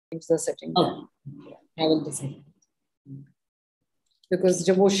the setting. Oh, I will decide. Because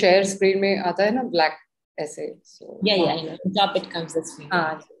जब वो share screen में आता है ना black ऐसे. So yeah. On top it comes the screen.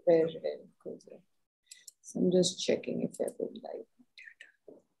 Very cool. So I'm just checking if I put live.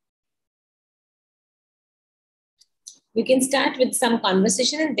 We can start with some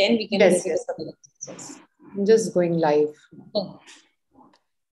conversation and then we can. Yes. I'm just going live. Oh.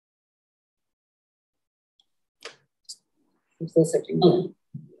 The setting. Oh.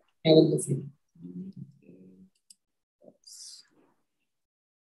 I will listen.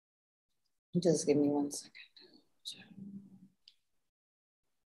 Just give me 1 second.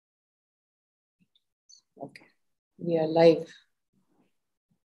 Okay, we are live.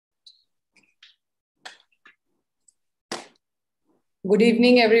 Good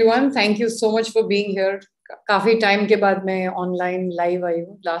evening, everyone. Thank you so much for being here. काफी time के बाद मैं online live आई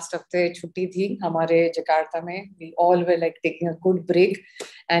हूँ. Last हफ्ते छुट्टी थी हमारे Jakarta में. We all were like taking a good break,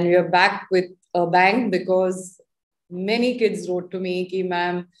 and we are back with a bang because many kids wrote to me कि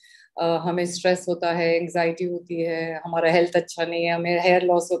मैम हमें स्ट्रेस होता है, एंजाइटी होती है, हमारा हेल्थ अच्छा नहीं है, हमें हेयर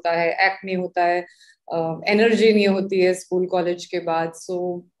लॉस होता है, एक्ने होता है, एनर्जी नहीं होती है स्कूल कॉलेज के बाद. सो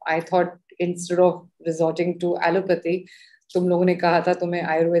I thought instead of resorting to allopathy, तुम लोगों ने कहा था तुम्हें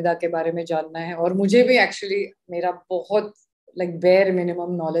आयुर्वेदा के बारे में जानना है, और मुझे भी एक्चुअली मेरा बहुत like bare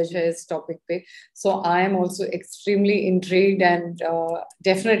minimum knowledge है इस topic पे. So I am also extremely intrigued and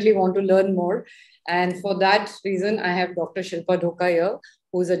definitely want to learn more. And for that reason, I have Dr. Shilpa Dhoka here,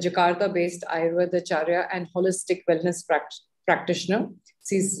 who is a Jakarta-based Ayurvedacharya and holistic wellness practitioner.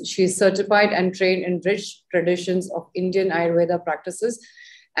 She's certified and trained in rich traditions of Indian Ayurveda practices.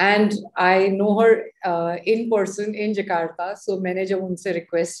 And I know her in person in Jakarta. So मैंने जब उनसे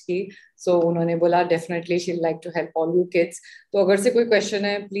request की, so उन्होंने बोला definitely she'll like to help all you kids. तो अगर से कोई question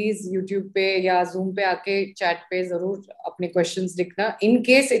है, please YouTube पे या Zoom पे आके chat पे जरूर अपने questions लिखना. In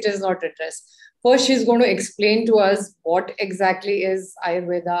case it is not addressed, first she's going to explain to us what exactly is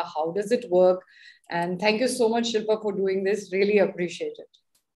Ayurveda, how does it work, and thank you so much, Shilpa, for doing this. Really appreciate it.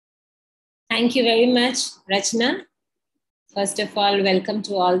 Thank you very much, Rachna. First of all, welcome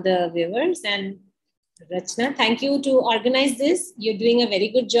to all the viewers, and Rachna, thank you to organize this. You're doing a very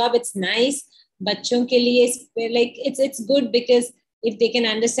good job. It's nice. Bachon ke liye, like it's good because if they can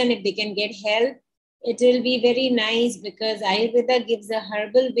understand, if they can get help, it will be very nice because Ayurveda gives a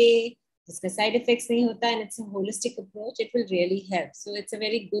herbal way. Iska side effects nahi hota, and it's a holistic approach. It will really help. So it's a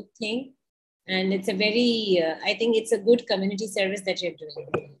very good thing, and it's a very, I think it's a good community service that you're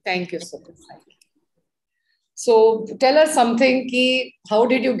doing. Thank you so much. So tell us something, ki, how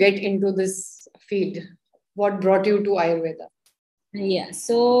did you get into this field? What brought you to Ayurveda? Yeah,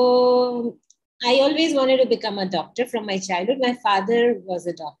 so I always wanted to become a doctor from my childhood. My father was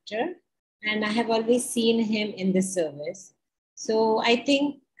a doctor and I have always seen him in the service. So I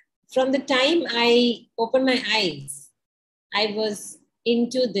think from the time I opened my eyes, I was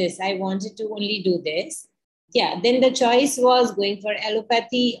into this. I wanted to only do this. Yeah, then the choice was going for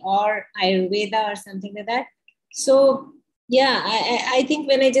allopathy or Ayurveda or something like that. So, yeah, I think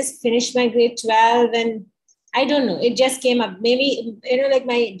when I just finished my grade 12 and I don't know, it just came up. Maybe, like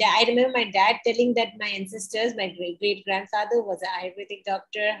my dad, I remember my dad telling that my ancestors, my great-grandfather was an Ayurvedic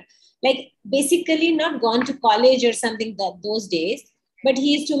doctor, like basically not gone to college or something those days, but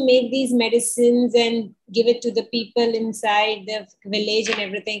he used to make these medicines and give it to the people inside the village and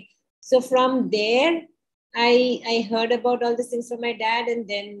everything. So from there, I heard about all these things from my dad, and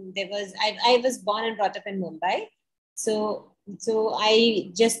then I was born and brought up in Mumbai. So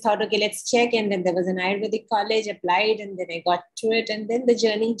I just thought, okay, let's check. And then there was an Ayurvedic college, applied, and then I got to it, and then the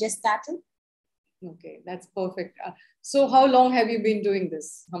journey just started. Okay, that's perfect. So how long have you been doing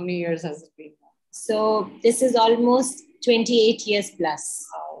this? How many years has it been? So this is almost 28 years plus.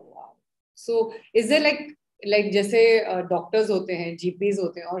 Oh, wow. So is there like जैसे doctors होते हैं, GPs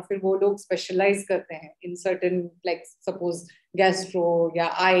होते हैं, और फिर वो लोग specialise करते हैं in certain, like suppose gastro या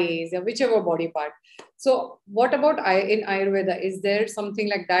आईज या whichever body part. So what about in Ayurveda? Is there something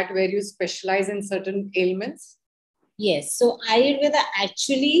like that where you specialize in certain ailments? Yes. So Ayurveda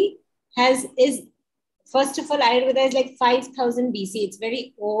actually is first of all, Ayurveda is like 5000 BC. It's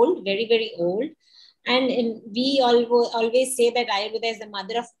very old, very, very old. And we always say that Ayurveda is the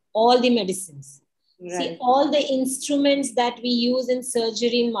mother of all the medicines. Right. See, all the instruments that we use in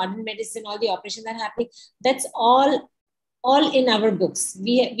surgery, in modern medicine, all the operations that are happening, that's all in our books.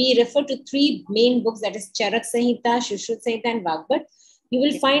 We refer to 3 main books, that is Charak Samhita, Shushruta Samhita, and Vagbhat. You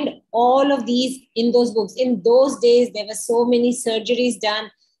will find all of these in those books. In those days, there were so many surgeries done.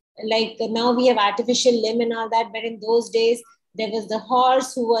 Like now we have artificial limb and all that, but in those days, There was the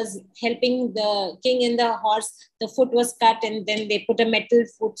horse who was helping the king, and the horse, the foot was cut and then they put a metal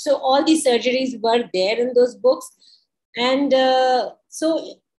foot. So all these surgeries were there in those books. And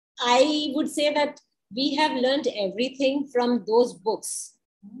so I would say that we have learned everything from those books.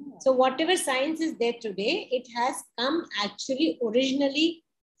 So whatever science is there today, it has come actually originally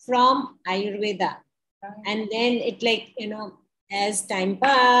from Ayurveda. And then it, like, as time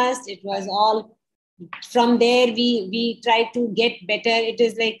passed, it was all from there. We try to get better. It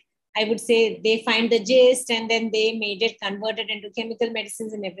is like, I would say, they find the gist and then they made it converted into chemical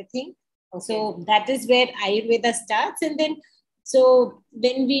medicines and everything. Okay. So that is where Ayurveda starts. And then, so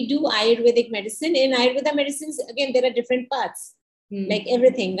when we do Ayurvedic medicine, in Ayurveda medicines, again, there are different parts, like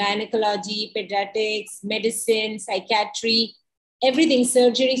everything: gynecology, pediatrics, medicine, psychiatry, everything,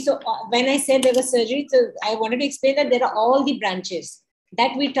 surgery. So when I said there was surgery, so I wanted to explain that there are all the branches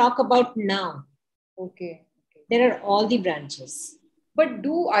that we talk about now. Okay. There are all the branches. But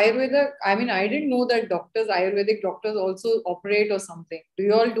do Ayurveda, I mean, I didn't know that Ayurvedic doctors also operate or something. Do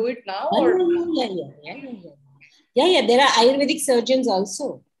you all do it now? Or? Yeah. There are Ayurvedic surgeons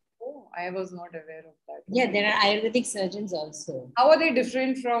also. Oh, I was not aware of that. Yeah, there are Ayurvedic surgeons also. How are they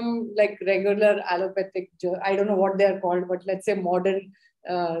different from like regular allopathic? I don't know what they are called, but let's say modern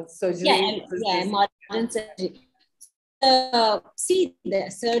surgery. Yeah, modern surgery. See, the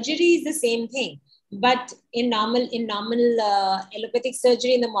surgery is the same thing. But in normal allopathic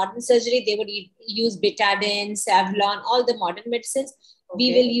surgery, in the modern surgery, they would use betadine, Savlon, all the modern medicines. Okay.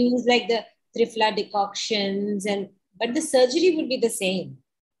 We will use like the Triphala decoctions, but the surgery would be the same.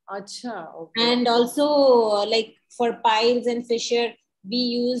 Acha, okay. And also, like for piles and fissure, we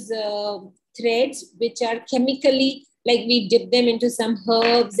use threads which are chemically, like we dip them into some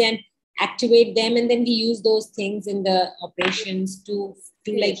herbs and activate them, and then we use those things in the operations to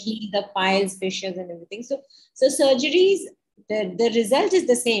like heal the piles, fissures, and everything. So surgeries, the result is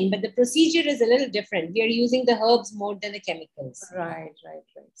the same, but the procedure is a little different. We are using the herbs more than the chemicals. Right.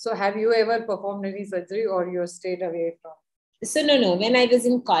 So have you ever performed any surgery, or you stayed away from? So no. When I was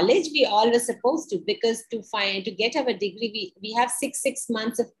in college, we all were supposed to, because to get our degree, we have six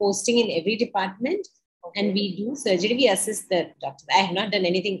months of posting in every department. Okay. And we do surgery. We assist the doctors. I have not done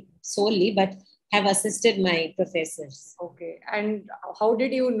anything solely, but have assisted my professors. Okay. And how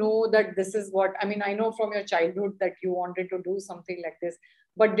did you know that this is what, I mean, I know from your childhood that you wanted to do something like this,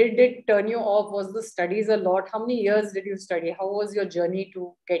 but did it turn you off? Was the studies a lot? How many years did you study? How was your journey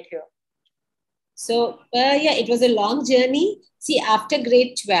to get here? So, it was a long journey. See, after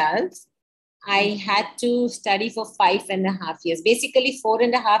grade 12, I had to study for 5.5 years. Basically,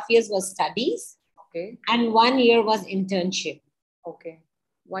 4.5 years was studies. Okay. And 1 year was internship. Okay.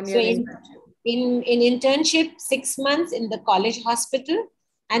 1 year internship. In internship, 6 months in the college hospital,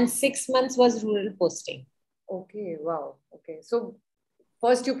 and 6 months was rural posting. Okay. Wow. Okay. So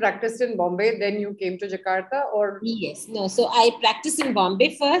first you practiced in Bombay, then you came to Jakarta, or? Yes. No. So I practiced in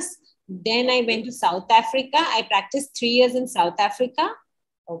Bombay first. Then I went to South Africa. I practiced 3 years in South Africa.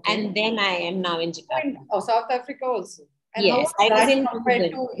 Okay. And then I am now in Jakarta. Oh, South Africa also. And yes. I was in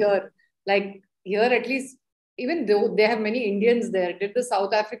compared to here. Like here, at least, even though they have many Indians there, did the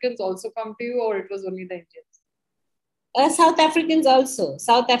South Africans also come to you, or it was only the Indians? South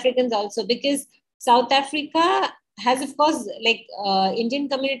Africans also, because South Africa has, of course, like Indian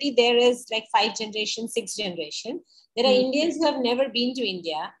community, there is like 5 generations, 6 generations. There are Indians who have never been to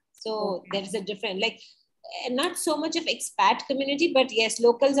India. So there's a different, like, not so much of expat community, but yes,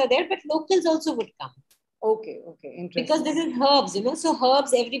 locals are there, but locals also would come. Okay, interesting. Because this is herbs, so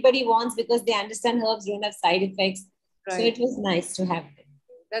herbs everybody wants, because they understand herbs don't have side effects. Right. So it was nice to have them.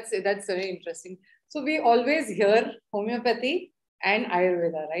 That's very interesting. So we always hear homeopathy and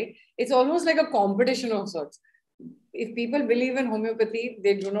Ayurveda, right? It's almost like a competition of sorts. If people believe in homeopathy,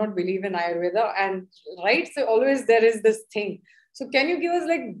 they do not believe in Ayurveda, and right? So always there is this thing. So can you give us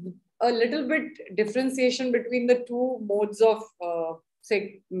like a little bit differentiation between the two modes of,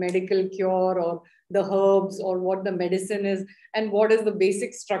 say, medical cure, or the herbs, or what the medicine is, and what is the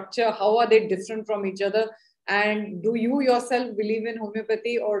basic structure? How are they different from each other? And do you yourself believe in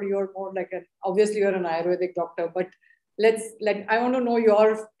homeopathy, or you're more like obviously you're an Ayurvedic doctor, but I want to know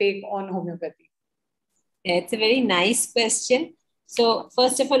your take on homeopathy. It's a very nice question. So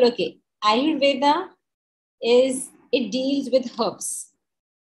first of all, okay, Ayurveda it deals with herbs.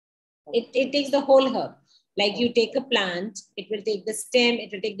 It takes the whole herb. Like you take a plant, it will take the stem, it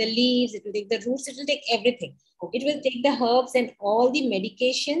will take the leaves, it will take the roots, it will take everything. It will take the herbs, and all the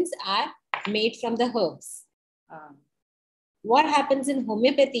medications are made from the herbs. What happens in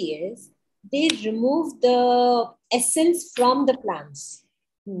homeopathy is they remove the essence from the plants.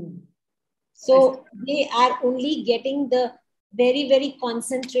 So they are only getting the very, very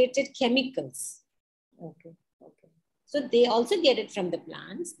concentrated chemicals. Okay. Okay. So they also get it from the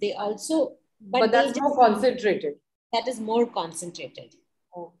plants. They also, But that's more concentrated. That is more concentrated.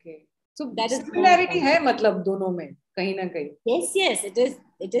 Okay. So that is similarity है मतलब दोनों में कहीं ना कहीं. Yes, yes, it is.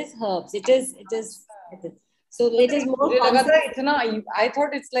 It is herbs. It is. So it is more. मुझे लगा था इतना. I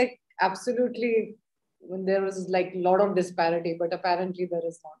thought it's like absolutely. There was like a lot of disparity, but apparently there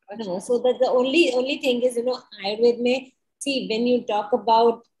is not. No, so that the only thing is, Ayurveda mein, see, when you talk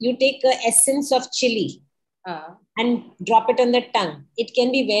about, you take a essence of chili and drop it on the tongue. It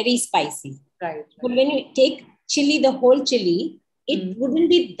can be very spicy. Right. But when you take chili, the whole chili, it wouldn't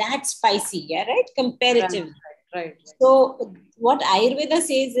be that spicy, yeah, right? Comparatively. Right. So what Ayurveda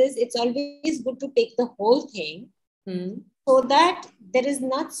says is, it's always good to take the whole thing so that there is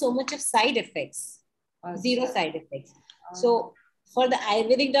not so much of side effects. Zero side effects. So for the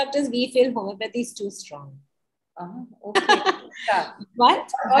Ayurvedic doctors, we feel homeopathy is too strong. Okay.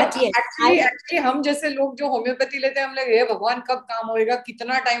 But yes, actually हम जैसे लोग जो homeopathy लेते हैं हम लोग ये भगवान कब काम होएगा,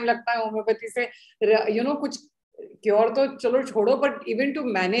 कितना टाइम लगता है होम्योपैथी से, कुछ क्योर तो चलो छोड़ो, but even to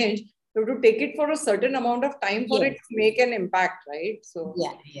manage, you have to take it for a certain amount of time for it to make an impact, right? So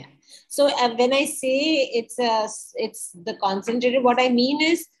yeah. So when I say it's the concentrated, what I mean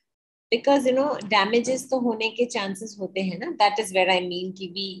is, because damages to hone ke chances hote hain na, that is where I mean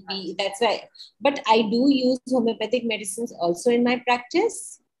ki we that's why. But I do use homeopathic medicines also in my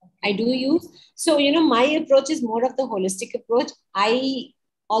practice. I do use. So my approach is more of the holistic approach. I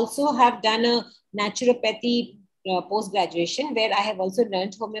also have done a naturopathy post graduation where I have also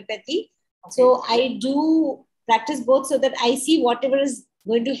learned homeopathy. So I do practice both so that I see whatever is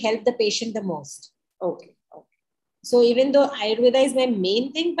going to help the patient the most. Okay. So even though Ayurveda is my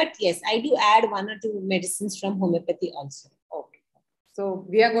main thing, but yes, I do add 1 or 2 medicines from homeopathy also. Okay. So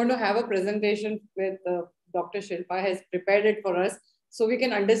we are going to have a presentation with Dr. Shilpa has prepared it for us, so we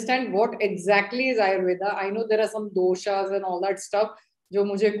can understand what exactly is Ayurveda. I know there are some doshas and all that stuff जो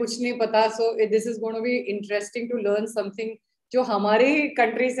मुझे कुछ नहीं पता. So this is going to be interesting to learn something जो हमारे ही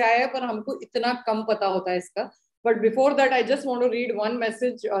country से आया है पर हमको इतना कम पता होता है इसका. But before that, I just want to read one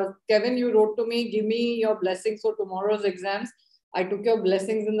message. Kevin, you wrote to me, give me your blessings for tomorrow's exams. I took your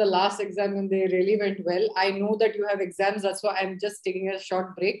blessings in the last exam and they really went well. I know that you have exams. That's why I'm just taking a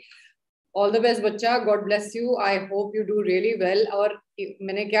short break. All the best, bacha. God bless you. I hope you do really well. और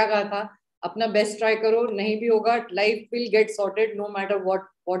मैंने क्या कहा था, अपना best try करो. नहीं भी होगा, life will get sorted no matter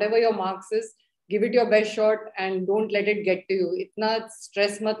whatever your marks is. Give it your best shot and don't let it get to you. इतना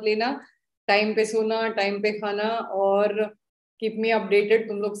stress मत लेना. टाइम पे सोना, टाइम पे खाना, और कीप मी अपडेटेड.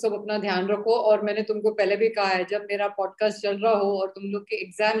 तुम लोग सब अपना ध्यान रखो. और मैंने तुमको पहले भी कहा है, जब मेरा पॉडकास्ट चल रहा हो और तुम लोग के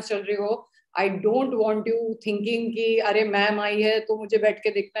एग्जाम्स चल रही हो, I don't want you thinking कि अरे मैम आई है तो मुझे बैठ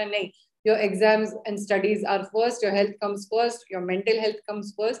के देखना है. नहीं, your exams and studies are first, your health comes first, your mental health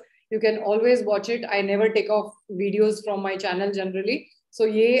comes first. You can always watch it. I never take off videos from my channel generally. सो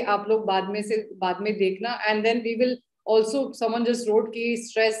ये आप लोग बाद में देखना. And then we will also, someone just wrote ki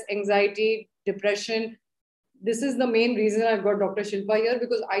stress, anxiety, depression. This is the main reason I've got Dr. Shilpa here,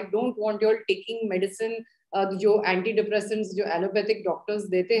 because I don't want you all taking medicine. जो antidepressants जो allopathic doctors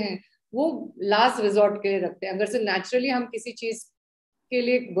देते हैं वो last resort के लिए रखते हैं. अगर से naturally हम किसी चीज के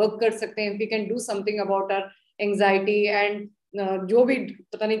लिए work कर सकते हैं, we can do something about our anxiety and जो भी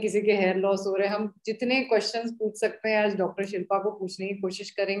पता नहीं किसी के hair loss हो रहे हैं, हम जितने questions पूछ सकते हैं आज डॉक्टर शिल्पा को पूछने की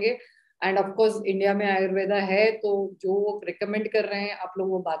कोशिश करेंगे. एंड ऑफ कोर्स इंडिया में आयुर्वेदा है तो जो वो रिकमेंड कर रहे हैं आप लोग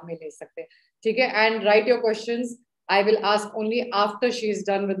वो बाद में ले सकते हैं. ठीक है. And right your questions. I will ask only after she is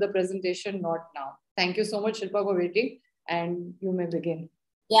done with the presentation, not now. Thank you so much Shilpa for waiting and you may begin.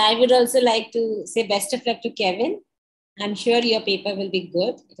 Yeah, I would also like to say best of luck to Kevin. I'm sure your paper will be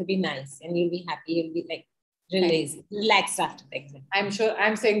good. It will be nice and you'll be happy. You'll be like relaxed after the exam. I'm sure.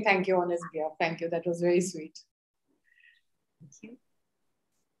 I'm saying thank you on his behalf. Thank you. That was very sweet. Thank you.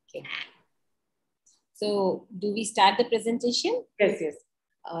 Okay. So, do we start the presentation? Yes.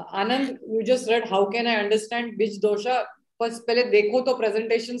 Anand, you just read how can I understand which dosha. बस पहले देखो तो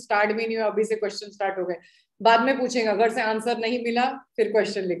presentation start भी नहीं हुआ, अभी से question start हो गए. बाद में पूछेंगे, अगर से आंसर नहीं मिला फिर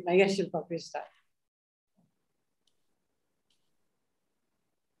question लिखना. Yes, Shilpa, please start.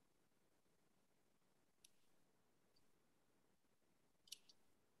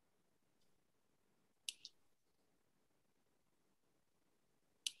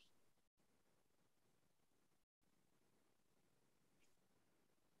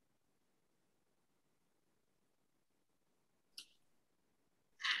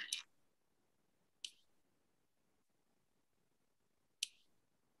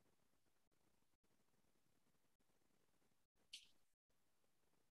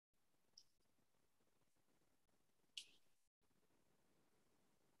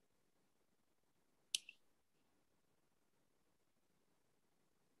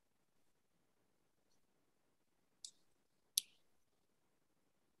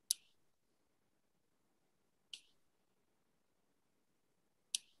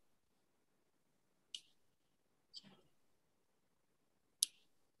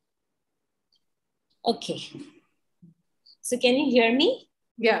 Okay. So can you hear me?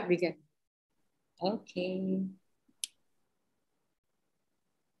 Yeah, we can. Okay.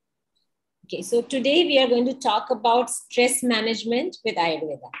 Okay, so today we are going to talk about stress management with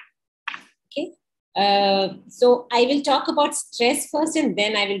Ayurveda. Okay. So I will talk about stress first and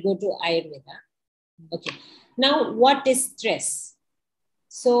then I will go to Ayurveda. Okay. Now, what is stress?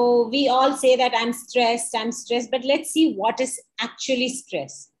 So we all say that I'm stressed, but let's see what is actually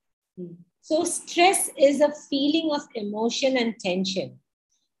stress. So stress is a feeling of emotion and tension.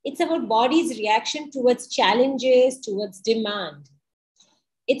 It's our body's reaction towards challenges, towards demand.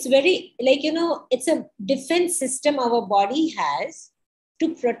 It's very, like, it's a defense system our body has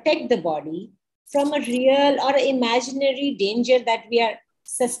to protect the body from a real or imaginary danger that we are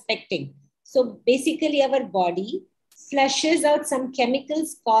suspecting. So basically, our body flushes out some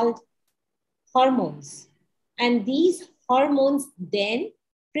chemicals called hormones. And these hormones then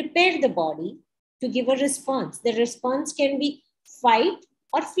prepare the body to give a response. The response can be fight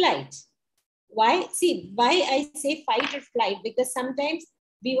or flight. Why? See, why I say fight or flight? Because sometimes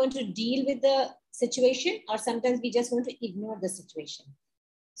we want to deal with the situation, or sometimes we just want to ignore the situation.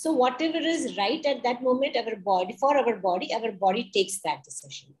 So whatever is right at that moment, our body takes that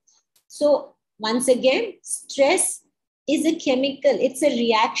decision. So once again, stress is a chemical. It's a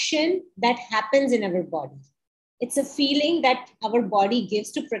reaction that happens in our body. It's a feeling that our body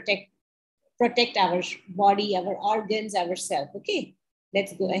gives to protect our body, our organs, ourselves. Okay,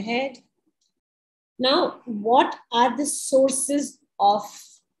 let's go ahead. Now, what are the sources of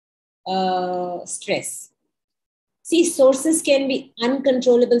stress? See, sources can be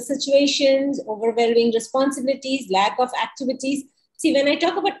uncontrollable situations, overwhelming responsibilities, lack of activities. See, when I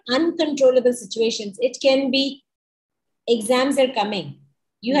talk about uncontrollable situations, it can be exams are coming.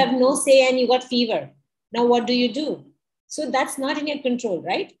 You have no say and you got fever. Now, what do? So that's not in your control,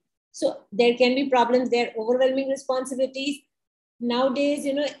 right? So there can be problems there, overwhelming responsibilities. Nowadays,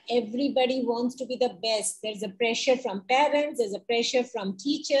 everybody wants to be the best. There's a pressure from parents, there's a pressure from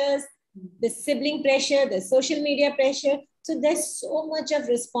teachers, the sibling pressure, the social media pressure. So there's so much of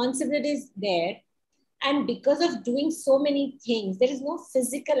responsibilities there. And because of doing so many things, there is no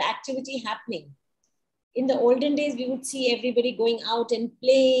physical activity happening. In the olden days, we would see everybody going out and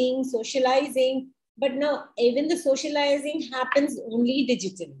playing, socializing. But now even the socializing happens only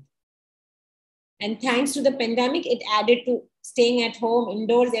digitally. And thanks to the pandemic, it added to staying at home,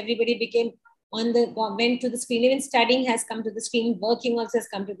 indoors. Everybody went to the screen. Even studying has come to the screen. Working also has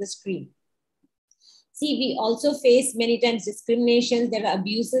come to the screen. See, we also face many times discriminations. There are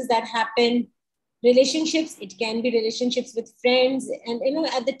abuses that happen. Relationships, it can be relationships with friends. And,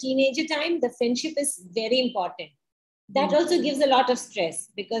 at the teenager time, the friendship is very important. That also gives a lot of stress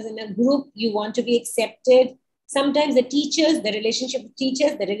because in a group, you want to be accepted. Sometimes the teachers, the relationship with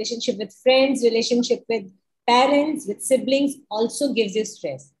teachers, the relationship with friends, relationship with parents, with siblings also gives you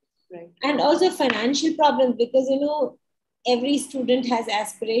stress. Right. And also financial problems because, every student has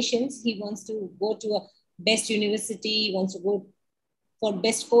aspirations. He wants to go to a best university, he wants to go for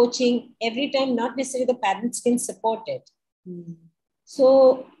best coaching. Every time, not necessarily the parents can support it.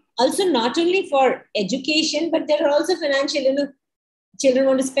 So also not only for education, but there are also financial, children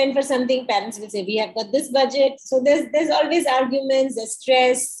want to spend for something, parents will say, we have got this budget. So there's always arguments, there's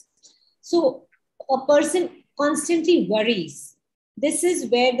stress. So a person constantly worries. This is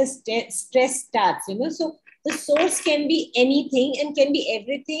where the stress starts, So the source can be anything and can be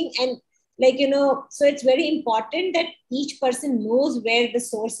everything. And so it's very important that each person knows where the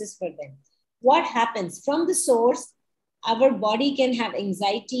source is for them. What happens from the source? Our body can have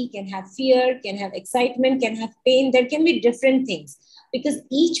anxiety, can have fear, can have excitement, can have pain. There can be different things because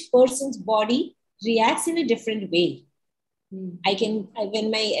each person's body reacts in a different way. When I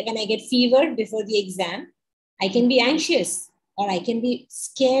get fever before the exam, I can be anxious or I can be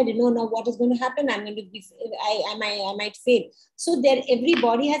scared. Now what is going to happen? I might fail. So every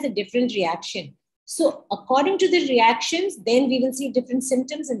body has a different reaction. So according to the reactions, then we will see different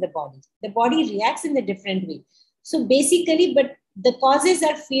symptoms in the body. The body reacts in a different way. So basically, but the causes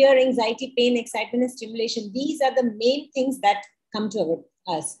are fear, anxiety, pain, excitement, and stimulation. These are the main things that come to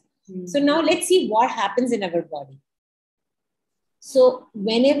us. So now let's see what happens in our body. So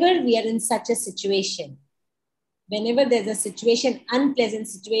whenever we are in such a situation, whenever there's a situation, unpleasant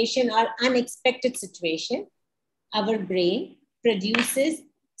situation or unexpected situation, our brain produces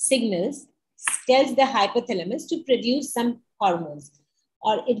signals, tells the hypothalamus to produce some hormones,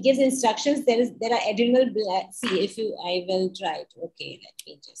 or it gives instructions. There are adrenal glands. See, I will try it. Okay, let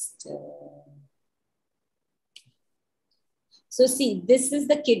me just. So see, this is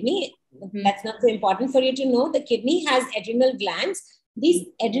the kidney. That's not so important for you to know. The kidney has adrenal glands These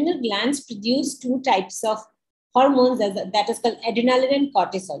adrenal glands produce two types of hormones that is called adrenaline and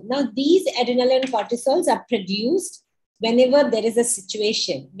cortisol. Now, these adrenaline and cortisols are produced whenever there is a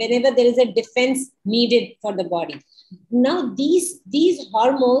situation, whenever there is a defense needed for the body. Now, these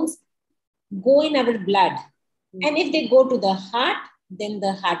hormones go in our blood. And if they go to the heart, then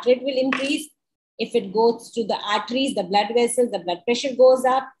the heart rate will increase. If it goes to the arteries, the blood vessels, the blood pressure goes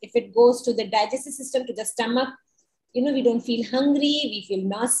up. If it goes to the digestive system, to the stomach, we don't feel hungry, we feel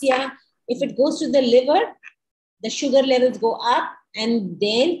nausea. If it goes to the liver, the sugar levels go up and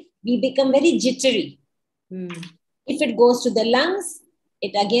then we become very jittery. If it goes to the lungs,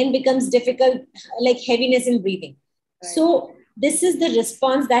 it again becomes difficult, like heaviness in breathing. Right. So this is the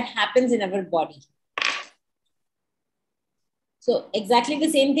response that happens in our body. So exactly the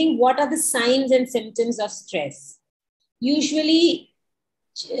same thing. What are the signs and symptoms of stress? Usually,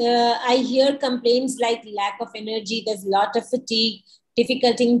 I hear complaints like lack of energy. There's a lot of fatigue,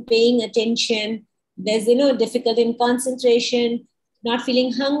 difficulty in paying attention. There's, difficulty in concentration, not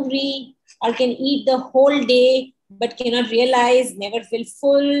feeling hungry, or can eat the whole day, but cannot realize, never feel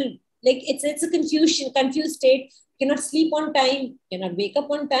full. Like it's a confused state. Cannot sleep on time, cannot wake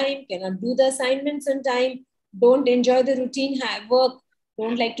up on time, cannot do the assignments on time, don't enjoy the routine work,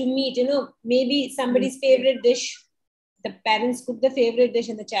 don't like to meet, maybe somebody's favorite dish. The parents cook the favorite dish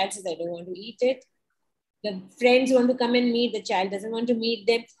and the child says, I don't want to eat it. The friends want to come and meet, the child doesn't want to meet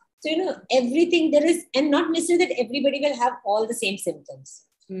them. So, everything there is, and not necessarily that everybody will have all the same symptoms.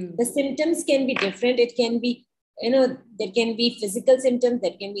 The symptoms can be different. It can be, there can be physical symptoms,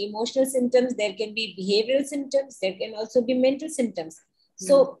 there can be emotional symptoms, there can be behavioral symptoms, there can also be mental symptoms.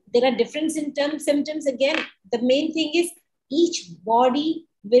 So there are different symptoms. Again, the main thing is each body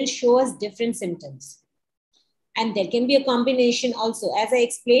will show us different symptoms. And there can be a combination also. As I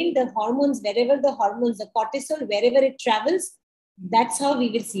explained, the hormones, the cortisol, wherever it travels, that's how we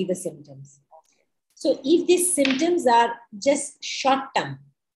will see the symptoms. So if these symptoms are just short-term,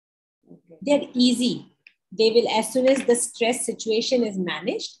 they're easy. They will, as soon as the stress situation is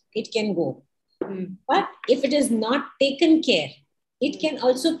managed, it can go. But if it is not taken care, it can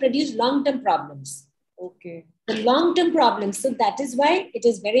also produce long-term problems. Okay. The long-term problems. So that is why it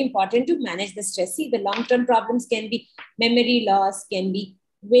is very important to manage the stress. See, the long-term problems can be memory loss, can be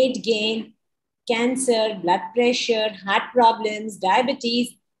weight gain, cancer, blood pressure, heart problems,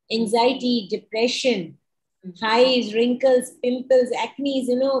 diabetes, anxiety, depression, hives, wrinkles, pimples, acne,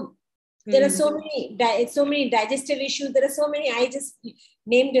 there are so many digestive issues. There are so many. I just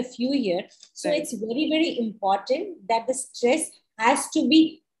named a few here. So It's very, very important that the stress has to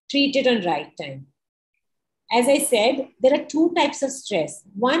be treated on right time. As I said, there are two types of stress.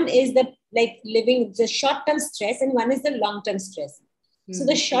 One is the short-term stress, and one is the long-term stress. So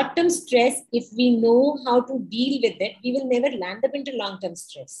the short-term stress, if we know how to deal with it, we will never land up into long-term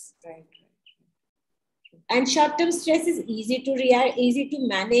stress. Right. And short-term stress is easy to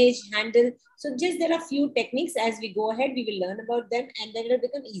manage, handle. So just there are few techniques. As we go ahead, we will learn about them and then it will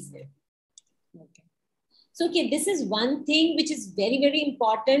become easier. Okay. So, this is one thing which is very, very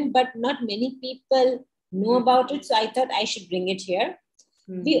important, but not many people know about it. So I thought I should bring it here.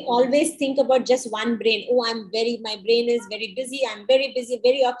 We always think about just one brain. Oh, my brain is very busy. I'm very busy,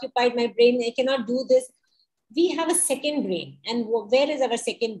 very occupied. My brain, I cannot do this. We have a second brain. And where is our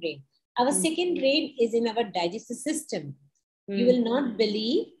second brain? Our second brain is in our digestive system. You will not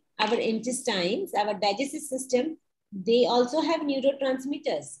believe our intestines, our digestive system, they also have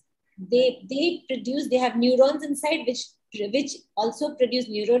neurotransmitters. They have neurons inside which also produce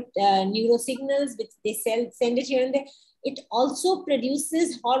neuro signals, which they send it here and there. It also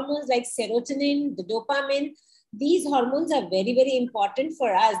produces hormones like serotonin, the dopamine. These hormones are very, very important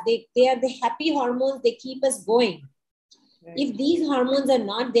for us. They are the happy hormones. They keep us going. Right. If these hormones are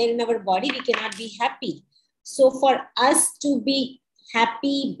not there in our body, we cannot be happy. So for us to be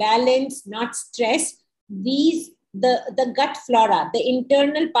happy, balanced, not stressed, the gut flora, the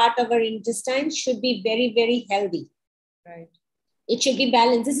internal part of our intestine should be very, very healthy. Right. It should be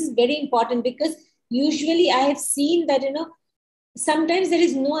balanced. This is very important because usually I have seen that, sometimes there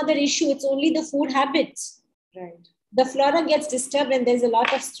is no other issue. It's only the food habits. Right. The flora gets disturbed and there's a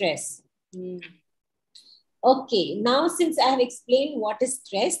lot of stress. Okay, now since I have explained what is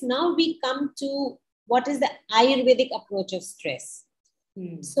stress, now we come to what is the Ayurvedic approach of stress.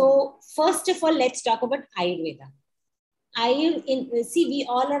 So first of all, let's talk about Ayurveda. We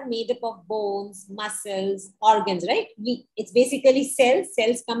all are made up of bones, muscles, organs, right? It's basically cells.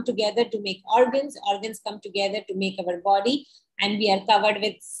 Cells come together to make organs. Organs come together to make our body. And we are covered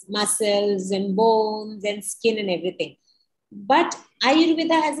with muscles and bones and skin and everything. But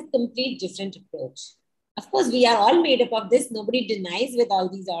Ayurveda has a complete different approach. Of course, we are all made up of this. Nobody denies with all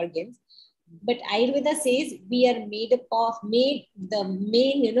these organs. But Ayurveda says we are made up of, the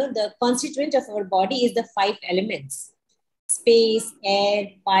main, the constituent of our body is the 5 elements: space, air,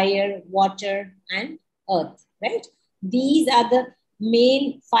 fire, water, and earth, right? These are the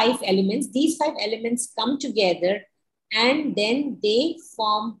main 5 elements. These 5 elements come together and then they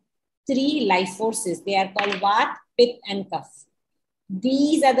form 3 life forces. They are called Vata, Pitta, and Kapha.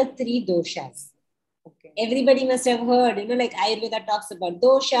 These are the 3 doshas. Okay. Everybody must have heard, like Ayurveda talks about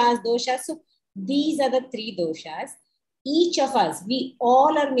doshas. So these are the 3 doshas. Each of us, we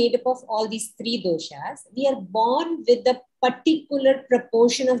all are made up of all these 3 doshas. We are born with the particular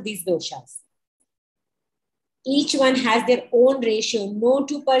proportion of these doshas. Each one has their own ratio. No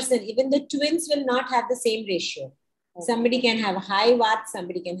 2%, even the twins will not have the same ratio. Okay. Somebody can have high Vata,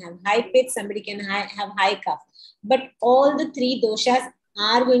 somebody can have high Pitta, somebody can have high Kapha. But all the 3 doshas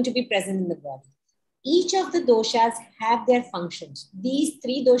are going to be present in the body. Each of the doshas have their functions. These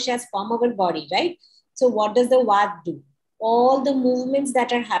 3 doshas form our body, right? So what does the Vata do? All the movements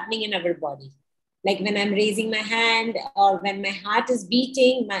that are happening in our body, like when I'm raising my hand or when my heart is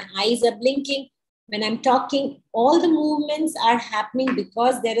beating, my eyes are blinking, when I'm talking, all the movements are happening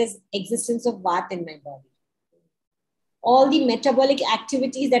because there is existence of Vata in my body. All the metabolic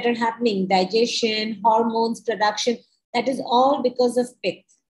activities that are happening, digestion, hormones, production, that is all because of Pitta.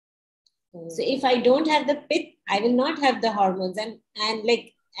 So if I don't have the Pitta, I will not have the hormones and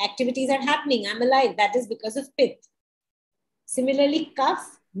like activities are happening. I'm alive. That is because of Pitta. Similarly, Kapha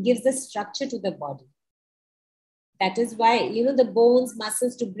gives the structure to the body. That is why, the bones,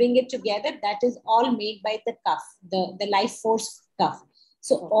 muscles, to bring it together, that is all made by the Kapha, the life force Kapha.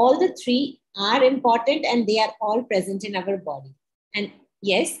 So all the 3 are important and they are all present in our body. And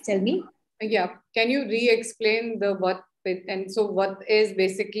yes, tell me. Yeah. Can you re-explain the what? And so what is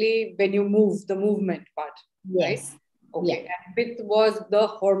basically when you move, the movement part, yes. Right? Okay. Yeah. And Pitta was the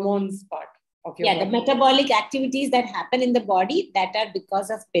hormones part of your body. The metabolic activities that happen in the body that are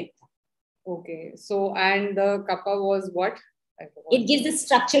because of Pitta. Okay. So, and the Kapha was what? It gives the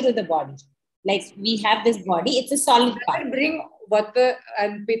structure to the body. Like we have this body, it's a solid part. Bring Vata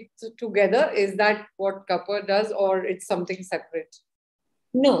and Pitta together. Is that what Kapha does or it's something separate?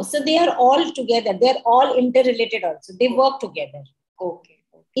 No, so they are all together. They're all interrelated also. They work together. Okay.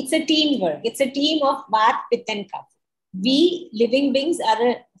 It's a teamwork. It's a team of Vata, Pitta, and Kapha. We living beings are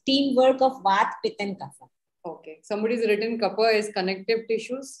a teamwork of Vata, Pitta, and Kapha. Okay. Somebody's written Kapha is connective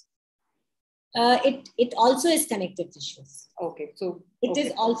tissues. It also is connective tissues. Okay. So it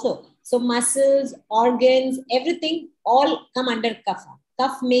is also. So muscles, organs, everything all come under Kapha.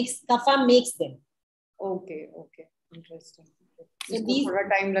 Kapha makes them. Okay. Interesting. So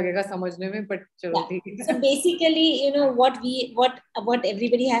time lagega samajhne mein, but chalo, yeah. So basically, what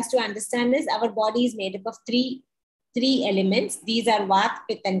everybody has to understand is our body is made up of three elements. These are Vata,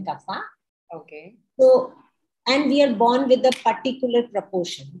 Pitta, and Kapha. Okay. So, and we are born with a particular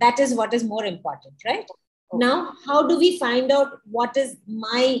proportion. That is what is more important, right? Okay. Now, how do we find out what is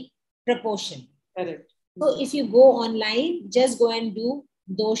my proportion? Correct. So if you go online, just go and do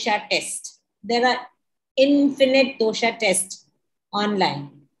dosha test. There are infinite dosha tests online.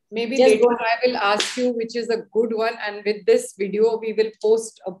 Maybe later I will ask you which is a good one, and with this video we will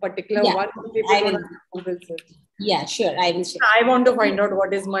post a particular one. I will. Google search. Yeah, sure. I will share. I want to find out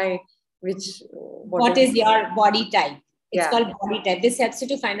what is my what is your body type. It's called body type. This helps you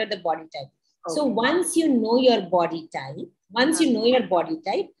to find out the body type. Okay. So once you know your body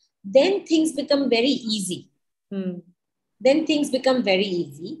type, then things become very easy. Then things become very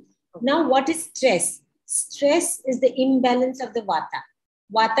easy. Okay. Now, what is stress? Stress is the imbalance of the Vata.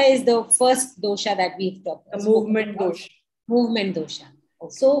 Vata is the first dosha that we've talked about. The movement dosha. Movement dosha.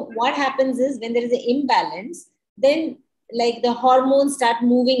 Okay. So what happens is when there is an imbalance, then like the hormones start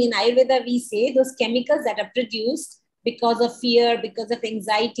moving. In Ayurveda, we say those chemicals that are produced because of fear, because of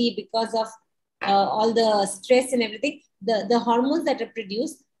anxiety, because of all the stress and everything, the hormones that are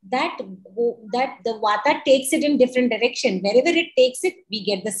produced, that the Vata takes it in different direction. Wherever it takes it, we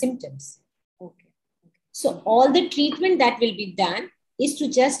get the symptoms. Okay. So all the treatment that will be done is to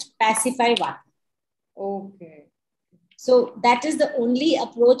just pacify Vata. Okay. So that is the only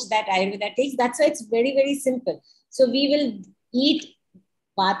approach that Ayurveda takes. That's why it's very, very simple. So we will eat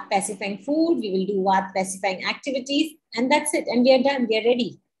Vata pacifying food, we will do Vata pacifying activities, and that's it. And we are done. We are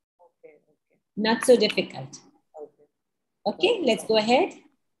ready. Okay. Not so difficult. Okay, let's go ahead.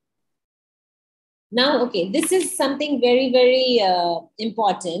 Now, okay, this is something very, very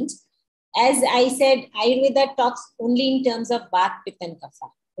important. As I said, Ayurveda talks only in terms of Vata, Pitta, and Kapha,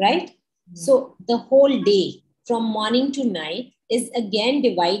 right? So the whole day, from morning to night, is again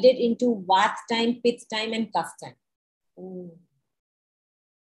divided into Vat time, Pitta time and Kapha time.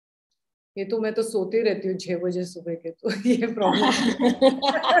 ये तो मैं तो सोती रहती हूँ 6 बजे सुबह के, तो ये problem.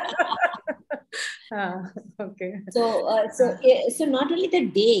 Okay. So not only the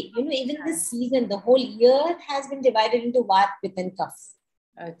day, even this season, the whole year has been divided into Vat, Pitta and Kapha.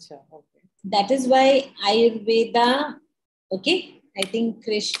 अच्छा, okay. That is why Ayurveda. Okay, I think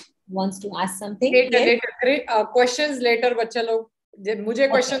Krish wants to ask something. Later. Questions later, बच्चा लोग. मुझे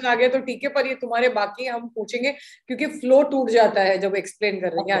question आ गए तो ठीक है, पर ये तुम्हारे बाकी हम पूछेंगे क्योंकि फ्लो टूट जाता है जब एक्सप्लेन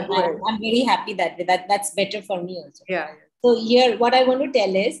कर रहे हैं. Okay, I'm very happy that's better for me also. Yeah. So here, what I want to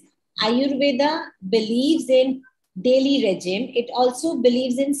tell is, Ayurveda believes in daily regime. It also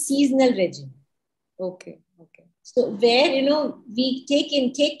believes in seasonal regime. Okay. So where, we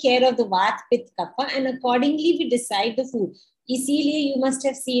take care of the Vat, Pitta, Kapha, and accordingly we decide the food. Iसीलिए you must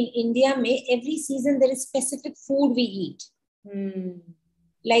have seen India में every season there is specific food we eat.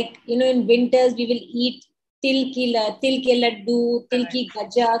 Like, in winters we will eat til ke laddu, til ki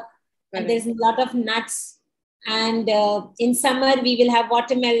gajak, and there's a lot of nuts. And in summer we will have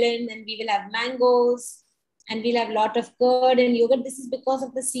watermelon and we will have mangoes and we'll have a lot of curd and yogurt. This is because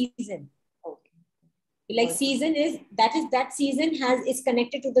of the season. Like season that season is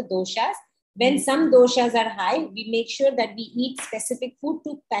connected to the doshas. When some doshas are high, we make sure that we eat specific food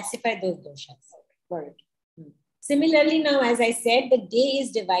to pacify those doshas. Right. Similarly, now, as I said, the day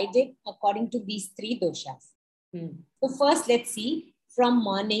is divided according to these 3 doshas. So first, let's see, from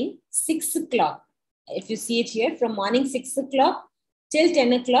morning 6 o'clock. If you see it here, from morning 6 o'clock till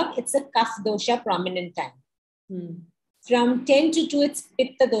 10 o'clock, it's a Kapha dosha prominent time. From 10 to 2, it's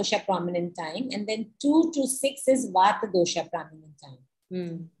Pitta dosha prominent time. And then 2 to 6 is Vata dosha prominent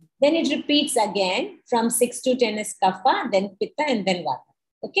time. Then it repeats again. From 6 to 10 is Kapha, then Pitta, and then Vata.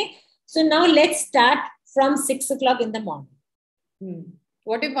 Okay. So now let's start from 6 o'clock in the morning.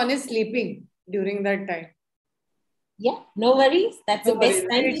 What if one is sleeping during that time? Yeah, no worries. That's the best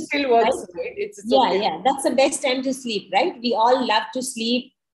time to sleep. It still works, right? It's okay. Yeah. That's the best time to sleep, right? We all love to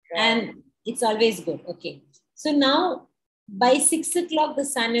sleep and it's always good. Okay. So now by 6 o'clock, the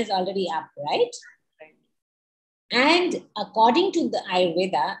sun is already up, right? And according to the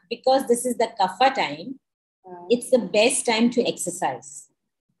Ayurveda, because this is the Kapha time, it's the best time to exercise.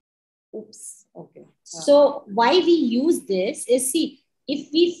 Oops. Okay. So why we use this is, see, if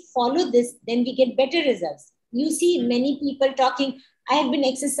we follow this, then we get better results. You see many people talking, I have been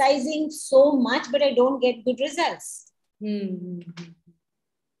exercising so much, but I don't get good results.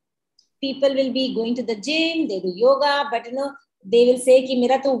 People will be going to the gym, they do yoga, but they will say कि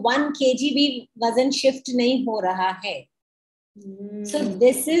मेरा तो 1 kg भी वजन shift नहीं हो रहा है. So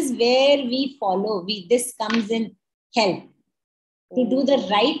this is where we follow. This comes in help to do the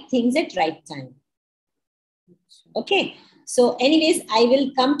right things at right time. Okay. So anyways, I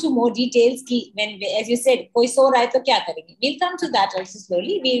will come to more details. When, as you said, koi so raha hai to kya karenge? We'll come to that also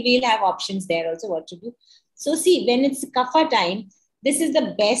slowly. We'll have options there also what to do. So see, when it's Kapha time, this is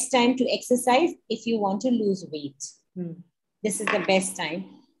the best time to exercise if you want to lose weight. This is the best time.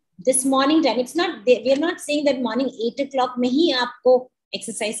 This morning time, we are not saying that morning 8 o'clock mein hi aapko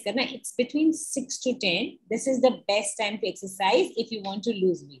exercise karna. It's between 6 to 10. This is the best time to exercise if you want to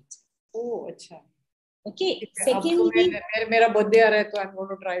lose weight. Oh, acha. Okay. Secondly, mera birthday aa raha hai, so I'm going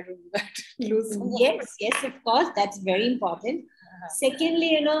to try to do that. Lose some yes, of course. That's very important.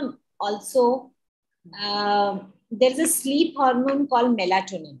 Secondly, also, there's a sleep hormone called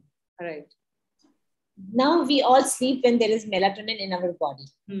melatonin. Right. Now we all sleep when there is melatonin in our body.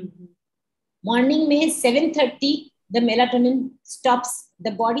 Morning May 7:30, the melatonin stops.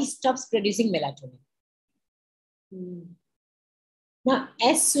 The body stops producing melatonin. Now,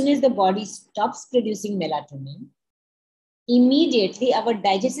 as soon as the body stops producing melatonin, immediately our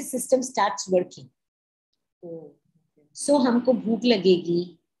digestive system starts working. So, हमको भूख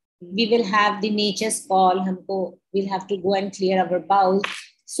लगेगी. We will have the nature's call. We'll have to go and clear our bowels.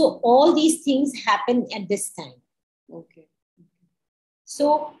 So, all these things happen at this time. Okay.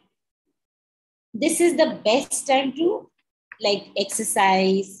 So, this is the best time to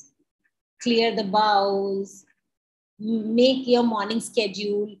exercise, clear the bowels, make your morning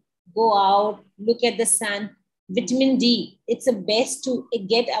schedule, go out, look at the sun. Vitamin D, it's the best to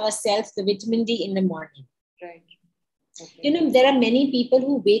get ourselves the vitamin D in the morning. Right. Okay. There are many people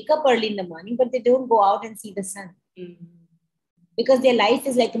who wake up early in the morning, but they don't go out and see the sun. Because their life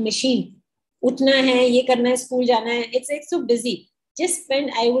is like a machine. Utna hai, ye karna hai, school jana hai. It's so busy.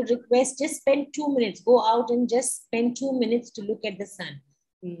 I would request, just spend 2 minutes. Go out and just spend 2 minutes to look at the sun.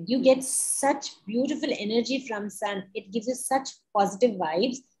 You get such beautiful energy from sun. It gives you such positive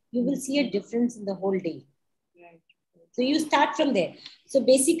vibes. You will see a difference in the whole day. Right. So you start from there. So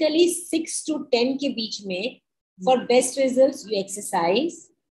basically 6 to 10 ke beech mein, for best results, you exercise.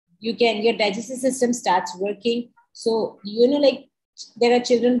 Your digestive system starts working. So, like there are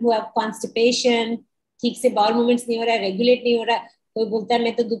children who have constipation, ठीक से bowel movements नहीं हो रहा, regulate नहीं हो रहा. कोई बोलता है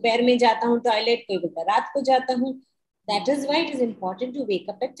मैं तो दोपहर में जाता हूँ टॉयलेट, कोई बोलता है रात को जाता हूँ. That is why it is important to wake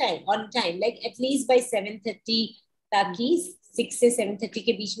up on time, like at least by 7:30, ताकि 6 से 7:30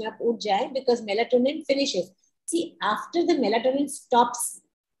 के बीच में आप उठ जाए, because melatonin finishes. See, after the melatonin stops,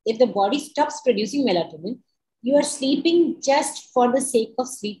 if the body stops producing melatonin, you are sleeping just for the sake of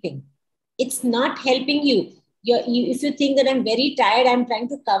sleeping. It's not helping you. If you think that I'm very tired, I'm trying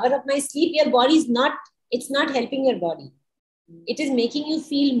to cover up my sleep, your body is not, it's not helping your body. It is making you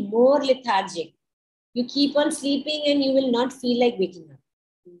feel more lethargic. You keep on sleeping and you will not feel like waking up.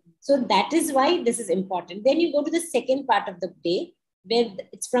 So that is why this is important. Then you go to the second part of the day, where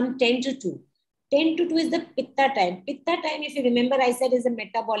it's from 10 to 2. 10 to 2 is the Pitta time. Pitta time, if you remember, I said is a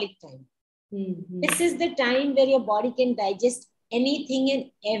metabolic time. Mm-hmm. This is the time where your body can digest anything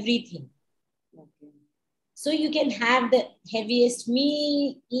and everything. Okay. So you can have the heaviest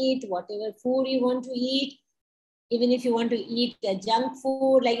meal, eat whatever food you want to eat. Even if you want to eat junk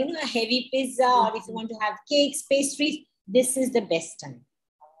food, like, a heavy pizza, or if you want to have cakes, pastries, this is the best time.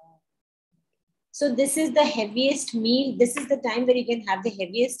 So this is the heaviest meal. This is the time where you can have the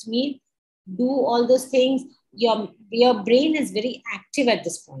heaviest meal, do all those things. Your brain is very active at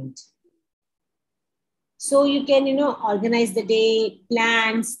this point. So you can, organize the day,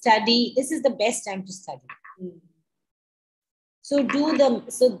 plan, study. This is the best time to study. So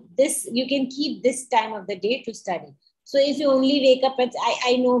this, you can keep this time of the day to study. So if you only wake up at,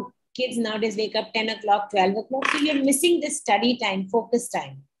 I know kids nowadays wake up 10 o'clock, 12 o'clock. So you're missing this study time, focus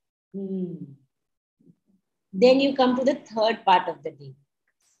time. Then you come to the third part of the day.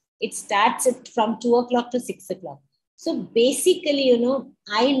 It starts from 2 o'clock to 6 o'clock. So basically,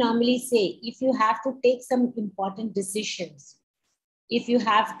 I normally say, if you have to take some important decisions, if you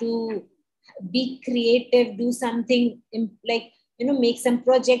have to be creative, do something like, make some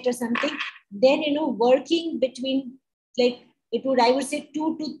project or something, then, working between, like, I would say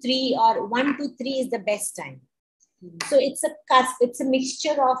 2 to 3 or 1 to 3 is the best time. So it's a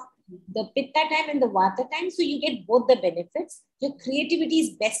mixture of the Pitta time and the Vata time. So you get both the benefits. Your creativity is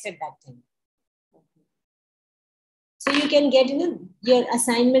best at that time. So you can get, your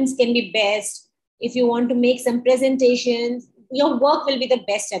assignments can be best. If you want to make some presentations, your work will be the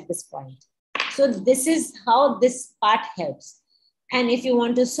best at this point. So this is how this part helps. And if you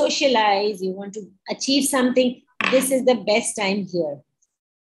want to socialize, you want to achieve something, this is the best time here.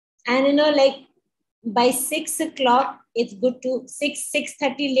 And, like by 6 o'clock, it's good to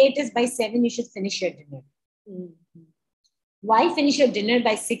 6:30 latest, by 7, you should finish your dinner. Mm-hmm. Why finish your dinner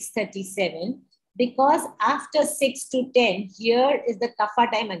by 6:37? Because after 6 to 10, here is the kapha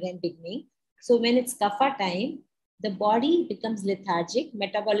time again beginning. So when it's kapha time, the body becomes lethargic,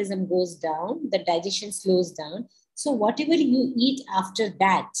 metabolism goes down, the digestion slows down. So whatever you eat after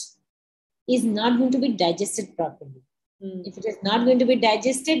that is not going to be digested properly. If it is not going to be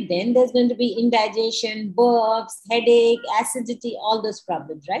digested, then there's going to be indigestion, burps, headache, acidity, all those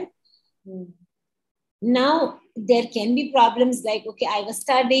problems, right? Now, there can be problems like, okay, I was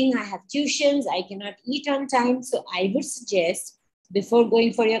studying, I have tuitions, I cannot eat on time. So I would suggest, before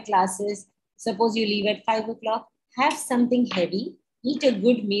going for your classes, suppose you leave at 5 o'clock, have something heavy, eat a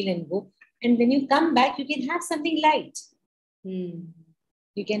good meal and go. And when you come back, you can have something light.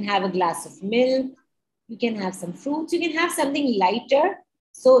 You can have a glass of milk. You can have some fruits. You can have something lighter.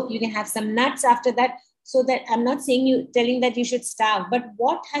 So you can have some nuts after that. So that I'm not telling that you should starve, but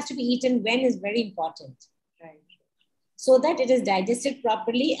what has to be eaten when is very important. Right. So that it is digested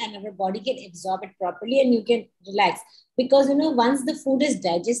properly and our body can absorb it properly and you can relax. Because, once the food is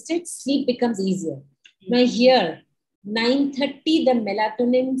digested, sleep becomes easier. Now here, 9:30, the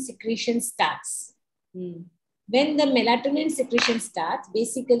melatonin secretion starts. When the melatonin secretion starts,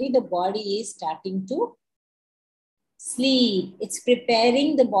 basically the body is starting to sleep. It's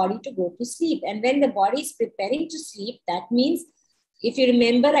preparing the body to go to sleep. And when the body is preparing to sleep, that means, if you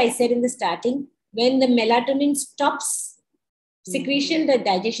remember, I said in the starting, when the melatonin stops secretion, the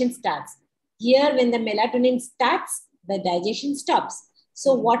digestion starts. Here, when the melatonin starts, the digestion stops.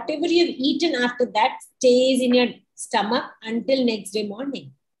 So whatever you've eaten after that stays in your stomach until next day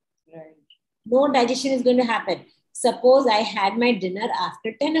morning. Right. No digestion is going to happen. Suppose I had my dinner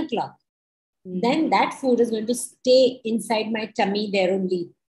after 10 o'clock. Then that food is going to stay inside my tummy there only.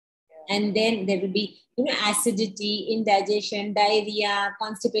 And then there will be, acidity, indigestion, diarrhea,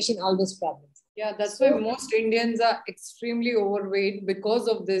 constipation, all those problems. Yeah, that's why most Indians are extremely overweight because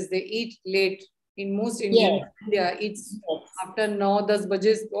of this. They eat late. in most Indian Yes. India, it's Yes. after 9-10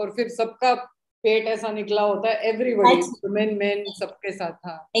 बजे और फिर सबका पेट ऐसा निकला होता है. Everybody, That's women, men, सबके साथ.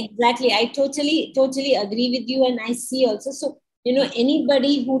 हाँ. exactly. I totally agree with you, and I see also. So, you know,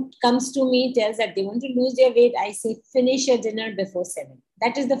 anybody who comes to me tells that they want to lose their weight, I say finish your dinner before 7.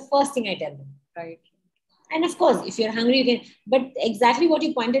 That is the first thing I tell them. Right. And of course, if you're hungry, you can. But exactly what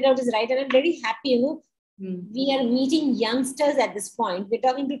you pointed out is right, and I'm very happy. You know, we are meeting youngsters at this point. We're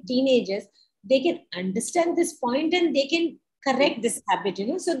talking to teenagers. They can understand this point and they can correct this habit. You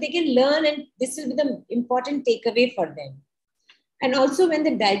know, so they can learn, and this will be the important takeaway for them. And also, when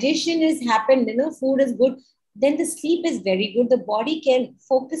the digestion is happened, you know, food is good, then the sleep is very good. The body can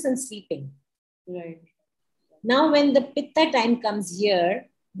focus on sleeping. Right. Now, when the pitta time comes here,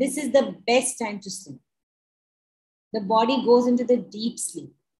 this is the best time to sleep. The body goes into the deep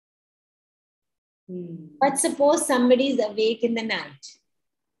sleep. But suppose somebody is awake in the night.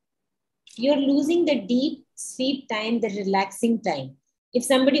 You're losing the deep sleep time, the relaxing time. If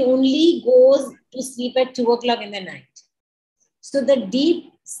somebody only goes to sleep at 2 o'clock in the night, so the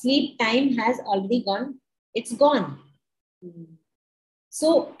deep sleep time has already gone. It's gone.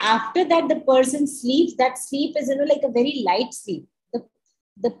 So after that, the person sleeps. That sleep is, you know, like a very light sleep.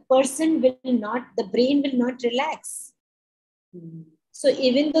 The person will not, the brain will not relax. So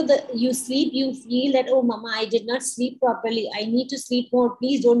even though you sleep, you feel that, oh, mama, I did not sleep properly. I need to sleep more.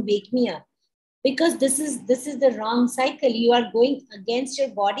 Please don't wake me up. Because this is the wrong cycle. You are going against your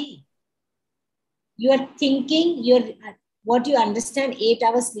body. You are thinking, what you understand, 8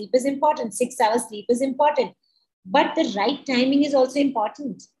 hours sleep is important, 6 hours sleep is important. But the right timing is also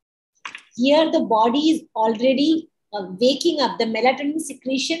important. Here, the body is already waking up. The melatonin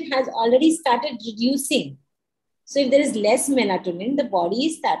secretion has already started reducing. So if there is less melatonin, the body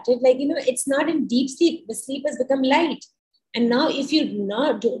is started like, you know, it's not in deep sleep. The sleep has become light. And now if you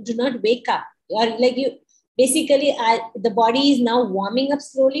do not wake up, or like you, basically the body is now warming up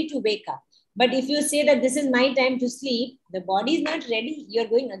slowly to wake up. But if you say that this is my time to sleep, the body is not ready. You're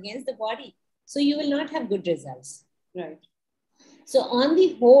going against the body. So you will not have good results. Right. So on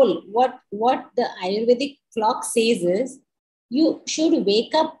the whole, what the Ayurvedic clock says is you should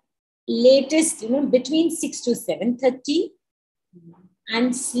wake up latest, you know, between 6 to 7:30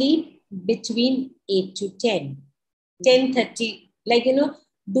 and sleep between 8 to 10. 10:30, like, you know,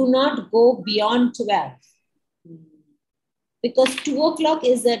 do not go beyond 12. Because 2 o'clock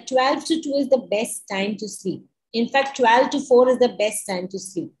is 12 to 2 is the best time to sleep. In fact, 12 to 4 is the best time to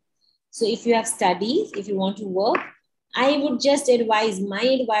sleep. So if you have studies, if you want to work, I would just advise, my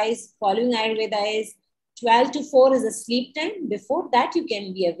advice following Ayurveda is 12 to 4 is a sleep time. Before that, you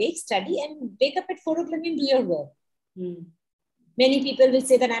can be awake, study, and wake up at 4 o'clock and do your work. Many people will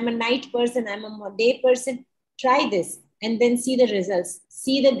say that I'm a night person, I'm a day person. Try this and then see the results.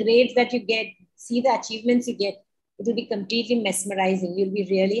 See the grades that you get, see the achievements you get. It will be completely mesmerizing. You'll be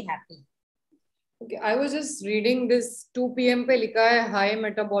really happy. Okay, I was just reading this 2 p.m. पे लिखा है high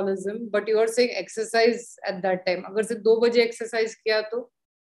metabolism, but you are saying exercise at that time. अगर सिर्फ 2 बजे exercise किया तो?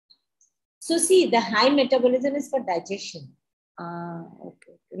 So see, the high metabolism is for digestion.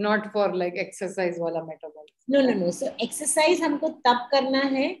 Okay. Not for like exercise वाला metabolism. No. So exercise हमको तब करना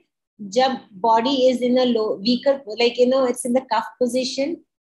है जब body is in a weaker, like, you know, it's in the cuff position.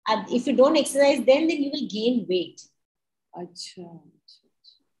 If you don't exercise, then you will gain weight. Achha.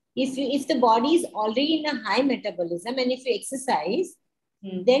 If the body is already in a high metabolism and if you exercise,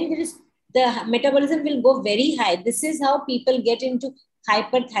 then the metabolism will go very high. This is how people get into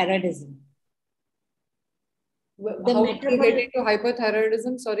hyperthyroidism. How do you get into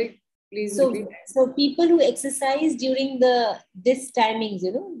hyperthyroidism? Sorry, please repeat. So people who exercise during this timings,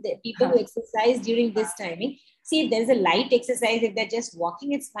 you know, the people who exercise during this timing, see, if there's a light exercise, if they're just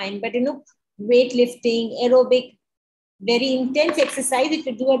walking, it's fine. But, you know, weightlifting, aerobic, very intense exercise, if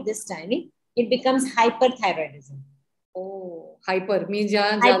you do at this timing, it becomes hyperthyroidism. Oh, hyper means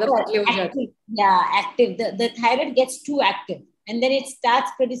active. Yeah, active. The thyroid gets too active and then it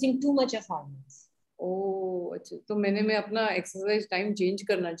starts producing too much of hormones. Oh, अच्छा. तो मैं अपना exercise time change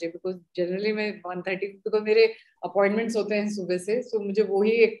करना चाहिए because generally मैं 1:30 because मेरे appointments होते हैं सुबह से, so मुझे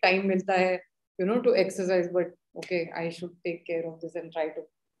वही एक time मिलता है, you know, to exercise. But okay, I should take care of this and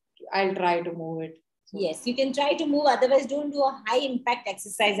I'll try to move it. So. Yes, you can try to move. Otherwise, don't do a high impact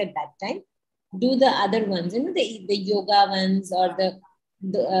exercise at that time. Do the other ones, you know, the yoga ones or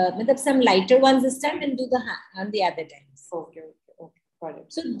some lighter ones this time, and do on the other times. Okay. Got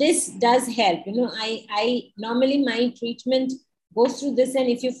it. So this does help. You know, I normally my treatment goes through this, and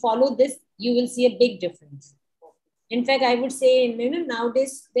if you follow this, you will see a big difference. In fact, I would say, you know,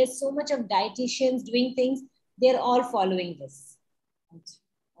 nowadays there's so much of dietitians doing things. They're all following this.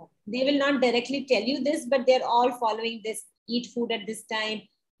 They will not directly tell you this, but they're all following this: eat food at this time,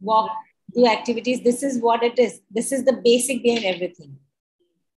 walk, do activities. This is what it is. This is the basic behind everything.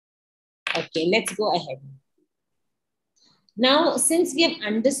 Okay, let's go ahead. Now, since we have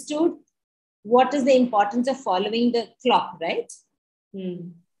understood what is the importance of following the clock, right?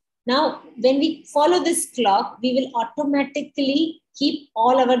 Now, when we follow this clock, we will automatically keep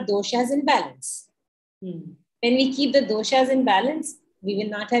all our doshas in balance. When we keep the doshas in balance, we will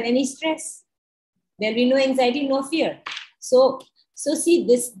not have any stress. There will be no anxiety, no fear. So see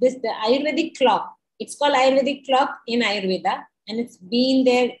the Ayurvedic clock. It's called Ayurvedic clock in Ayurveda, and it's been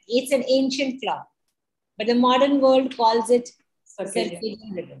there. It's an ancient clock, but the modern world calls it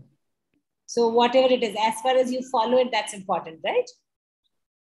circadian rhythm. So whatever it is, as far as you follow it, that's important, right?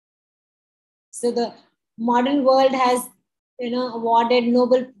 So the modern world has, awarded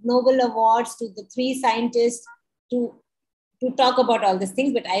Nobel awards to the 3 scientists to talk about all these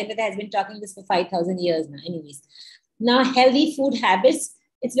things. But Ayurveda has been talking this for 5,000 years now. Anyways, now healthy food habits.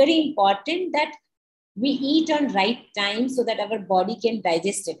 It's very important that we eat on right time so that our body can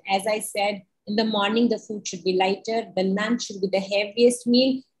digest it. As I said, in the morning, the food should be lighter. The lunch should be the heaviest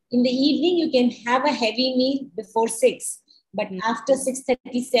meal. In the evening, you can have a heavy meal before 6. But after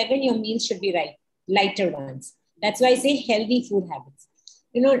 6:37, your meals should be lighter ones. That's why I say healthy food habits.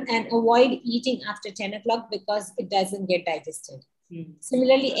 And avoid eating after 10 o'clock because it doesn't get digested.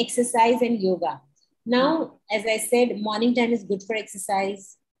 Similarly, exercise and yoga. Now, as I said, morning time is good for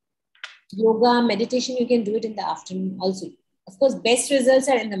exercise. Yoga, meditation, you can do it in the afternoon also. Of course, best results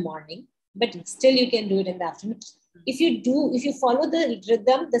are in the morning, but still you can do it in the afternoon. If you follow the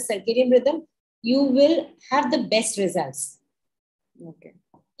rhythm, the circadian rhythm, you will have the best results. Okay.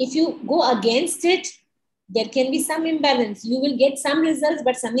 If you go against it, there can be some imbalance. You will get some results,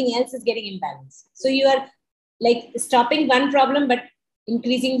 but something else is getting imbalanced. So you are like stopping one problem, but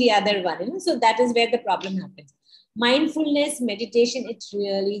increasing the other one. So that is where the problem happens. Mindfulness, meditation, it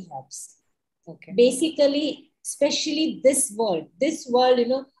really helps. Okay. Basically, especially this world,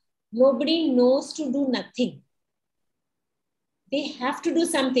 nobody knows to do nothing. They have to do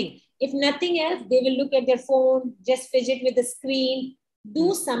something. If nothing else, they will look at their phone, just fidget with the screen,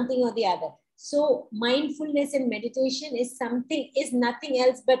 do something or the other. So mindfulness and meditation is nothing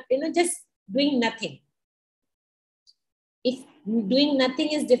else but, just doing nothing. If doing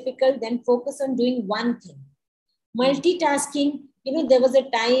nothing is difficult, then focus on doing one thing. Multitasking, there was a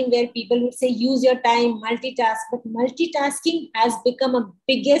time where people would say, use your time, multitask, but multitasking has become a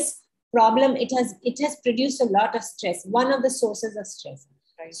biggest problem. It has produced a lot of stress, one of the sources of stress.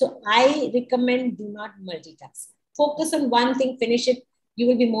 Right. So I recommend do not multitask. Focus on one thing, finish it, you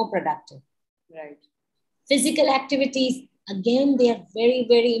will be more productive. Right. Physical activities, again, they are very,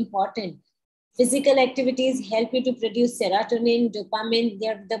 very important. Physical activities help you to produce serotonin, dopamine.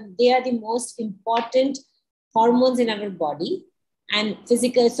 They are the most important hormones in our body. And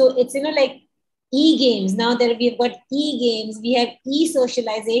physical, so it's, like e-games. Now we've got e-games, we have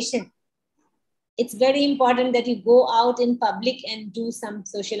e-socialization. It's very important that you go out in public and do some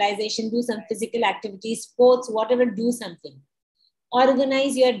socialization, do some physical activities, sports, whatever, do something.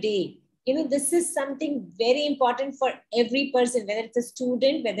 Organize your day. This is something very important for every person, whether it's a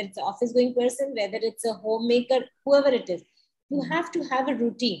student, whether it's an office-going person, whether it's a homemaker, whoever it is. You have to have a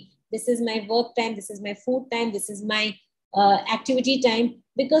routine. This is my work time. This is my food time. This is my activity time.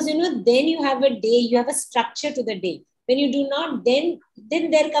 Because, then you have a day, you have a structure to the day. When you do not, then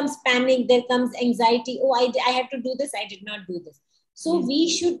there comes panic, there comes anxiety. Oh, I have to do this. I did not do this. So we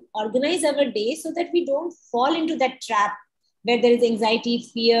should organize our day so that we don't fall into that trap where there is anxiety,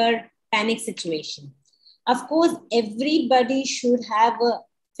 fear, panic situation. Of course, everybody should have a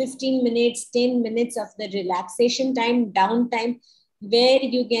 15 minutes, 10 minutes of the relaxation time, downtime, where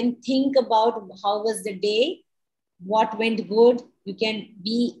you can think about how was the day, what went good. You can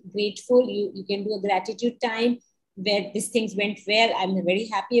be grateful. You can do a gratitude time where these things went well. I'm very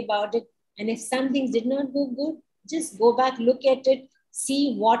happy about it. And if some things did not go good, just go back, look at it,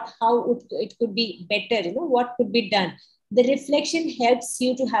 see how it could be better, what could be done. The reflection helps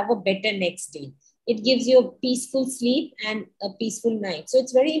you to have a better next day. It gives you a peaceful sleep and a peaceful night. So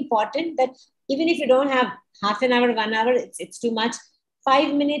it's very important that even if you don't have half an hour, 1 hour, it's too much.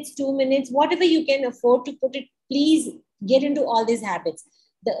 5 minutes, 2 minutes, whatever you can afford to put it, please get into all these habits.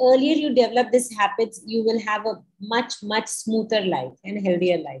 The earlier you develop these habits, you will have a much, much smoother life and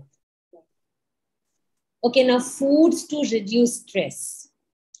healthier life. Okay, now foods to reduce stress.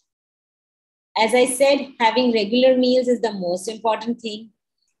 As I said, having regular meals is the most important thing.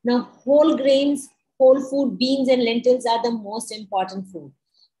 Now, whole grains, whole food, beans and lentils are the most important food.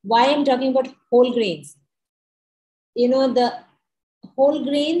 Why I'm talking about whole grains? The Whole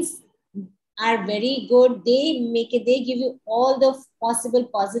grains are very good. They give you all the possible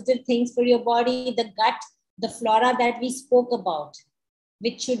positive things for your body. The gut, the flora that we spoke about,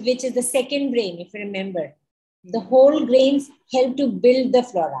 which is the second brain, if you remember. The whole grains help to build the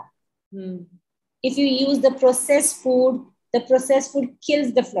flora. If you use the processed food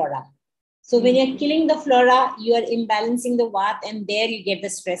kills the flora. So when you're killing the flora, you are imbalancing the vat, and there you get the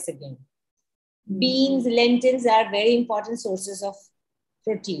stress again. Beans, lentils are very important sources of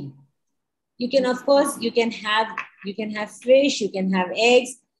protein. You can, of course, you can have fish, you can have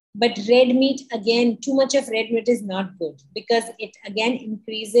eggs, but red meat, again, too much of red meat is not good, because it again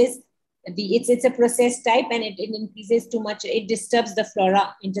increases it's a processed type, and it increases too much. It disturbs the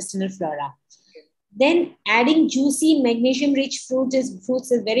flora, intestinal flora. Then adding juicy magnesium-rich fruits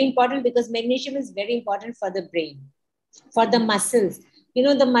is very important, because magnesium is very important for the brain, for the muscles.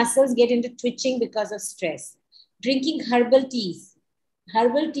 The muscles get into twitching because of stress. Drinking herbal teas.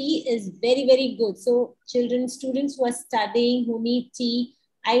 Herbal tea is very, very good. So students who are studying, who need tea,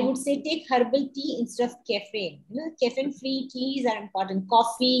 I would say take herbal tea instead of caffeine. Caffeine-free teas are important.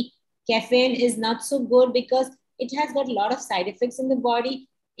 Coffee, caffeine is not so good because it has got a lot of side effects in the body.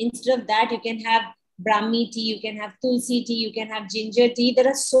 Instead of that, you can have Brahmi tea, you can have Tulsi tea, you can have ginger tea. There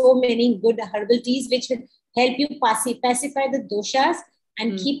are so many good herbal teas which will help you pacify the doshas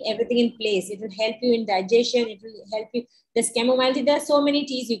and keep everything in place. It will help you in digestion. It will help you. The chamomile tea, there are so many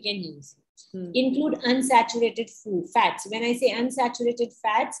teas you can use. Include unsaturated fats. When I say unsaturated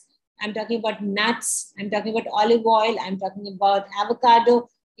fats, I'm talking about nuts, I'm talking about olive oil, I'm talking about avocado.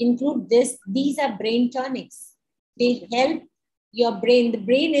 Include this. These are brain tonics. They help your brain. The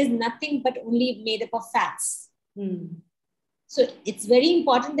brain is nothing but only made up of fats. So it's very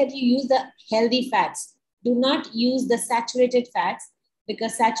important that you use the healthy fats. Do not use the saturated fats,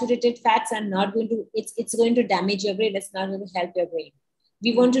 because saturated fats are not going to, it's going to damage your brain. It's not going to help your brain.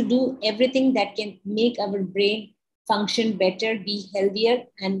 We want to do everything that can make our brain function better, be healthier,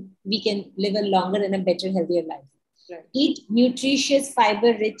 and we can live a longer and a better, healthier life. Right. Eat nutritious,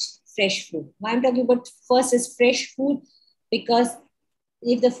 fiber-rich, fresh food. What I'm talking about first is fresh food, because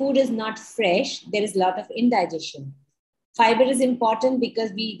if the food is not fresh, there is a lot of indigestion. Fiber is important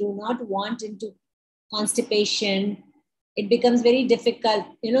because we do not want into constipation. It becomes very difficult.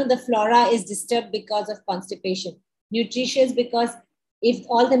 The flora is disturbed because of constipation. Nutritious because if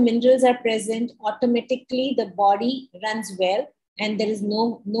all the minerals are present, automatically the body runs well, and there is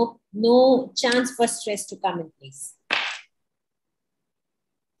no chance for stress to come in place.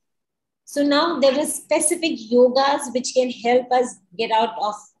 So now there are specific yogas which can help us get out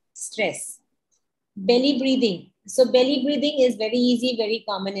of stress. Belly breathing. So belly breathing is very easy, very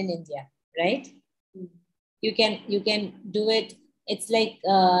common in India, right? You can do it. It's like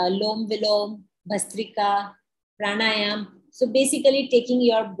Lom Vilom, Bhastrika, Pranayam. So basically taking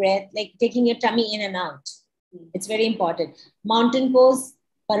your breath, like taking your tummy in and out. It's very important. Mountain pose,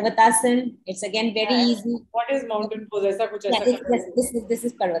 Parvatasan. It's again very easy. What is mountain pose? This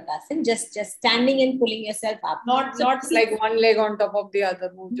is Parvatasan. Just standing and pulling yourself up. Not like one leg on top of the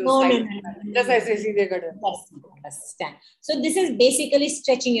other. No. Just stand. So this is basically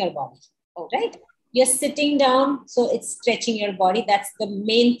stretching your body, right? You're sitting down, so it's stretching your body. That's the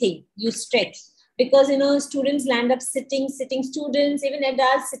main thing. You stretch. Because, students land up sitting, students, even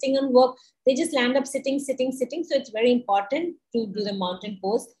adults sitting on work, they just land up sitting. So it's very important to do the mountain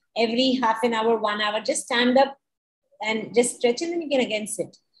pose. Every half an hour, 1 hour, just stand up and just stretch, and then you can again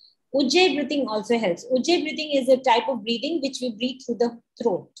sit. Ujjayi breathing also helps. Ujjayi breathing is a type of breathing which we breathe through the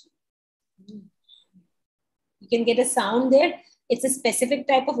throat. You can get a sound there. It's a specific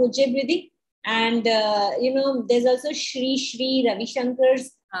type of Ujjayi breathing. And, there's also Shri Ravi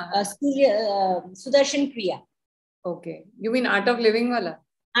Shankar's Sudarshan Kriya. Okay. You mean Art of Living Wala?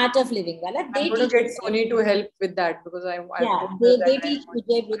 Art of Living Wala. I'm going to get Sony to help with that, because they teach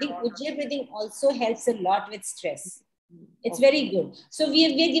Ujjayi breathing. Ujjayi breathing also helps a lot with stress. It's very good. So we are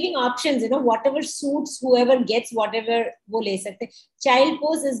giving options, whatever suits whoever gets, whatever wo le sakte. Child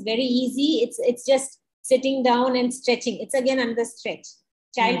pose is very easy. It's just sitting down and stretching. It's again under stretch.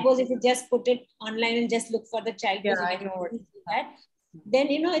 Child pose, if you just put it online and just look for the child pose, I know that. Then,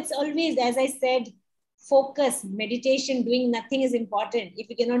 it's always, as I said, focus, meditation, doing nothing is important. If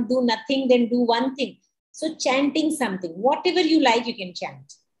you cannot do nothing, then do one thing. So chanting something, whatever you like, you can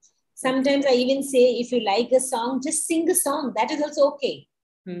chant. Sometimes I even say, if you like a song, just sing a song. That is also okay.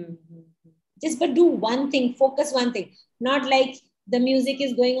 But do one thing, focus one thing. Not like the music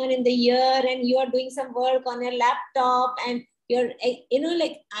is going on in the ear and you are doing some work on your laptop and you're,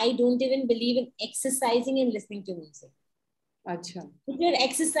 I don't even believe in exercising and listening to music. Achha. If you're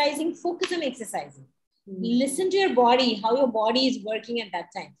exercising, focus on exercising. Listen to your body, how your body is working at that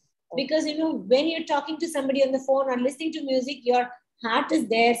time. Because, when you're talking to somebody on the phone or listening to music, your heart is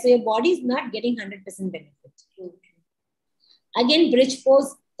there. So your body is not getting 100% benefit. Again, bridge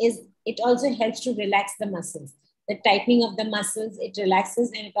pose it also helps to relax the muscles. The tightening of the muscles, it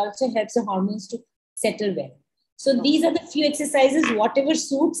relaxes, and it also helps the hormones to settle well. So these are the few exercises, whatever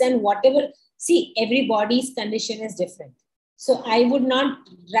suits and whatever, see, every body's condition is different. So I would not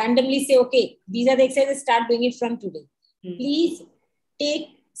randomly say, okay, these are the exercises, start doing it from today. Please take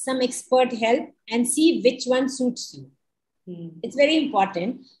some expert help and see which one suits you. It's very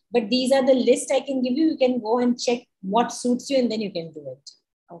important, but these are the list I can give you. You can go and check what suits you and then you can do it.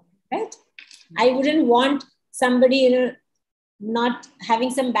 Right? I wouldn't want somebody, not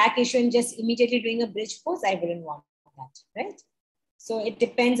having some back issue and just immediately doing a bridge pose. I wouldn't want that, right? So it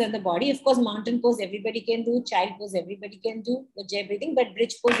depends on the body. Of course, mountain pose everybody can do, child pose everybody can do, everything, but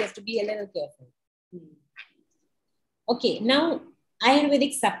bridge pose you have to be a little careful. Okay, now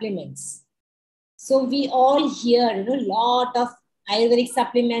Ayurvedic supplements. So we all hear, a lot of Ayurvedic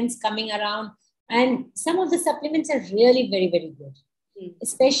supplements coming around, and some of the supplements are really very, very good,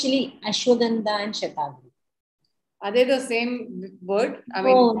 especially Ashwagandha and Shatavari. Are they the same word?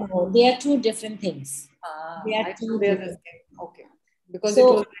 No, they are two different things. They are two different things. Okay. Because it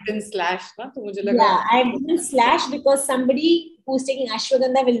was written slash, na? So yeah, I didn't slash because somebody who's taking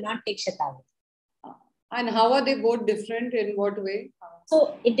Ashwagandha will not take Shatavari. And how are they both different? In what way?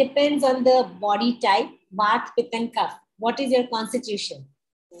 So it depends on the body type, Vata, Pitta and Kapha. What is your constitution?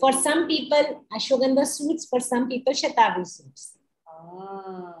 For some people, Ashwagandha suits. For some people, Shatavari suits.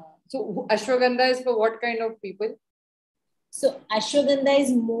 So Ashwagandha is for what kind of people? So Ashwagandha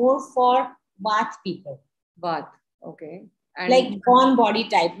is more for Vata people. Vata, okay. And like born body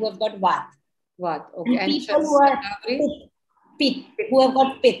type who have got Vata. Vata, okay. And people who are Pitta, who have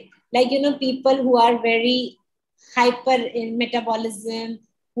got Pitta. Like, people who are very hyper in metabolism,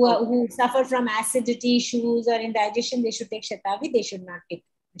 who suffer from acidity issues or indigestion, they should take Shatavari. They should not take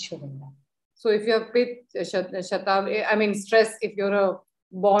Ashwagandha. So if you have Pitta, Shatavari, stress, if your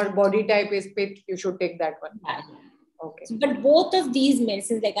body type is Pitta, you should take that one. Yeah. Okay. So, but both of these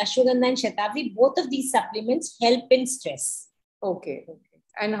medicines like Ashwagandha and Shatavari, both of these supplements help in stress. Okay.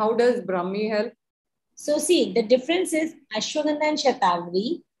 And how does Brahmi help? So see, the difference is Ashwagandha and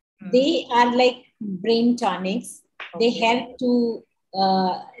Shatavari, they are like brain tonics. Okay.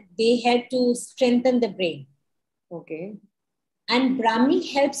 They help to strengthen the brain. Okay. And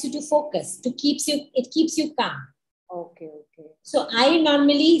Brahmi helps you to focus, it keeps you calm. Okay. So I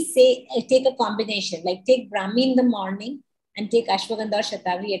normally say, take a combination, like take Brahmi in the morning and take Ashwagandha or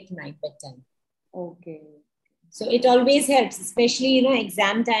Shatavari at night bedtime. Okay. So it always helps, especially,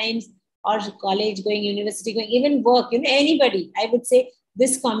 exam times or college going, university going, even work, anybody. I would say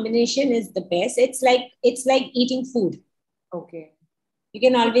this combination is the best. It's like eating food. Okay. You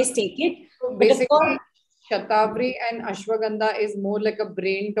can always take it. So basically, Shatavari and Ashwagandha is more like a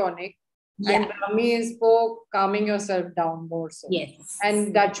brain tonic. Yeah. And Brahmi is for calming yourself down more so. Yes.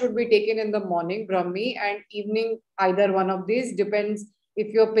 And that should be taken in the morning, Brahmi, and evening, either one of these. Depends.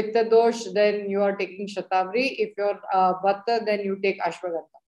 If you're Pitta dosh, then you are taking Shatavari. If you're Vata, then you take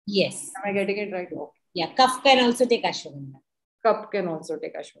Ashwagandha. Yes. Am I getting it right? Okay. Yeah, Kapha can also take Ashwagandha. Kapha can also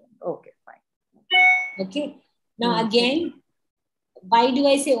take Ashwagandha. Okay, fine. Okay. Now again, why do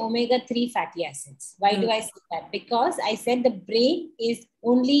I say omega-3 fatty acids? Why do I say that? Because I said the brain is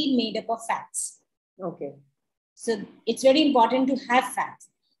only made up of fats. Okay. So it's very important to have fats.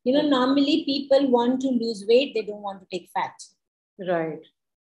 Normally people want to lose weight. They don't want to take fat. Right.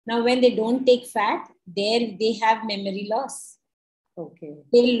 Now, when they don't take fat, they have memory loss. Okay.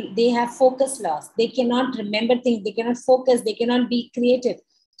 They have focus loss. They cannot remember things. They cannot focus. They cannot be creative.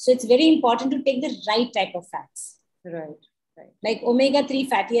 So it's very important to take the right type of fats. Right. Like omega-3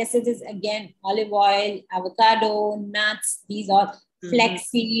 fatty acids is again olive oil, avocado, nuts. These are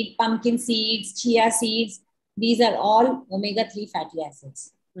flaxseed, pumpkin seeds, chia seeds. These are all omega-3 fatty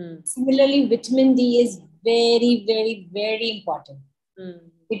acids. Similarly, vitamin D is very, very, very important.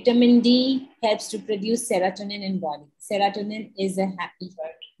 Vitamin D helps to produce serotonin in body. Serotonin is a happy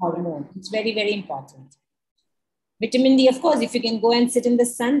hormone. It's very, very important. Vitamin D, of course, if you can go and sit in the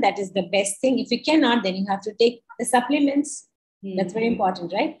sun, that is the best thing. If you cannot, then you have to take the supplements. That's very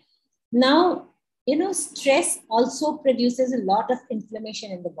important, right? Now, stress also produces a lot of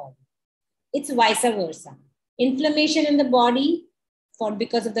inflammation in the body. It's vice versa. Inflammation in the body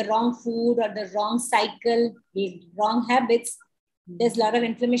because of the wrong food or the wrong cycle, the wrong habits, there's a lot of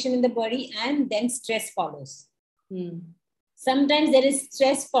inflammation in the body, and then stress follows. Sometimes there is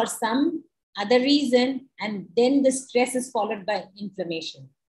stress for some other reason, and then the stress is followed by inflammation.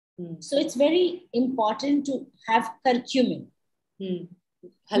 So it's very important to have curcumin.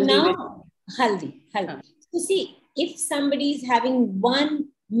 Haldi. Now, haldi. So see, if somebody is having one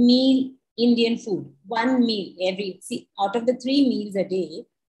meal Indian food, one meal out of the 3 meals a day,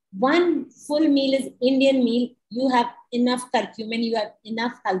 one full meal is Indian meal, you have enough curcumin, you have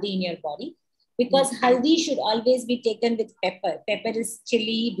enough haldi in your body, because haldi should always be taken with pepper. Pepper is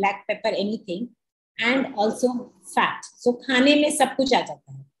chili, black pepper, anything, and also fat. So खाने में सब कुछ आ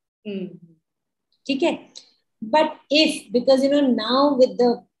जाता है. ठीक है? But because now with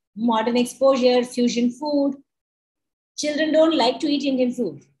the modern exposure, fusion food, children don't like to eat Indian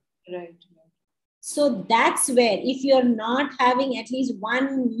food. Right. So that's where, if you're not having at least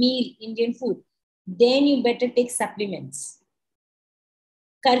one meal Indian food, then you better take supplements.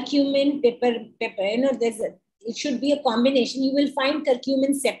 Curcumin, pepper, it should be a combination. You will find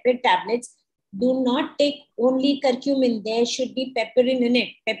curcumin separate tablets. Do not take only curcumin. There should be pepperin in it.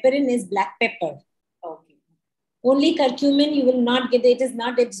 Pepperin is black pepper. Okay. Only curcumin, you will not get it. It is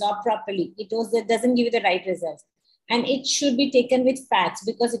not absorbed properly. It doesn't give you the right results. And it should be taken with fats,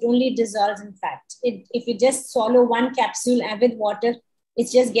 because it only dissolves in fat. If you just swallow one capsule and with water,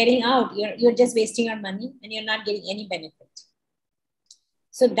 it's just getting out. You're just wasting your money and you're not getting any benefit.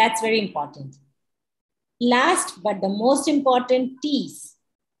 So that's very important. Last, but the most important, teas.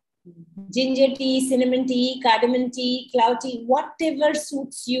 Ginger tea, cinnamon tea, cardamom tea, clove tea, whatever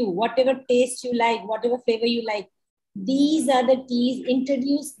suits you, whatever taste you like, whatever flavor you like. These are the teas.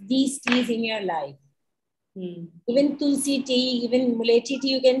 Introduce these teas in your life. Even tulsi tea, even muleti tea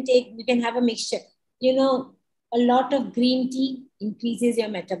you can take. You can have a mixture. A lot of green tea increases your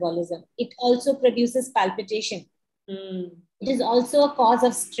metabolism. It also produces palpitation. It is also a cause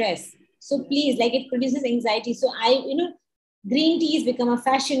of stress. So please, it produces anxiety. So green tea has become a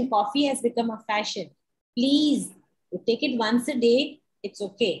fashion. Coffee has become a fashion. Please take it once a day. It's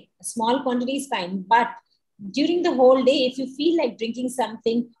okay. A small quantity is fine. But during the whole day, if you feel like drinking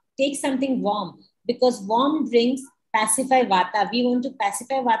something, take something warm. Because warm drinks pacify vata. We want to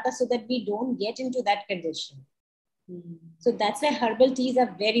pacify vata so that we don't get into that condition. So that's why herbal teas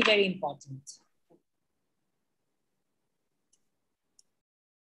are very, very important.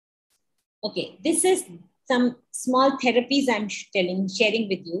 Okay, this is some small therapies I'm sharing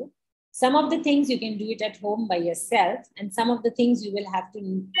with you. Some of the things you can do it at home by yourself, and some of the things you will have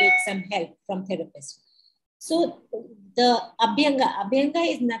to take some help from therapists. So the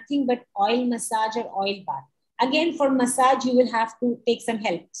Abhyanga is nothing but oil massage or oil bath. Again, for massage, you will have to take some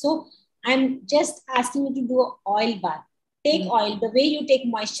help. So I'm just asking you to do an oil bath. Take oil, the way you take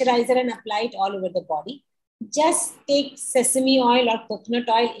moisturizer and apply it all over the body. Just take sesame oil or coconut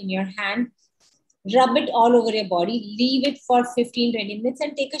oil in your hand, rub it all over your body, leave it for 15-20 minutes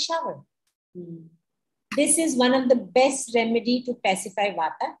and take a shower. This is one of the best remedy to pacify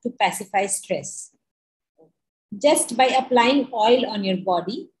vata, to pacify stress. Just by applying oil on your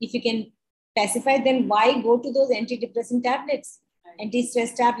body, if you can pacify, then why go to those antidepressant tablets,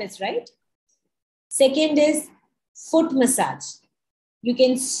 anti-stress tablets, right? Second is foot massage. You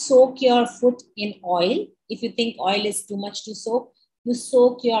can soak your foot in oil. If you think oil is too much to soak, you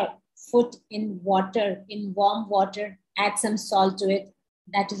soak your foot in water, in warm water, add some salt to it.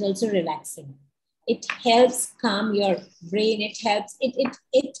 That is also relaxing. It helps calm your brain. It helps,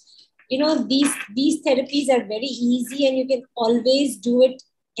 these therapies are very easy and you can always do it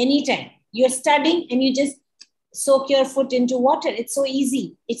anytime. You're studying and you just soak your foot into water. It's so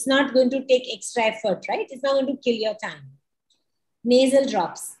easy. It's not going to take extra effort, right? It's not going to kill your time. Nasal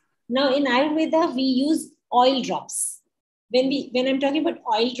drops. Now in Ayurveda, we use oil drops. When I'm talking about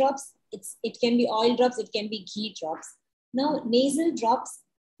oil drops, it can be oil drops, it can be ghee drops. Now nasal drops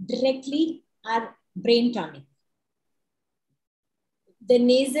directly are brain tonic. The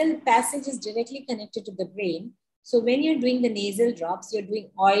nasal passage is directly connected to the brain. So when you're doing the nasal drops, you're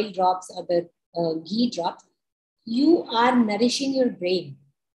doing oil drops or the ghee drops, you are nourishing your brain.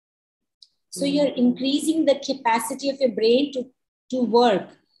 So you're increasing the capacity of your brain to work,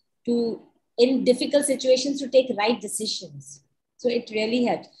 in difficult situations, to take right decisions. So it really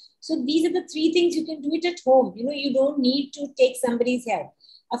helps. So these are the 3 things you can do it at home. You don't need to take somebody's help.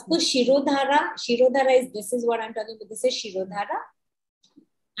 Of course, Shirodhara this is what I'm talking about. This is Shirodhara.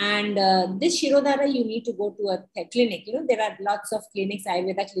 And this Shirodhara, you need to go to a clinic. There are lots of clinics,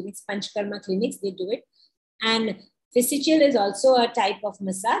 Ayurveda clinics, Panchkarma clinics, they do it. And physical is also a type of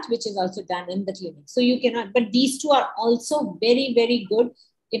massage, which is also done in the clinic. So you cannot, but these 2 are also very, very good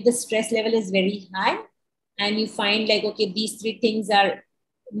if the stress level is very high and you find like, okay, these 3 things are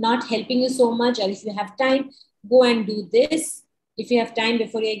not helping you so much, or if you have time, go and do this. If you have time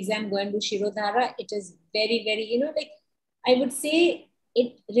before your exam, go and do Shirodhara. It is very, very, I would say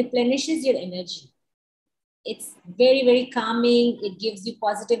it replenishes your energy. It's very, very calming. It gives you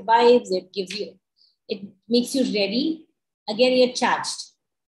positive vibes. It makes you ready. Again, you're charged.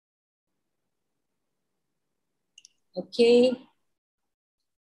 Okay.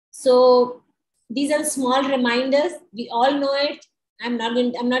 So these are small reminders. We all know it. I'm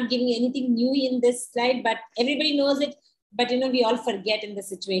not giving anything new in this slide, but everybody knows it. But we all forget in the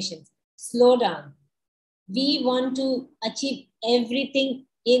situations. Slow down. We want to achieve everything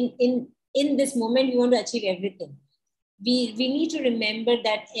in this moment. We want to achieve everything. We need to remember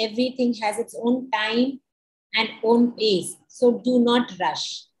that everything has its own time and own pace. So do not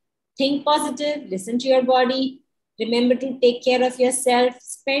rush. Think positive, listen to your body. Remember to take care of yourself.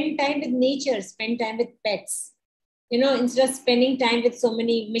 Spend time with nature, spend time with pets. Instead of spending time with so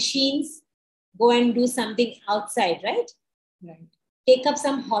many machines, go and do something outside, right? Right. Take up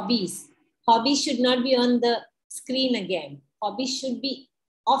some hobbies. Hobbies should not be on the screen again. Hobbies should be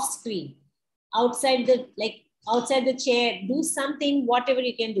off screen, outside the chair. Do something, whatever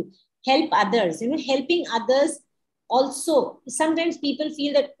you can do. Help others. Helping others also. Sometimes people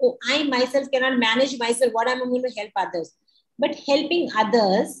feel that, oh, I myself cannot manage myself. What am I going to help others? But helping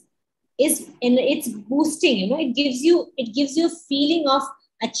others it's boosting. It gives you a feeling of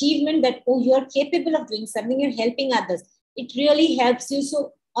achievement that, oh, you're capable of doing something. You're helping others. It really helps you.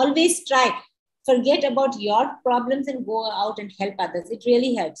 So always try. Forget about your problems and go out and help others. It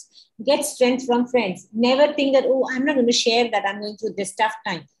really helps. Get strength from friends. Never think that, oh, I'm not going to share that. I'm going through this tough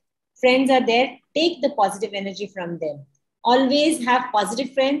time. Friends are there. Take the positive energy from them. Always have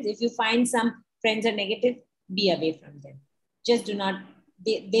positive friends. If you find some friends are negative, be away from them. Just do not.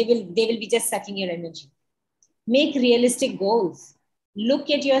 They will be just sucking your energy. Make realistic goals.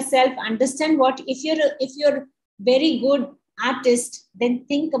 Look at yourself. Understand what if you're very good artist, then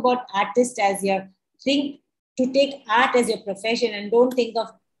think about artist as think to take art as your profession, and don't think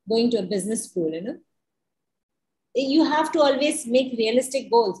of going to a business school. You have to always make realistic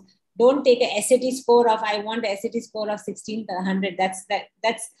goals. Don't take a SAT score of, I want a SAT score of 1600. That's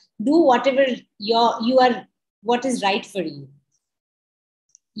do whatever you are, what is right for you.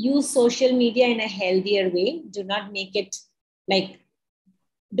 Use social media in a healthier way. Do not make it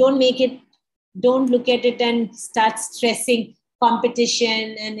don't look at it and start stressing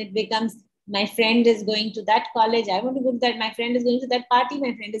competition, and it becomes, my friend is going to that college, I want to go to that, my friend is going to that party,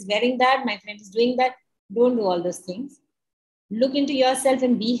 my friend is wearing that, my friend is doing that. Don't do all those things. Look into yourself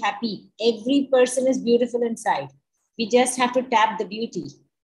and be happy. Every person is beautiful inside. We just have to tap the beauty,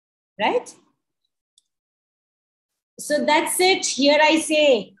 right? So that's it. Here I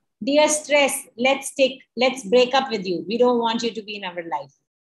say, dear stress, let's break up with you. We don't want you to be in our life.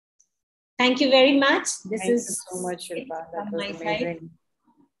 Thank you very much. Thank you so much, Shilpa. That was amazing.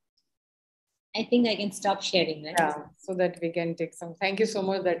 I think I can stop sharing, right? Yeah, so that we can take some. Thank you so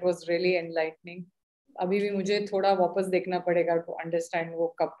much. That was really enlightening. अभी भी मुझे थोड़ा वापस देखना पड़ेगा to understand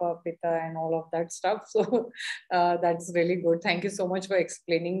वो kappa, pitta and all of that stuff. So that's really good. Thank you so much for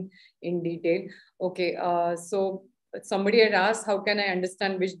explaining in detail. Okay, so somebody had asked, how can I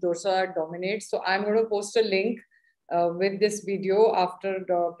understand which dosa dominates? So I'm going to post a link with this video after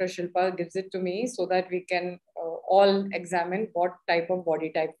Dr. Shilpa gives it to me, so that we can all examine what type of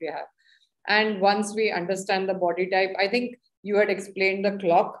body type we have. And once we understand the body type, I think you had explained the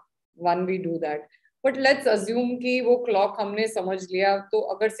clock, when we do that. But let's assume कि वो clock हमने समझ लिया, तो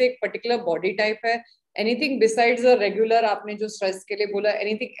अगर से एक particular body type है, anything besides the regular आपने जो stress के लिए बोला,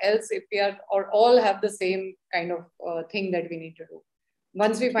 anything else if we are or all have the same kind of thing that we need to do.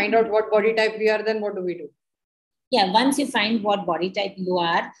 Once we find out what body type we are, then what do we do? Yeah, once you find what body type you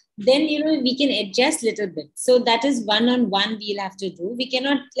are, then we can adjust a little bit. So that is one-on-one we'll have to do. We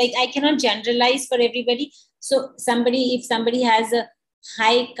cannot, I cannot generalize for everybody. So if somebody has a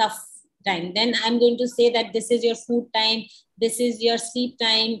high cough time, then I'm going to say that this is your food time, this is your sleep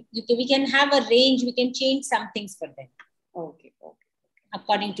time. We can have a range, we can change some things for them. Okay.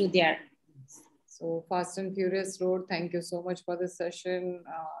 According to their. So Fast and Furious Road, thank you so much for this session.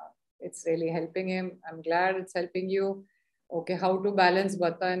 It's really helping him. I'm glad it's helping you. Okay, how to balance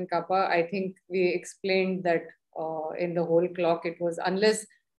Vata and Kapha. I think we explained that in the whole clock. It was, unless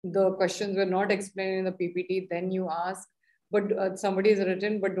the questions were not explained in the PPT, then you ask. But somebody has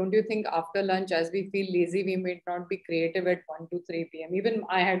written, but don't you think after lunch, as we feel lazy, we may not be creative at 1 to 3 p.m. Even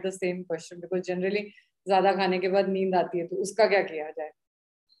I had the same question, because generally, ज़्यादा खाने के बाद नींद आती है, तो उसका क्या किया जाए?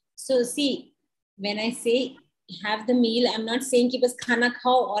 So see, when I say have the meal, I'm not saying कि बस खाना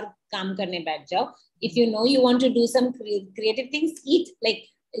खाओ और काम करने बैठ जाओ. If you know you want to do some creative things, eat. Like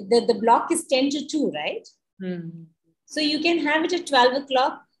the block is 10 to 2, right? Mm-hmm. So you can have it at 12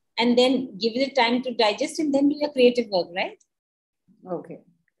 o'clock and then give it time to digest and then do your creative work, right? Okay.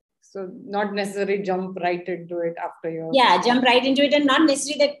 So not necessarily jump right into it after your... Yeah, jump right into it, and not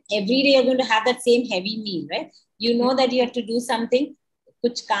necessarily that every day you're going to have that same heavy meal, right? You know that you have to do something,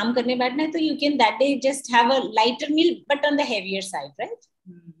 kuch kaam karne baithna hai, so you can that day just have a lighter meal, but on the heavier side, right?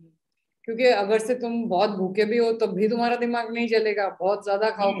 क्योंकि अगर से तुम बहुत भूखे भी हो तब भी तुम्हारा दिमाग नहीं चलेगा, बहुत ज्यादा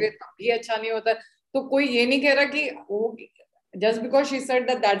खाओगे तब भी अच्छा नहीं होता। तो कोई ये नहीं कह रहा कि वो just because she said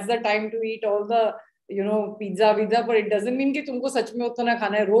that that's the time to eat all the pizza विज्जा, but it doesn't mean कि तुमको सच में उतना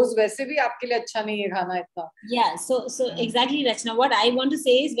खाना है। रोज वैसे भी आपके लिए अच्छा नहीं है खाना इतना। Yeah, so exactly, Rachna. What I want to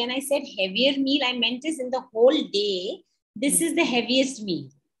say is, when I said heavier meal, I meant is in the whole day, this is the heaviest meal.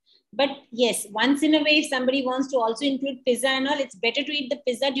 But yes, once in a way, if somebody wants to also include pizza and all, it's better to eat the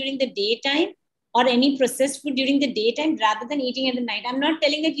pizza during the daytime or any processed food during the daytime rather than eating at the night. I'm not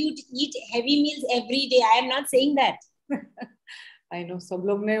telling that you eat heavy meals every day. I am not saying that. I know सब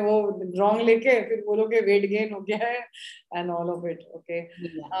लोग ने वो wrong लेके फिर बोलोगे weight gain हो गया है and all of it. Okay.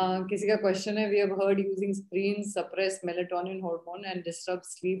 किसी का question है, we have heard using screens suppress melatonin hormone and disrupt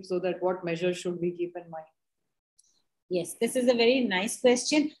sleep, so that what measures should we keep in mind? Yes, this is a very nice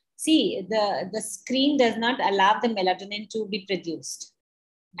question. See, the screen does not allow the melatonin to be produced.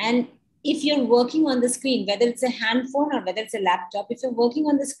 And if you're working on the screen, whether it's a hand phone or whether it's a laptop, if you're working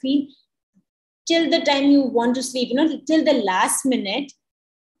on the screen till the time you want to sleep, till the last minute,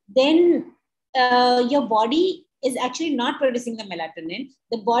 then your body is actually not producing the melatonin.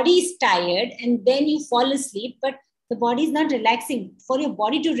 The body is tired and then you fall asleep, but the body is not relaxing. For your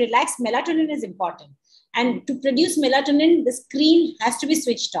body to relax, melatonin is important. And to produce melatonin, the screen has to be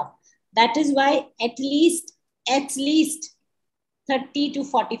switched off. That is why at least 30 to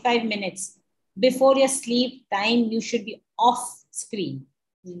 45 minutes before your sleep time, you should be off screen.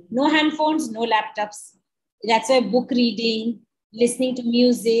 No handphones, no laptops. That's why book reading, listening to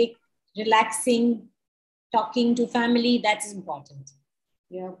music, relaxing, talking to family, that's important.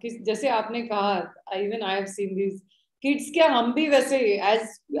 Yeah, जैसे आपने कहा, even I have seen these kids, क्या हम भी वैसे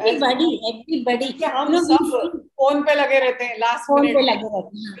everybody हम सब phone पे लगे रहते हैं, लास्ट मिनट पे लगे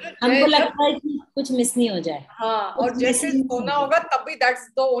रहते हैं, हमको लगता है कि कुछ मिस नहीं हो जाए। हाँ, और जैसे सोना होगा तब भी that's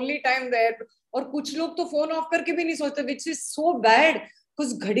the only time there. और कुछ लोग तो फोन ऑफ करके भी नहीं सोते, which is so bad.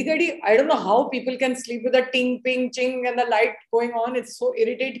 Because घड़ी I don't know how people can sleep with a ting, ping, ching and the light going on. It's so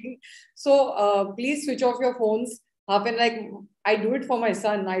irritating. So please switch off your phones. I do it for my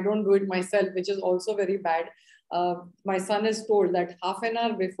son. I don't do it myself, which is also very bad. My son is told that half an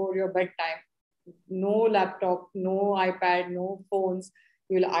hour before your bedtime, no laptop, no iPad, no phones.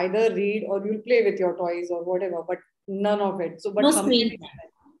 You'll either read or you'll play with your toys or whatever, but none of it. So, but no screen.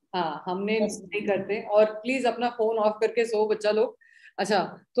 हाँ, हमने नहीं करते। और please अपना phone of करके सो बच्चा लोग। अच्छा,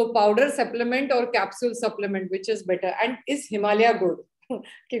 तो पाउडर सप्लीमेंट और capsule supplement, which is better, and is Himalaya good?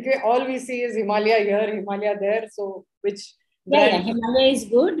 क्योंकि all we see is Himalaya here, Himalaya there. So which brand? Yeah, Himalaya is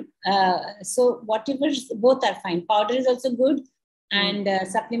good. So whatever, both are fine. Powder is also good, and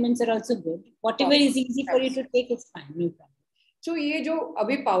supplements are also good. Whatever is easy for you to take is fine. No problem. So ये जो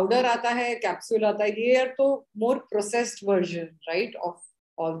अभी powder आता है, capsule आता है, ये तो more processed version, right, of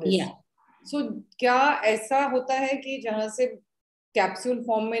all this. Yeah. So क्या ऐसा होता है कि जहाँ से कैप्सूल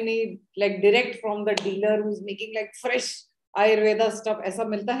फॉर्म में नहीं, like direct from the dealer who's making like fresh Ayurveda stuff, ऐसा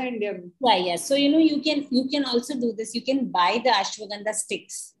मिलता है इंडिया में? Yeah. So you can also do this. You can buy the ashwagandha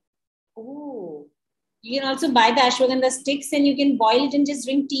sticks. Oh. You can also buy the ashwagandha sticks and you can boil it and just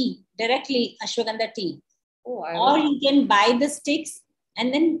drink tea directly, ashwagandha tea. Oh, or you can buy the sticks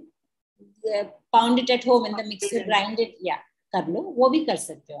and then pound it at home in the mixer, grind it. Yeah, कर लो, वो भी कर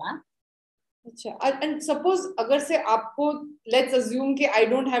सकते हो आप। अच्छा, and suppose अगर से आपको, let's assume कि I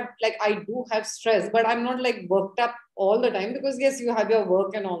don't have, like I do have stress, but I'm not like worked up all the time, because yes, you have your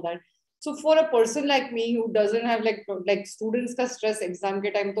work and all that. So for a person like me who doesn't have like students का stress exam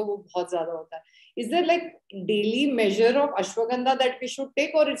के time तो वो बहुत ज़्यादा होता है. Is there like daily measure of ashwagandha that we should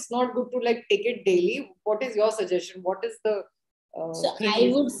take, or it's not good to like take it daily? What is your suggestion? What is the so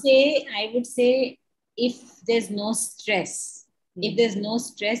I would say if there's no stress, if there's no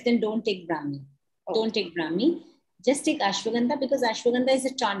stress, then don't take Brahmi. Oh. Don't take Brahmi. Just take ashwagandha, because ashwagandha is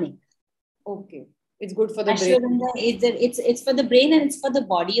a tonic. Okay. It's good for the ashwagandha brain. It's for the brain and it's for the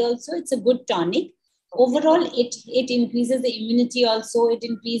body also. It's a good tonic. Okay. Overall, it increases the immunity also. It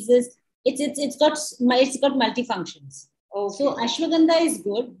increases. It's got multifunctions. Okay. So ashwagandha is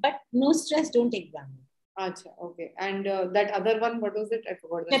good, but no stress. Don't take Brahmi. Achha, okay. And that other one, what was it? I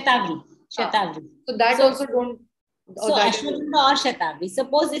forgot. Shatavari. So that also don't. So ashwagandha or shatavari.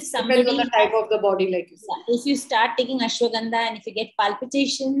 Suppose if somebody depends on the type of the body, like you said. If you start taking ashwagandha and if you get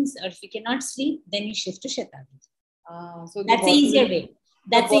palpitations or if you cannot sleep, then you shift to shatavari. So that's the easier way.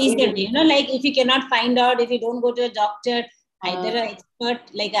 That's the easier way. Like if you cannot find out, if you don't go to a doctor, Either an expert,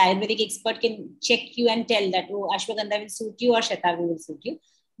 like an Ayurvedic expert, can check you and tell that, oh, ashwagandha will suit you or shatavari will suit you.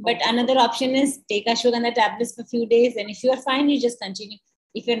 But another option is take ashwagandha tablets for a few days, and if you are fine, you just continue.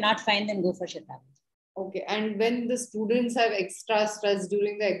 If you're not fine, then go for shatavari. Okay. And when the students have extra stress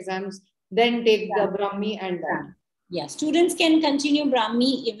during the exams, then take the Brahmi and that. Yeah, students can continue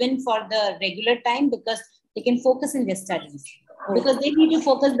Brahmi even for the regular time because they can focus in their studies. Because they need to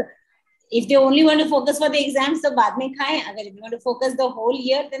focus. If they only want to focus for the exams, तो बाद में खाएं. अगर if they want to focus the whole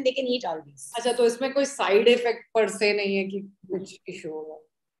year, then they can eat all these. अच्छा, तो इसमें कोई side effect per se नहीं है कि कुछ issue होगा.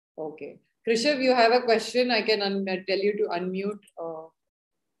 Okay. Krishav, you have a question? I can tell you to unmute.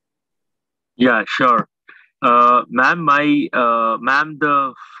 Yeah, sure. Ma'am, ma'am,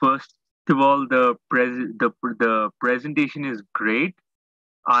 the first of all, the presentation is great.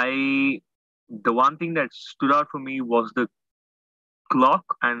 The one thing that stood out for me was the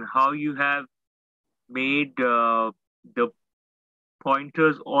clock and how you have made the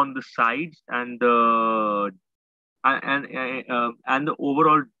pointers on the sides and the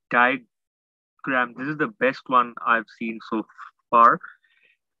overall diagram. This is the best one I've seen so far.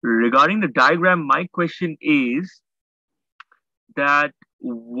 Regarding the diagram, my question is that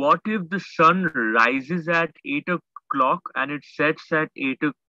what if the sun rises at 8 o'clock and it sets at 8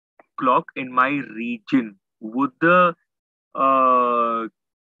 o'clock in my region? Would the Kapha,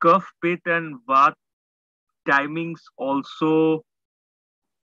 Pitta and Vata timings also,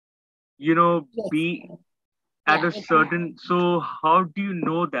 be at a certain... So how do you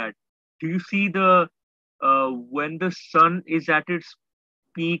know that? Do you see the when the sun is at its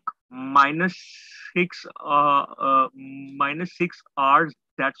peak -6 hours,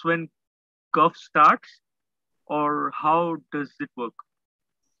 that's when Kapha starts, or how does it work?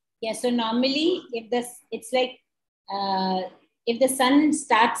 Yeah, so normally it's like if the sun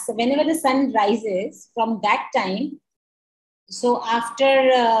starts, whenever the sun rises from that time, so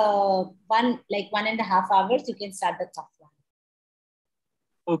after 1.5 hours, you can start the Kapha one.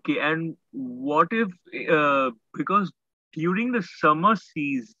 Okay, and what if, because during the summer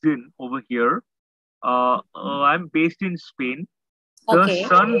season over here, I'm based in Spain. The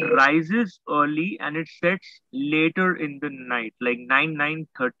sun rises early and it sets later in the night, like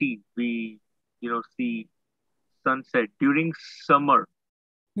 9:30. We, see sunset during summer.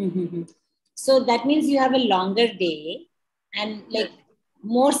 So that means you have a longer day and like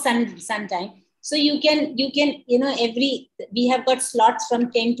more sun time. So you can we have got slots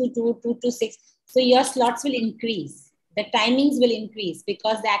from 10 to 2, 2 to 6. So your slots will increase. The timings will increase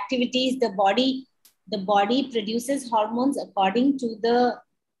because the activities, the body produces hormones according to the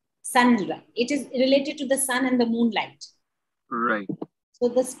sun. It is related to the sun and the moonlight. Right. So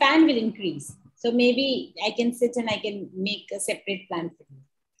the span will increase. So maybe I can sit and I can make a separate plan for you.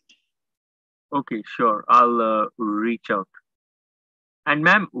 Okay, sure. I'll reach out. And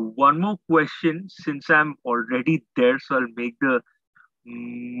ma'am, one more question, since I'm already there, so I'll make the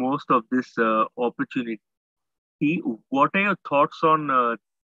most of this opportunity. What are your thoughts on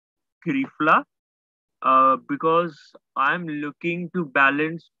Trifla? Because I'm looking to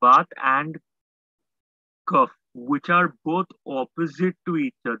balance Vata and Kapha, which are both opposite to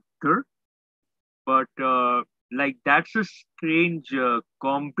each other. But that's a strange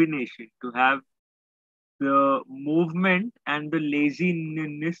combination to have the movement and the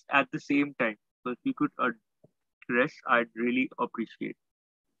laziness at the same time. So if you could address, I'd really appreciate.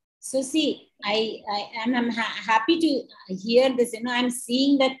 So see, I'm happy to hear this. I'm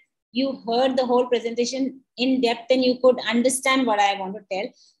seeing that you heard the whole presentation in depth and you could understand what I want to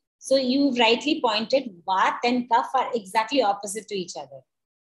tell. So you rightly pointed, Vata and Kapha are exactly opposite to each other.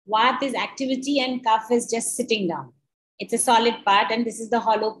 Vata is activity and Kapha is just sitting down. It's a solid part and this is the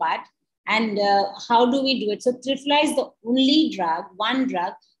hollow part. And how do we do it? So Trifla is the only one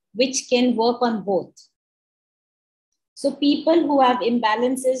drug, which can work on both. So people who have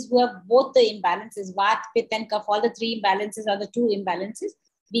imbalances, who have both the imbalances, Vata, Pitta and Kapha, all the three imbalances or the two imbalances,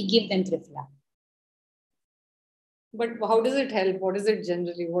 we give them Trifla. But how does it help? What is it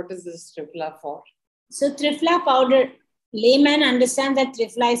generally? What is this Trifla for? So Trifla powder, layman understand that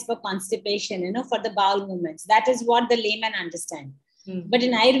Trifla is for constipation, for the bowel movements. That is what the layman understand. But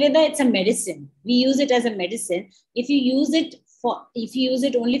in Ayurveda, it's a medicine. We use it as a medicine. If you use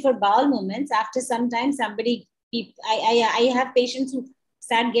it only for bowel movements, after some time, I have patients who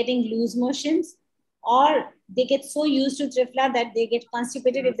start getting loose motions, or they get so used to Trifla that they get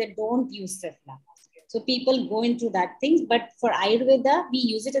constipated if they don't use Trifla. So people go into that things. But for Ayurveda, we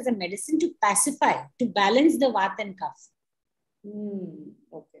use it as a medicine to pacify, to balance the Vata and Kapha.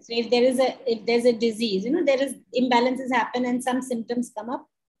 Okay. So if there's a disease, there is imbalances happen and some symptoms come up,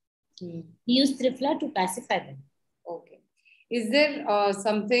 we use Trifla to pacify them. Okay. Is there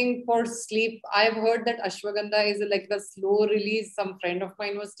something for sleep? I've heard that ashwagandha is like a slow release. Some friend of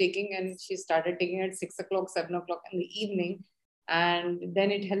mine was taking, and she started taking it at 6 o'clock, 7 o'clock in the evening. And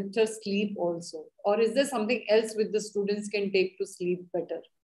then it helped her sleep also. Or is there something else which the students can take to sleep better?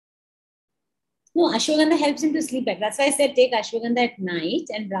 No, ashwagandha helps him to sleep better. That's why I said take ashwagandha at night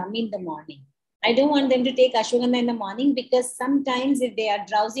and Brahmi in the morning. I don't want them to take ashwagandha in the morning because sometimes if they are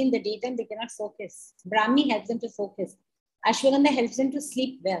drowsy in the daytime, they cannot focus. Brahmi helps them to focus. Ashwagandha helps them to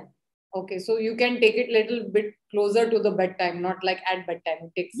sleep well. Okay, so you can take it little bit closer to the bedtime, not like at bedtime.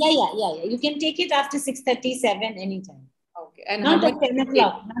 It takes... Yeah. You can take it after 6:30, 7 anytime. Okay, and not how at much 10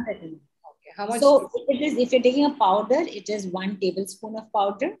 o'clock. Not at 10. Okay, how much? So if you're taking a powder, it is 1 tablespoon of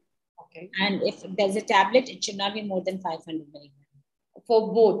powder. Okay. And if there's a tablet, it should not be more than 500 milligrams.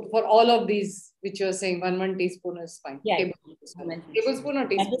 For both, for all of these, which you're saying, one teaspoon is fine. Yeah. Tablespoon or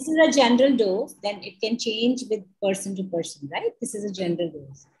teaspoon? And this is a general dose, then it can change with person to person, right? This is a general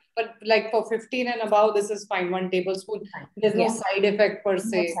dose. But like for 15 and above, this is fine, 1 tablespoon. There's no side effect per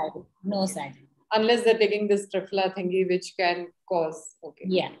se. No side effect. Unless they're taking this trifla thingy, which can cause. Okay.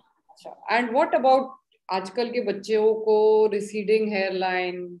 Yeah. And what about आजकल के बच्चों को receding hair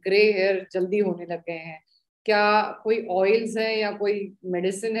line, grey hair जल्दी होने लग गए हैं? क्या कोई ऑयल्स है या कोई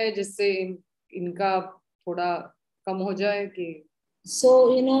मेडिसिन है जिससे इनका थोड़ा कम हो जाए कि? So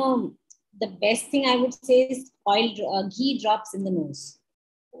the best thing I would say is ghee drops in the nose.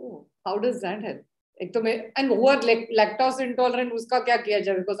 Oh, how does that help? एक तो मैं, and who are lactose intolerant, उसका क्या किया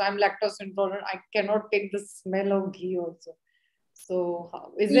जाए? Because I'm lactose intolerant, I cannot take the smell of ghee also. So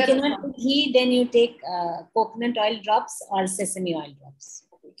is there? You cannot take ghee, then you take coconut oil drops or sesame oil drops.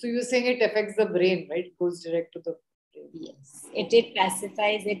 So you're saying it affects the brain, right? It goes direct to the brain. Yes, it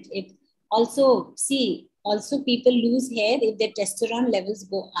pacifies it. It also, also people lose hair if their testosterone levels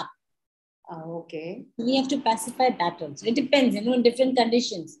go up. Okay. We have to pacify that also. It depends, different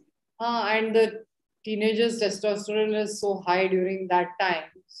conditions. And the teenagers' testosterone is so high during that time.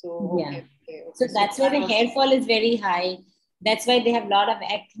 So yeah. Okay. So that's why the hair fall is very high. That's why they have a lot of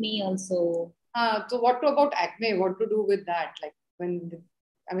acne also. So what about acne? What to do with that? Like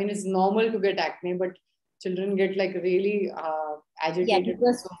it's normal to get acne, but children get like really agitated. Yeah,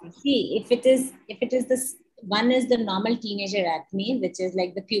 because if it is this one is the normal teenager acne, which is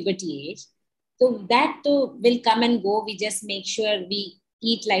like the puberty age. So that too will come and go. We just make sure we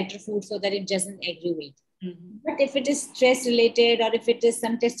eat lighter food so that it doesn't aggravate. Mm-hmm. But if it is stress related or if it is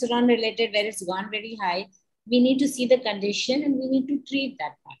some testosterone related where it's gone very high, we need to see the condition and we need to treat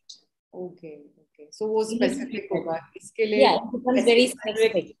that part. Okay. So वो specific होगा इसके लिए. Yeah, it becomes very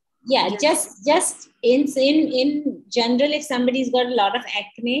specific. Yeah, just in general, if somebody's got a lot of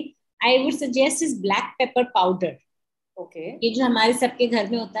acne, I would suggest is black pepper powder. Okay. ये जो हमारे सबके घर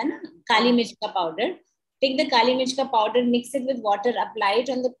में होता है ना, काली मिर्च का powder. Take the kali mirch ka powder, mix it with water, apply it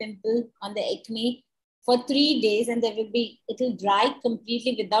on the pimple, on the acne for 3 days, and it will dry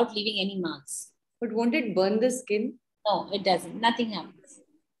completely without leaving any marks. But won't it burn the skin? No, it doesn't. Nothing happens.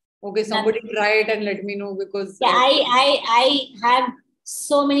 Okay, somebody try it and let me know because I have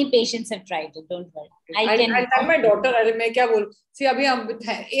so many patients have tried it. Don't worry. I'll tell my daughter. अरे मैं क्या बोल? See अभी हम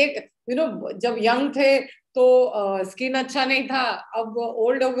एक जब young थे तो स्किन अच्छा नहीं था, अब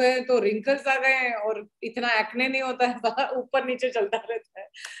ओल्ड हो गए तो रिंकल्स आ गए हैं और इतना एक्ने नहीं होता है, ऊपर नीचे चलता रहता है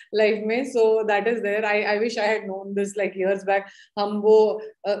लाइफ में. So that is there. I wish I had known this like years back. हम वो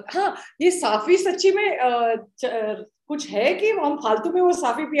ये साफी सच्ची में कुछ है कि हम फालतू में वो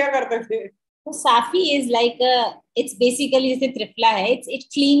साफी पिया करते थे? So safi is like it's basically जैसे त्रिफला है. It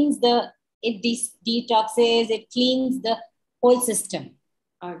cleans it detoxes, it cleans the whole system.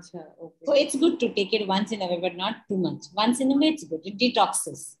 अच्छा, okay. So it's good to take it once in a way, but not too much. Once in a way, it's good. It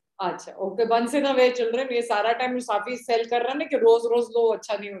detoxes. अच्छा, okay. Once in a way, children, ये सारा time साफी cell कर रहा है ना कि रोज लो,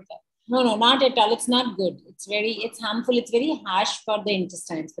 अच्छा नहीं होता. No, not at all. It's not good. It's harmful. It's very harsh for the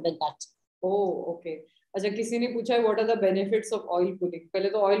intestines, for the gut. Oh, okay. अच्छा, किसी ने पूछा है what are the benefits of oil pulling? पहले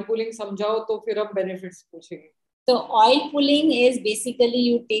तो oil pulling समझाओ तो फिर हम benefits पूछेंगे. So oil pulling is basically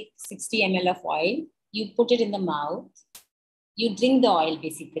you take 60 ml of oil, you put it in the mouth, you drink the oil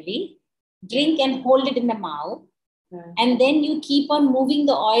basically, drink and hold it in the mouth, and then you keep on moving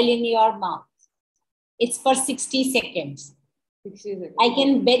the oil in your mouth. It's for 60 seconds. 60 seconds. I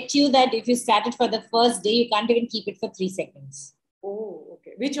can bet you that if you start it for the first day, you can't even keep it for 3 seconds. Oh,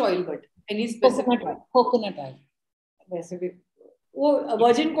 okay. Which oil but? Any specific? Coconut oil. वैसे भी वो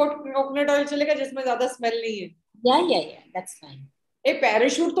virgin coconut oil चलेगा जिसमें ज़्यादा smell नहीं है? Yeah. That's fine. A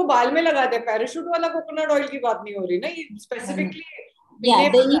parachute तो बाल में लगाते हैं. पैराशूट वाला कोकोनट ऑयल की बात नहीं हो रही ना, ये specifically. Yeah,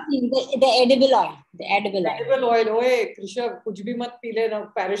 the edible oil. The edible oil. ओए कृष्ण कुछ भी मत पी लेना,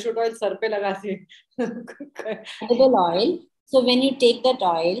 पैराशूट ऑयल सर पे लगा दे. Edible oil. So when you take that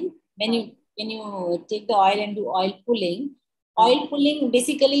oil, when you take the oil and do oil pulling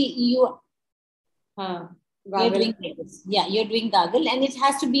basically you're doing this. Yeah, you're doing gargle, and it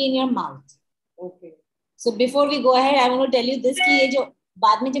has to be in your mouth. Okay. So before we go ahead, I want to tell you this कि ये जो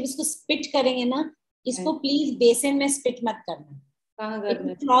बाद में जब इसको spit करेंगे ना, इसको please basin में spit मत करना. It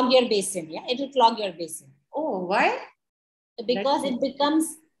will clog your basin. Yeah, it will clog your basin. Oh, why? Because it becomes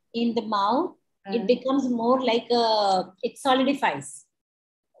in the mouth. It becomes more like it solidifies.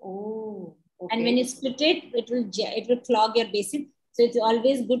 Oh. Okay. And when you split it, it will clog your basin. So it's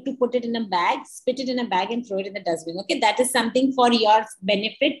always good to put it in a bag, spit it in a bag, and throw it in the dustbin. Okay, that is something for your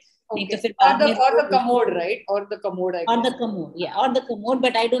benefit. Okay. Or the commode, right? Or the commode, I guess. Or the commode, yeah, or the commode.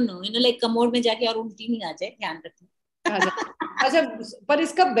 But I don't know. Like commode में जाके और उल्टी नहीं आ जाए, ध्यान रखना. अच्छा, पर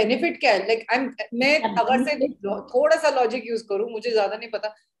इसका बेनिफिट क्या है? लाइक मैं अगर से थोड़ा सा लॉजिक यूज करूं, मुझे ज्यादा नहीं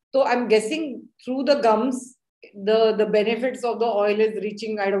पता, तो I am guessing through the gums the benefits of the oil is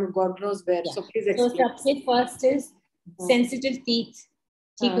reaching, I don't, God knows where. Yeah. So please explain. So सबसे first is sensitive teeth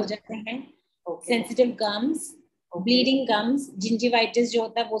ठीक हो जाते हैं. Sensitive gums, bleeding gums, gingivitis जो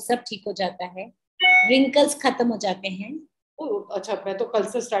होता है वो सब ठीक हो जाता है. Wrinkles खत्म हो जाते हैं. अच्छा, मैं तो कल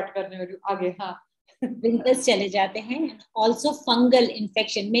से स्टार्ट करने वाली हूँ. आगे हाँ. Wrinkles चले जाते हैं. Also fungal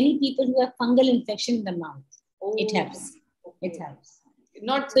infection. Many people who have fungal infection in the mouth. It helps. It helps.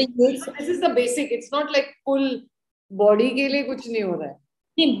 Not so this is the basic. It's not like full body के लिए कुछ नहीं हो रहा है.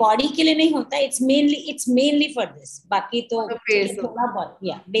 नहीं, body के लिए नहीं होता. It's mainly for this. बाकी तो थोड़ा बहुत.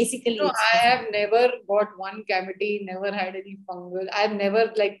 Yeah, basically. No, I have never got one cavity. Never had any fungal. I have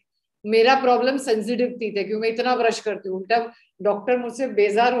never like मेरा प्रॉब्लम सेंसिटिव थी क्योंकि मैं इतना ब्रश करती हूँ. उल्टा डॉक्टर मुझसे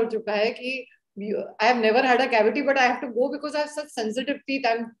बेजार हो चुका है कि I have never had a cavity, but I have to go because I have such sensitive teeth.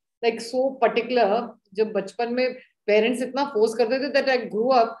 I'm like so particular. जब बचपन में पेरेंट्स इतना फोर्स करते थे that I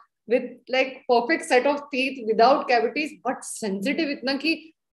grew up with like perfect set of teeth without cavities, but sensitive इतना कि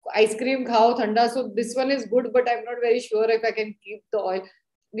ice cream खाओ ठंडा. So this one is good, but I'm not very sure if I can keep the oil.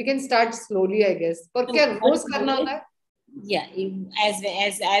 We can start slowly, I guess. पर क्या रोज करना होता है? Yeah,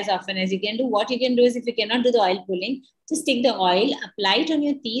 as often as you can do. What you can do is, if you cannot do the oil pulling, just take the oil, apply it on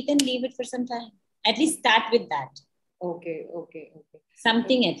your teeth, and leave it for some time. At least start with that. Okay.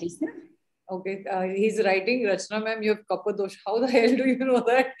 Something at least. Na? Okay, he's writing, Rachna ma'am, you have kapha dosh. How the hell do you know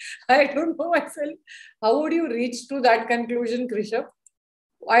that? I don't know myself. How would you reach to that conclusion, Krisha?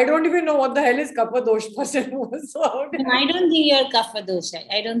 I don't even know what the hell is kapha dosh person. So I don't think you're kapha dosha.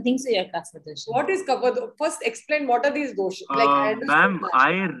 I don't think so. You're kapha dosha. What is kapha dosh? First, explain what are these doshas. Like, ma'am,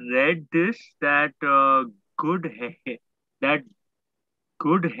 I read this that good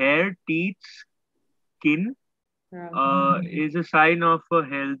hair, teeth, skin is a sign of a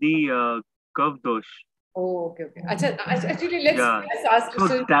healthy kapha dosh. Oh, okay. Actually, let's ask.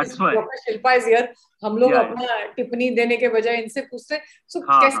 So that's why Shilpa is here. हम लोग अपना टिप्पणी देने के बजाय इनसे पूछते हैं. So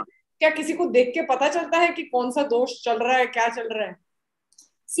क्या किसी को देख के पता चलता है कि कौन सा दोष चल रहा है, क्या चल रहा है?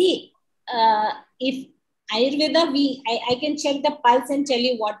 See, if Ayurveda, I can check the pulse and tell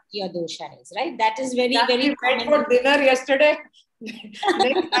you what your dosha is, right? That is very we went for dinner yesterday.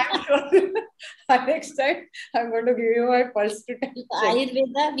 Next time I'm going to give you my pulse to tell.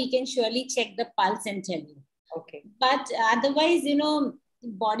 Ayurveda, we can surely check the pulse and tell you. Okay. But otherwise,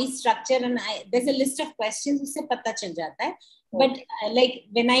 body structure and there's a list of questions usse pata chal jata hai. But like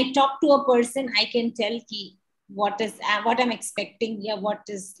when I talk to a person, I can tell ki what I'm expecting. Yeah, what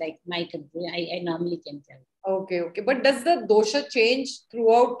is like my control. I normally can tell. Okay. But does the dosha change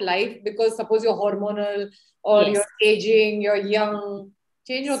throughout life? Because suppose you're hormonal or you're aging, you're young,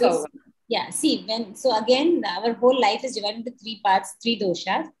 change hota hoga. Yeah, see, so again, our whole life is divided into three parts, three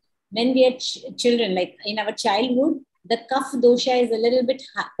doshas. When we are children, like in our childhood, the kapha dosha is a little bit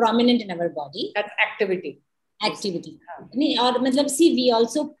prominent in our body. That's activity. Or matlab, see, we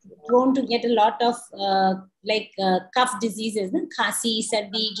also prone to get a lot of cough diseases, खांसी,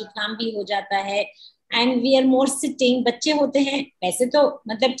 सर्दी, जुकाम भी हो जाता है. And we are more sitting. बच्चे होते हैं, वैसे तो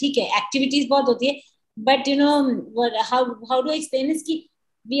मतलब ठीक है, activities बहुत होती है. But how do I explain this? कि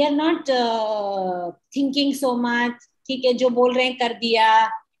we are not thinking so much. ठीक है, जो बोल रहे हैं कर दिया.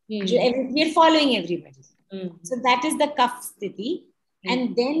 We are following everybody. So that is the kapha sthiti.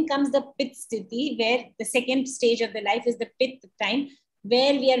 And then comes the pit sthiti, where the second stage of the life is the pit time,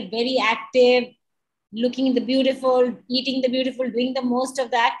 where we are very active, looking the beautiful, eating the beautiful, doing the most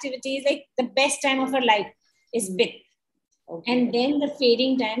of the activities. Like the best time of our life is pit. Okay. And then the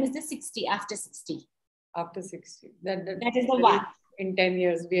fading time is the 60, after 60. After 60. That is the one. In 10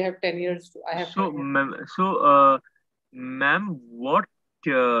 years. We have 10 years. I have. So, ma'am, what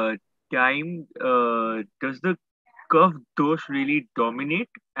time does the kapha dosh really dominate,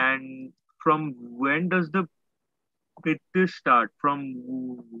 and from when does the pitta start? From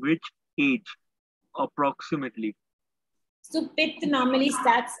which age approximately? So पित्त normally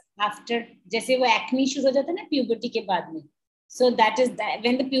starts after, जैसे वो acne शुरू हो जाता है ना puberty के बाद में. So that is that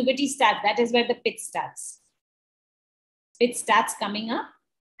when the puberty starts, that is where the pit starts. Pit starts coming up,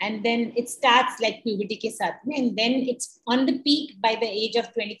 and then it starts like puberty के साथ में, and then it's on the peak by the age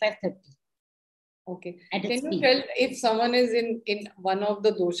of 25-30. Okay. At Can its you peak. tell if someone is in one of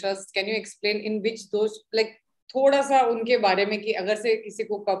the doshas, can you explain in which dosh, like थोड़ा सा उनके बारे में कि अगर से किसी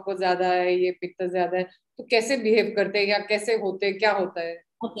को कफ ज्यादा है, ये पित्त ज्यादा है, तो कैसे बिहेव करते हैं या कैसे होते हैं, क्या होता है?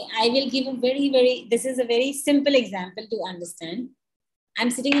 Okay, I will give a very, this is a very simple example to understand. I'm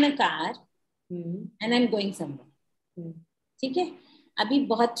sitting in a car and I'm going somewhere. ठीक है? अभी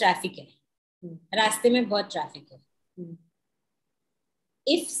बहुत ट्रैफिक है, रास्ते में बहुत ट्रैफिक है.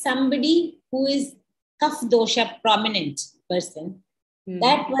 If somebody who is कफ दोषा prominent person,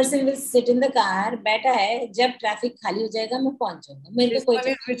 that person will sit in the car, बैठा है, जब ट्रैफिक खाली हो जाएगा मैं पहुंच जाऊंगा, मेरे को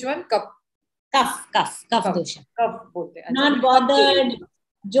कोई which one? कफ दोषा. कफ बोलते हैं. Not bothered,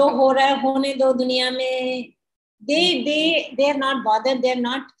 जो हो रहा है होने दो दुनिया में. They are not bothered, they are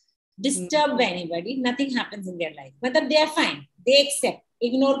not disturbed by anybody, nothing happens in their life. मतलब they are fine, they accept,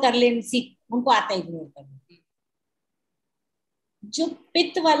 ignore कर लें, सीख, उनको आता है ignore करना. जो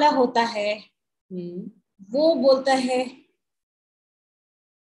पित्त वाला होता है वो बोलता है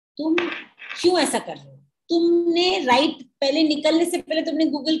तुम क्यों ऐसा कर रहे हो, तुमने राइट पहले निकलने से पहले तुमने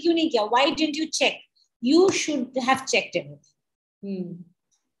गूगल क्यों नहीं किया, why didn't you check, you should have checked everything.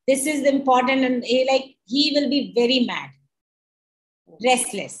 This is important, and he will be very mad,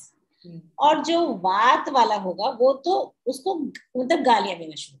 restless. और जो वात वाला होगा वो तो उसको मतलब गालियां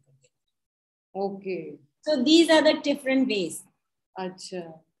देना शुरू कर देगा. Okay. So these are the different ways. अच्छा.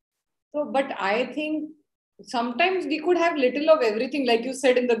 So but I think sometimes we could have little of everything, like you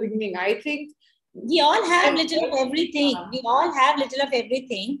said in the beginning. I think we all have little of everything. We all have little of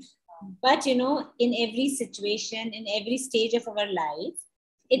everything. But in every situation, in every stage of our life,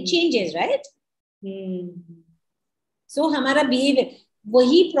 it changes, right? So हमारा behavior,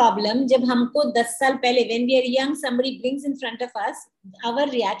 वही problem जब हमको 10 साल पहले, when we are young, somebody brings in front of us, our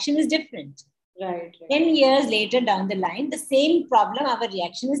reaction is different. Right. 10 years later down the line, the same problem, our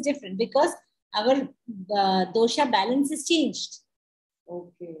reaction is different because our dosha balance is changed.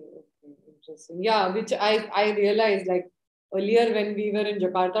 Okay, interesting. Yeah, which I realized, like earlier when we were in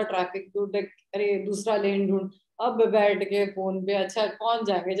Jakarta traffic, to like अरे दूसरा लेन ढूंढ, अब बैठ के phone पे अच्छा पहुंच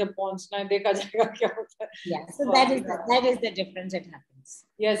जाएंगे, जब पहुंचना है देखा जाएगा क्या होता है. Yeah, so that is the difference that happens.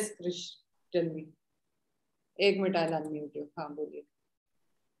 Yes, Krish, tell me. एक मिनट I'll unmute you. हाँ बोलिए.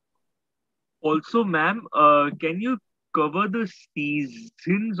 Also, ma'am, can you cover the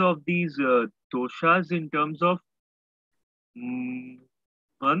seasons of these doshas in terms of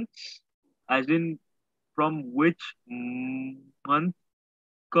months, as in from which month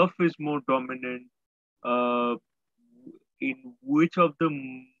cough is more dominant, in which of the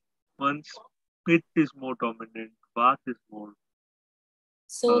months pit is more dominant, vata is more.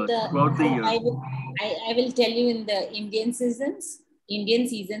 So throughout the year. I will tell you in the Indian seasons,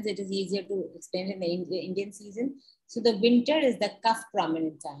 it is easier to explain in the Indian season. So the winter is the cough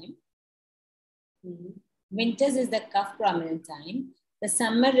prominent time. Winters is the cough prominent time. The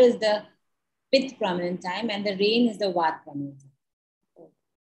summer is the pith prominent time, and the rain is the vat prominent time.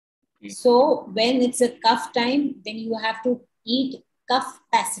 Okay. So when it's a cough time, then you have to eat cough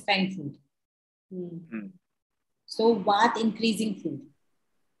pacifying food. So vat increasing food.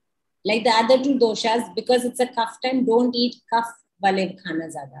 Like the other two doshas, because it's a cough time, don't eat cough wale khana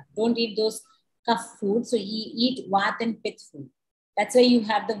zyada. Don't eat those cough food. So you eat vat and pith food. That's why you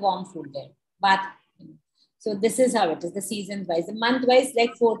have the warm food there. Vat. So this is how it is, the season wise. The month wise,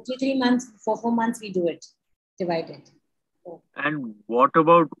 like 3 months, 4 months we do it, divide it. And what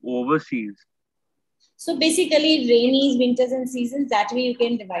about overseas? So basically rainies, winters and seasons, that way you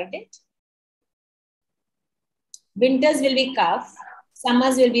can divide it. Winters will be cough,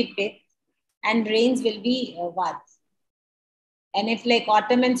 summers will be pith, and rains will be vat. And if like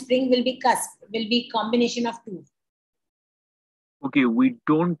autumn and spring will be cusp, will be combination of two. Okay, we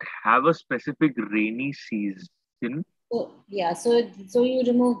don't have a specific rainy season. So yeah, so you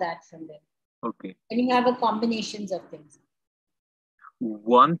remove that from there. Okay. And you have a combinations of things.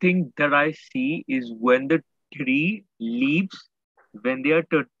 One thing that I see is when the tree leaves, when they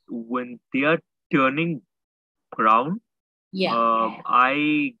are turning brown. Yeah.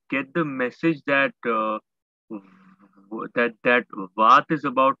 I get the message that that vat is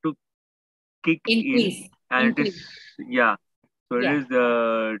about to kick Increase. in, and Increase. it is So it is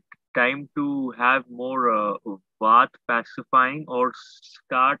the time to have more vat pacifying or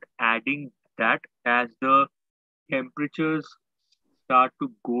start adding that as the temperatures start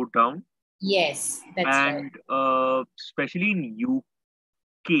to go down. Yes, that's right. And especially in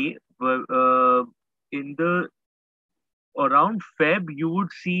UK, in the around Feb, you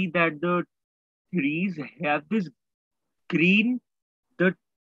would see that the trees have this green. The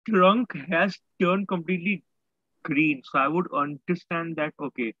trunk has turned completely green. So I would understand that.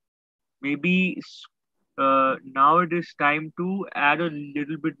 Okay, maybe now it is time to add a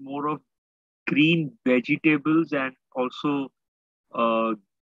little bit more of green vegetables and also uh,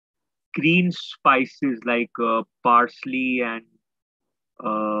 green spices like parsley and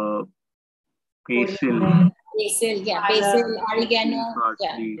uh, basil. Basil, yeah, basil, oregano,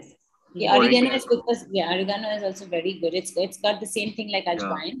 yeah. Parsley, Yeah, oregano is because oregano is also very good. It's got the same thing like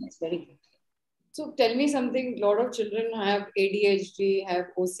ajwain. It's very good. So tell me something. A lot of children have ADHD, have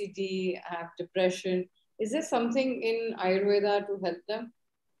OCD, have depression. Is there something in Ayurveda to help them?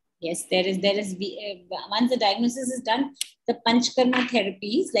 Yes, there is. Once the diagnosis is done, the Panchkarma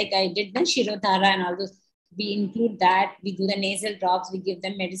therapies, like I did the Shirodhara and all those, we include that. We do the nasal drops. We give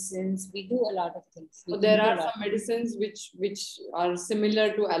them medicines. We do a lot of things. So there are some medicines which are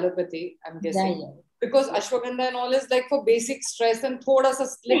similar to allopathy, I'm guessing. Yeah. Because ashwagandha and all is like for basic stress and thoda sa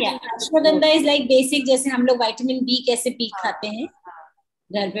little. Ashwagandha is like basic. जैसे हम लोग vitamin B कैसे peak खाते हैं,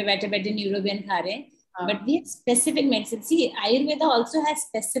 घर पे बैठे Neurobion खा रहे हैं. But we have specific medicines. See, Ayurveda also has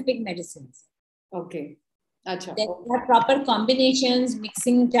specific medicines. Okay. Achha. There are proper combinations,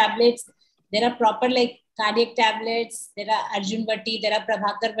 mixing tablets. There are proper like cardiac tablets. There are Arjun Vati. There are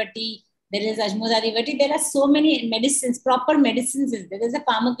Prabhakar Vati. There is Ajmodari Vati. There are so many medicines, proper medicines. There is a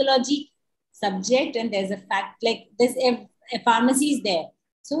pharmacology subject and there's a fact, like there's a pharmacy is there.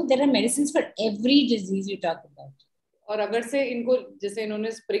 So there are medicines for every disease you talk about. और अगर से इनको जैसे इन्होंने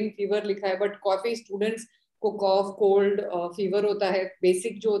spring fever लिखा है but काफी students को कॉफ कोल्ड फीवर होता है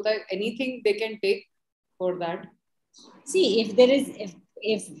बेसिक जो होता है anything they can take for that see if there is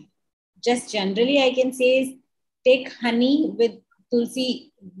if just generally I can say is take honey with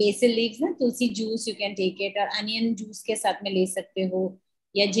tulsi basil leaves na tulsi juice you can take it or onion juice के साथ में ले सकते हो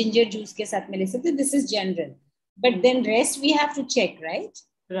या ginger juice के साथ में ले सकते हो. This is general but then rest we have to check, right?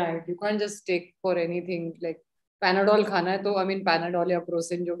 You can't just take for anything like Panadol खाना है तो आई मीन पैनाडोल या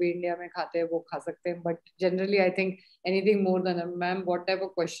प्रोसिन जो भी इंडिया में खाते हैं वो खा सकते हैं but generally I think anything more than ma'am what type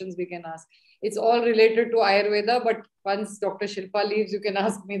of questions we can ask it's all related to Ayurveda but once Dr. Shilpa leaves you can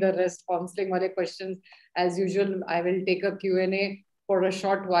ask me the rest counseling wale questions as usual. I will take a Q&A for a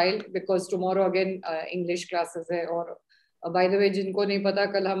short while because tomorrow again English classes hai और by the way जिनको नहीं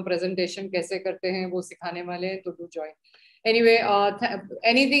पता कल हम presentation कैसे करते हैं वो सिखाने वाले हैं तो do join. Anyway,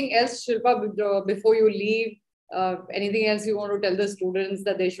 anything else Shilpa before you leave? Anything else you want to tell the students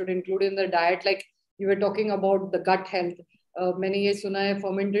that they should include in their diet? Like you were talking about the gut health. मैंने ये सुना है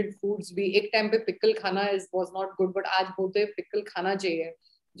fermented foods भी एक time पे pickle खाना was not good but आज बोलते हैं pickle खाना चाहिए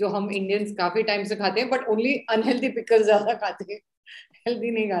जो हम Indians काफी टाइम से खाते हैं but only unhealthy pickles ज्यादा खाते हैं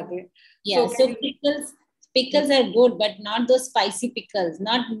healthy नहीं खाते. Yeah, so pickles are good but not those spicy pickles.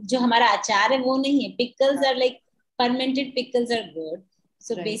 Not जो हमारा अचार है वो नहीं है. Pickles are like fermented pickles are good.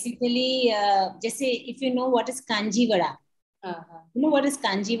 So basically, जैसे if you know what is kanji vada, you know what is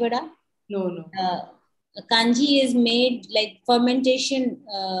kanji vada? No. Kanji is made like fermentation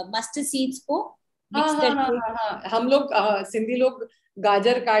mustard seeds को mix करके. हम लोग सिंधी लोग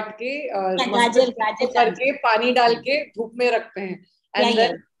गाजर काट के गाजर करके पानी डाल के धूप में रखते हैं. And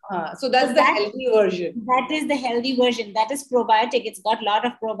then, so that's the healthy version. That is the healthy version. That is probiotic. It's got a lot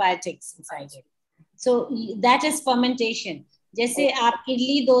of probiotics inside it. So that is fermentation. जैसे आप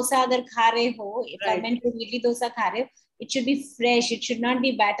इडली डोसा अगर खा रहे हो fermented इडली डोसा खा रहे हो it should be fresh. It should not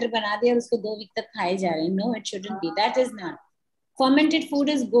be batter बना दिया और उसको 2 week तक खाए जा रहे हैं. No, it shouldn't be. That is not. Fermented food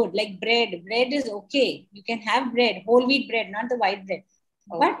is good. Like bread is okay. You can have bread, whole wheat bread, not the white bread.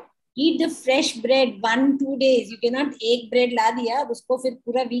 But eat the fresh bread 1-2 days. You cannot एक bread ला दिया और उसको फिर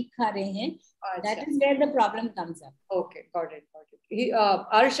पूरा week खा रहे हैं. That is where the problem comes up. Okay, got it.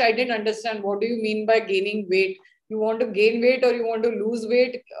 Arsh, I didn't understand. What do you mean by gaining weight? You want to gain weight or you want to lose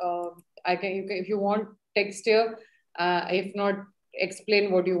weight? If you want text here. If not,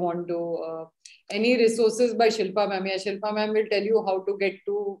 explain what you want to. Any resources by Shilpa ma'am? Yeah, Shilpa ma'am will tell you how to get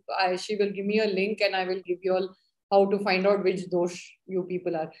to. She will give me a link and I will give you all how to find out which dosh you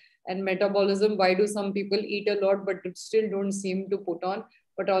people are. And metabolism, why do some people eat a lot but still don't seem to put on?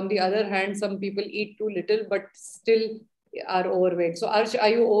 But on the other hand, some people eat too little but still are overweight. So Arsh, are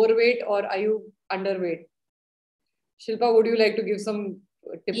you overweight or are you underweight? Shilpa, would you like to give some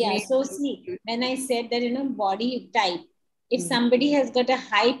tips? Yeah, so see, when I said that, body type, if somebody has got a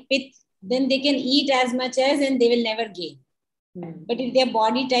high pith, then they can eat as much as and they will never gain. But if their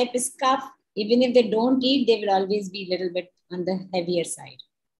body type is cough, Even if they don't eat, they will always be a little bit on the heavier side.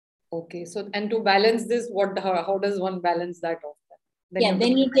 Okay, so and to balance this, how does one balance that off?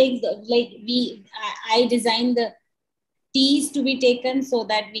 Then you take I designed the teas to be taken so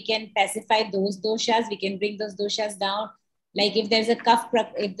that we can pacify those doshas. We can bring those doshas down. Like if there's a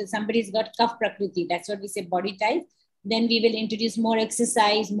if somebody's got kapha prakriti, that's what we say, body type, then we will introduce more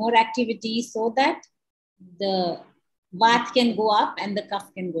exercise, more activity, so that the vat can go up and the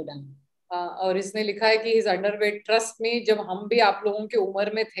kapha can go down. और इसने लिखा है कि is underweight. Trust me, जब हम भी आप लोगों की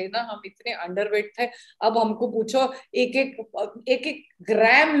उम्र में थे ना, हम इतने अंडरवेट थे. अब हमको पूछो एक एक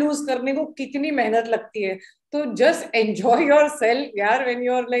ग्राम लूज करने को कितनी मेहनत लगती है. तो जस्ट एंजॉय योर सेल्फ यार, when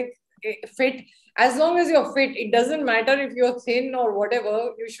you are like fit. as long as you're fit, it doesn't matter if you're thin or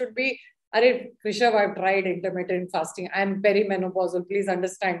whatever, you should be. Arey Rishabh, I've tried intermittent fasting. I'm perimenopausal, please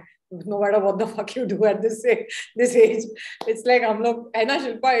understand. No matter what the fuck you do at this age, it's like हम लोग है ना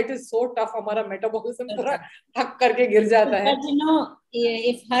Shilpa, it is so tough. हमारा metabolism पूरा थक करके गिर जाता है. But you know,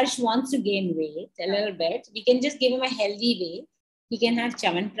 if Harsh wants to gain weight a little bit, we can just give him a healthy way. He can have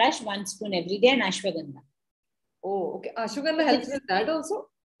Chyawanprash 1 spoon every day and Ashwagandha. Oh, okay. Ashwagandha helps with that also?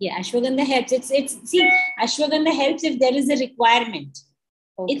 Yeah, Ashwagandha helps. See, Ashwagandha helps if there is a requirement.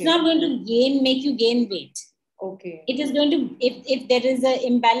 Okay. It's not going to make you gain weight. Okay. It is going to, if there is an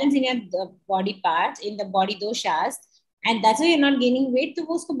imbalance in your body parts, in the body doshas, and that's why you're not gaining weight, तो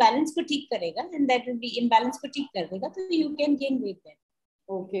वो उसको balance को ठीक करेगा, and that will be imbalance को ठीक कर देगा, तो you can gain weight then.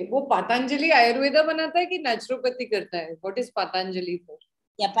 Okay. वो पतंजलि आयुर्वेदा बनाता है कि नेचुरोपैथी करता है? What is Patanjali for?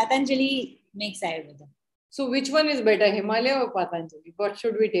 Yeah, Patanjali makes Ayurveda. So which one is better, Himalaya or Patanjali? What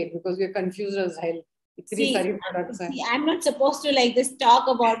should we take? Because we are confused as hell. See, I'm not supposed to like this talk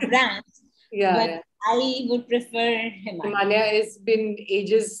about brands. But I would prefer Himalaya. Himalaya has been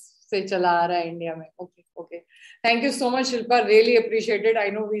ages से चला आ रहा है India में. Okay. Thank you so much, Shilpa. Really appreciate it. I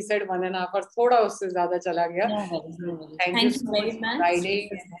know we said 1.5 hours, थोड़ा उससे ज़्यादा चला गया. No worries. Thank you so much for guiding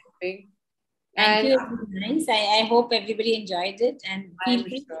and helping. Thank you. It was nice. I hope everybody enjoyed it. And feel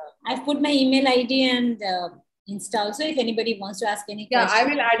free. Sure. I've put my email ID and Insta also if anybody wants to ask any questions. I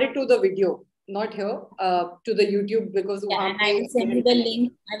will add it to the video. Not here, to the YouTube, because and I will send you the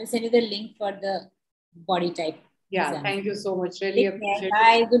link. I will send you the link for the body type. Yeah, thank you so much. Really appreciate it.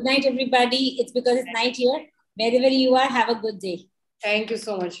 Bye. Good night, everybody. It's because it's night here. Wherever you are, have a good day. Thank you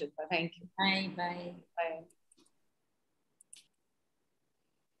so much, Shilpa. Thank you. Bye.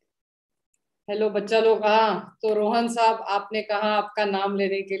 Hello बच्चा लोग. हाँ, तो रोहन साहब, आपने कहा आपका नाम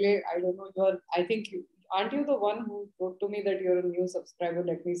लेने के लिए. I don't know, you're, I think you aren't you the one who wrote to me that you're a new subscriber?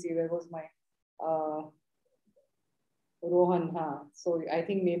 Let me see, where was my Rohan. So I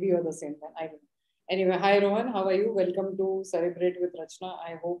think maybe you're the same one. I don't know. Anyway, hi Rohan, how are you? Welcome to Celebrate with Rachna.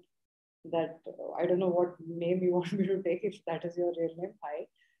 I hope that I don't know what name you want me to take, if that is your real name. Hi.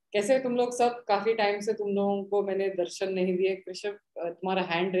 कैसे तुम लोग सब? काफी time से तुम लोगों को मैंने दर्शन नहीं दिए. कृष्ण, तुम्हारा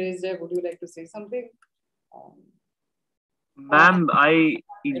हैंड रेज्ड है. Would you like to say something? Ma'am, I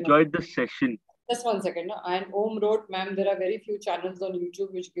enjoyed the session. Just 1 second. And Om wrote, ma'am, there are very few channels on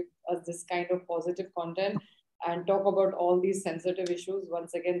YouTube which give us this kind of positive content and talk about all these sensitive issues.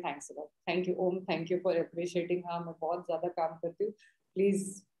 Once again, thanks a lot. Thank you, Om. Thank you for appreciating. हाँ, मैं बहुत ज़्यादा काम करती हूँ.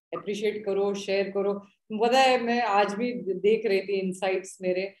 Please appreciate करो, share करो. पता है, मैं आज भी देख रही थी insights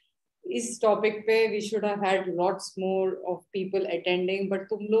मेरे इस टॉपिक पे. We should have had lots more of people attending, but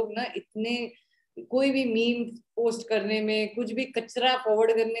तुम लोग ना इतने, कोई भी मीम पोस्ट करने में, कुछ भी कचरा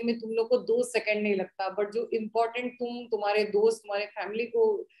फॉरवर्ड करने में तुम लोग को 2 सेकंड नहीं लगता. बट जो इम्पोर्टेंट तुम्हारे दोस्त, तुम्हारे फैमिली को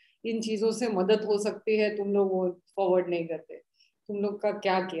इन चीजों से मदद हो सकती है, तुम लोग वो फॉरवर्ड नहीं करते. तुम लोग का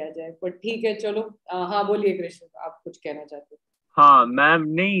क्या किया जाए, पर ठीक है, चलो. हाँ, बोलिए कृष्ण, आप कुछ कहना चाहते हो? हाँ मैम,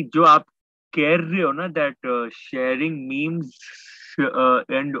 नहीं, जो आप कह रहे हो ना, that sharing memes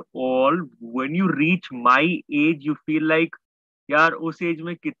and all, when you reach my age you feel like, यार उस एज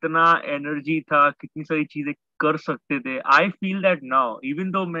में कितना एनर्जी था, कितनी सारी चीजें कर सकते थे. I feel that now,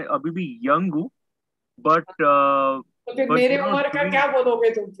 even though मैं अभी भी यंग हूँ, बट तो फिर मेरे उम्र का क्या बोलोगे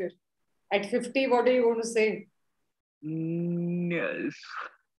तुम फिर? At 50, what are you going to say?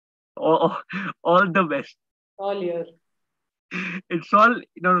 All the best. All year. It's all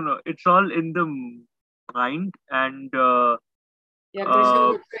no. It's all in the mind, and Krishna,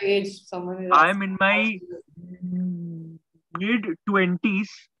 what's your age? Someone is I'm in my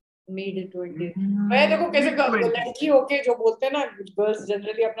mid-20s. Mid-20s. मैं देखो कैसे लड़की होके जो बोलते हैं ना, girls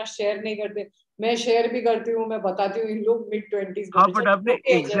generally अपना शेयर नहीं करते. मैं शेयर भी करती हूँ, मैं बताती हूँ इन लोग mid-20s. हाँ, बट आपने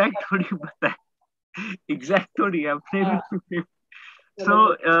एग्जैक्ट थोड़ी बताया. एग्जैक्ट थोड़ी आपने.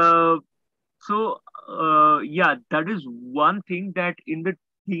 So yeah, that is one thing, that in the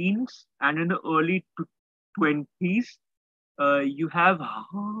teens and in the early 20s, you have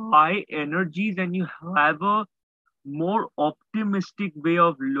high energies and you have a more optimistic way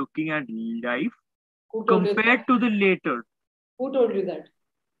of looking at life Who told you compared that? to the later. Who told you that?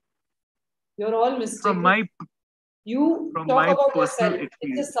 You're all From mistaken. You from talk my about personal yourself.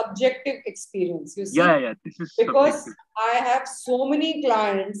 It's a experience. subjective experience. You Yeah, see, yeah, this is because subjective. I have so many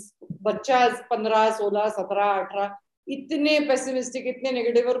clients, बच्चा 15, 16, 17, 18, इतने pessimistic, इतने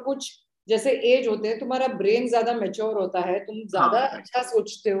negative, और कुछ जैसे as होते हैं, तुम्हारा brain ज्यादा मैच्योर होता है, तुम ज्यादा हाँ, right. अच्छा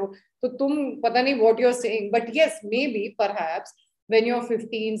सोचते हो, तो तुम पता नहीं what you're saying, but yes, maybe perhaps when you're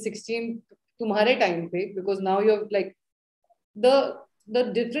 15, 16, तुम्हारे टाइम पे, because now you're like the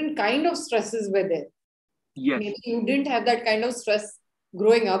different kind of stresses were there. Yes. Maybe you didn't have that kind of stress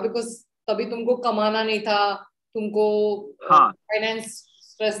growing up because तभी तुमको कमाना नहीं था, तुमको finance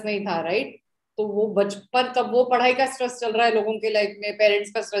stress नहीं था, राइट? तो वो बचपन, तब वो पढ़ाई का स्ट्रेस चल रहा है लोगों के लाइफ में,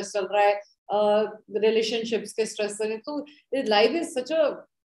 पेरेंट्स का स्ट्रेस चल रहा है, रिलेशनशिप्स के स्ट्रेस चल रहे, तो life is such a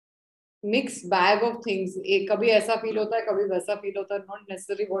mix bag of things. एक कभी ऐसा फील होता है, कभी वैसा फील होता है. Not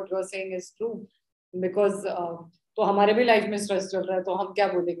necessary what you are saying is true, because तो हमारे भी लाइफ में स्ट्रेस चल रहा है, तो हम क्या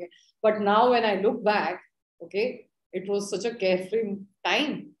बोलेंगे. But now when I look back, okay, it was such a carefree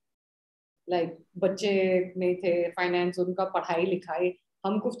time. Like बच्चे नहीं थे, फाइनेंस उनका, पढ़ाई लिखाई,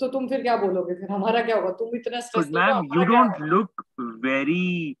 हम कुछ, तो तुम फिर क्या बोलोगे, फिर हमारा क्या होगा? तुम इतना स्ट्रेस But ले लो, ma'am, हमारा you क्या don't होगा? look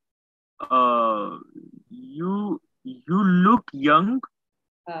very you look young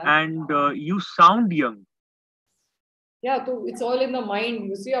and you sound young. या तो it's all in the mind,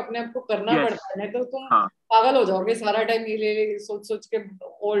 you see. अपने आप को करना Yes. पड़ता है, नहीं तो तुम हाँ. पागल हो जाओगे सारा टाइम ये ले सोच सोच के,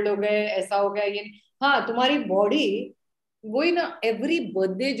 ओल्ड हो गए, ऐसा हो गया, ये नहीं. हाँ, तुम्हारी बॉडी वही ना, एवरी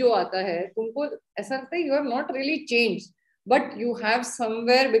बर्थडे जो आता है तुमको ऐसा लगता है you have not really change, but you have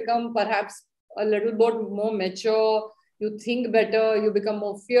somewhere become perhaps a little bit more mature, you think better, you become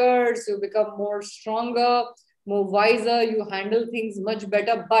more fierce, you become more stronger, more wiser, you handle things much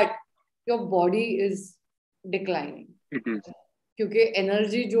better, but your body is declining. It is. क्योंकि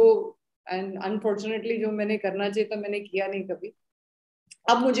energy जो, and unfortunately जो मैंने करना चाहिए था मैंने किया नहीं कभी.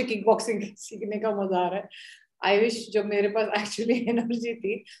 अब मुझे किक बॉक्सिंग सीखने का मजा आ रहा है. आई विश जब मेरे पास एक्चुअली एनर्जी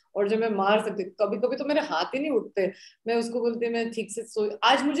थी और जब मैं मार सकती. कभी कभी तो मेरे हाथ ही नहीं उठते, मैं उसको बोलती मैं ठीक से सो.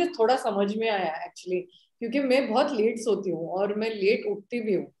 आज मुझे थोड़ा समझ में आया एक्चुअली, क्योंकि मैं बहुत लेट सोती हूँ और मैं लेट उठती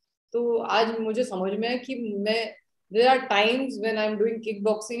भी हूँ. तो आज मुझे समझ में आया कि मैं, there are times when I am doing kick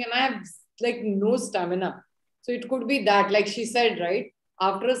boxing and I have like no stamina. So it could be that, like she said, right?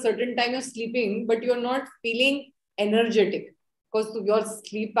 After a certain time you're sleeping, but you're not feeling energetic because your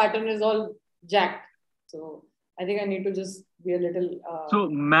sleep pattern is all jacked. So I think I need to just be a little. So,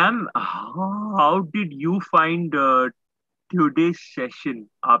 ma'am, how did you find today's session?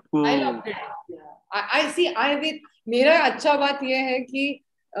 आपको I loved it. Yeah. I see. I with मेरा अच्छा बात यह है कि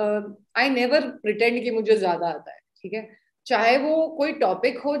I never pretend कि मुझे ज्यादा आता है, ठीक है. चाहे वो कोई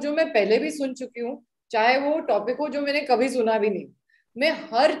टॉपिक हो जो मैं पहले भी सुन चुकी हूँ, चाहे वो टॉपिक हो जो मैंने कभी सुना भी नहीं, मैं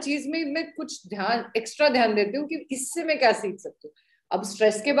हर चीज में मैं कुछ ध्यान, एक्स्ट्रा ध्यान देती हूँ कि इससे मैं क्या सीख सकती हूँ. अब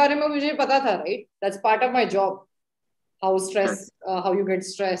स्ट्रेस के बारे में मुझे पता था, right? That's part of my job, how stress, how you get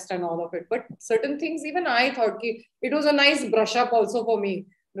stressed and all of it, but certain things even I thought ki it was a nice brush up also for me,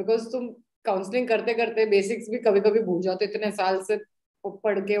 because तुम counselling करते करते basics भी कभी कभी भूल जाते, इतने साल से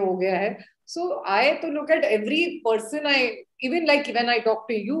पढ़ के हो गया है. So I to look at every person, I even like when I talk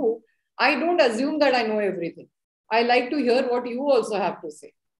to you, I don't assume that I know everything. I like to hear what you also have to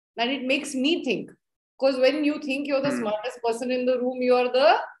say, and it makes me think, because when you think you're the smartest person in the room, you are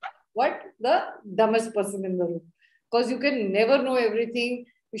the dumbest person in the room, because you can never know everything.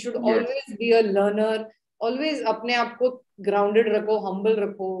 You should always be a learner, always अपने आप को grounded रखो, humble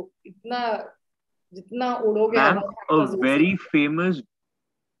रखो. इतना जितना उड़ोगे Ma'am, हवा a में, very famous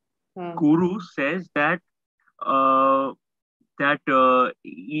guru says that uh,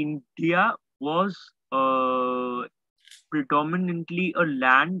 India was predominantly a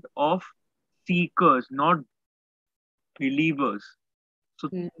land of seekers, not believers. So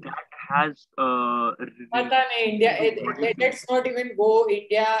that has पता नहीं India. Let's not even go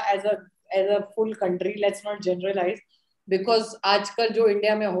India as a full country. Let's not generalize, because आजकल जो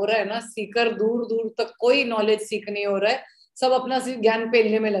India में हो रहा है ना, सीकर दूर दूर तक कोई नॉलेज सीख नहीं हो रहा है, सब अपना सिर्फ ज्ञान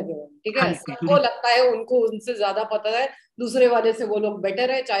पेलने में लगे हुए हैं, ठीक है. सबको लगता है उनको उनसे ज्यादा पता है, दूसरे वाले से वो लोग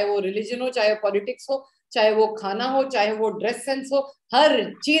बेटर है, चाहे वो रिलीजन हो, चाहे पॉलिटिक्स हो, चाहे वो खाना हो, चाहे वो ड्रेस सेंस हो.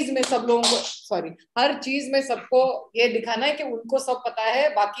 हर चीज में सब लोगों को, हर चीज में सबको ये दिखाना है कि उनको सब पता है,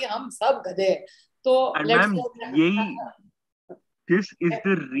 बाकी हम सब गधे हैं. तो ma'am, this is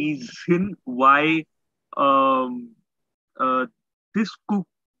the reason why uh, this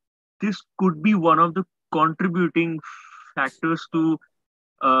could be one of the contributing factors to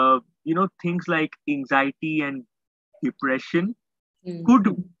things like anxiety and depression could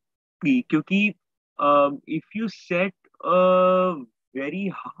be, क्योंकि if you set a very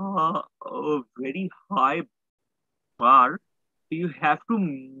high bar, you have to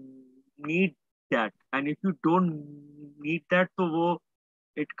meet that, and if you don't meet that, so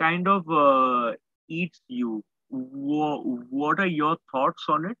it kind of eats you. What are your thoughts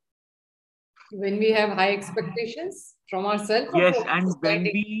on it? When we have high expectations from ourselves or Yes, from and when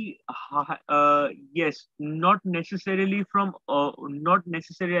society? we yes, not necessarily from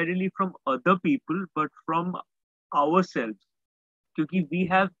other people, but from ourselves, because we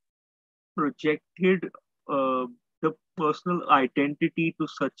have projected the personal identity to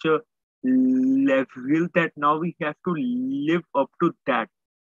such a level that now we have to live up to that.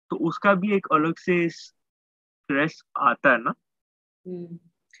 तो उसका भी एक अलग से stress आता है ना.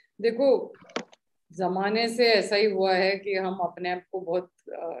 देखो, जमाने से ऐसा ही हुआ है कि हम अपने आप को बहुत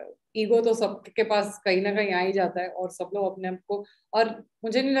ईगो तो सबके पास कहीं ना कहीं आ ही जाता है, और सब लोग अपने आप को, और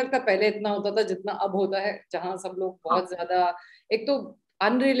मुझे नहीं लगता पहले इतना होता था जितना अब होता है, जहां सब लोग बहुत ज्यादा, एक तो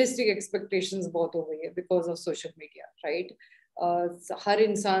अनरियलिस्टिक एक्सपेक्टेशंस बहुत हो गई है because of social media, right. हर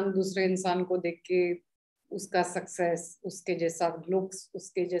इंसान दूसरे इंसान को देख के उसका सक्सेस, उसके जैसा लुक्स,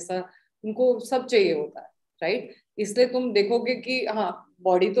 उसके जैसा उनको सब चाहिए होता है, राइट. इसलिए तुम देखोगे कि हाँ,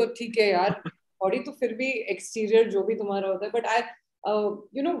 बॉडी तो ठीक है यार, बॉडी तो फिर भी एक्सटीरियर जो भी तुम्हारा होता है, but I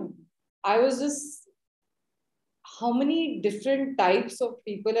you know I was just how many different types of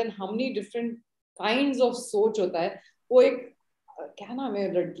people and how many different kinds of सोच होता है. वो एक क्या नाम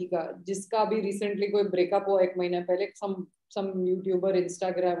है लड़की का जिसका अभी रिसेंटली कोई ब्रेकअप हुआ एक महीना पहले, सम YouTuber,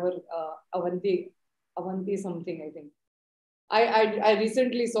 Instagrammer, Avanti Avanti something, I think. I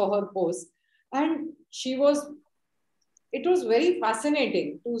recently saw her post, and she was, it was very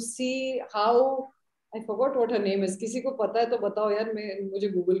fascinating to see how, I forgot what her name is. किसी को पता है तो बताओ यार, मुझे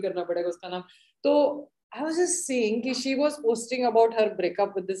गूगल करना पड़ेगा उसका नाम. तो I was just seeing कि she was posting about her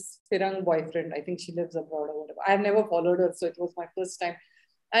breakup with this Firang boyfriend. I think she lives abroad or whatever. I have never followed her, so it was my first time.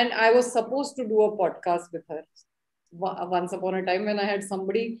 And I was supposed to do a podcast with her once upon a time when I had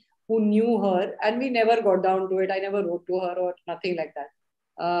somebody who knew her, and we never got down to it. I never wrote to her or nothing like that.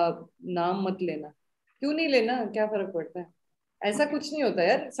 नाम मत लेना. क्यों नहीं लेना, क्या फर्क पड़ता है? ऐसा कुछ नहीं होता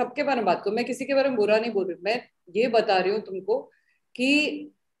यार, सबके बारे में बात करो. मैं किसी के बारे में बुरा नहीं बोल रही, मैं ये बता रही हूँ तुमको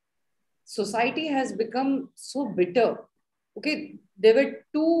कि society has become so bitter. Okay, there were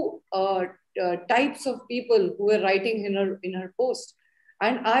two types of people who were writing in her post,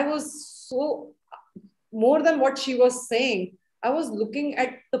 and I was so, more than what she was saying, I was looking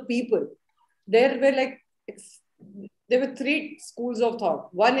at the people. There were like, there were three schools of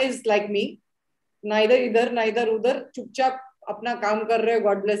thought. One is like me, neither इधर neither उधर, चुपचाप अपना काम कर रहे हो,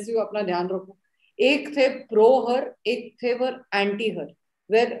 God bless you, अपना ध्यान रखो. एक थे प्रो हर, एक थे वर anti her.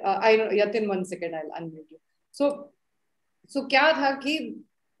 Where I know, Yatin, 1 second, I'll unmute you. So क्या था कि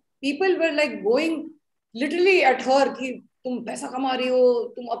people were like going literally at her कि तुम पैसा कमा रही हो,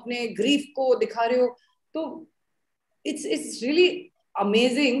 तुम अपने grief को दिखा रहे हो. तो it's really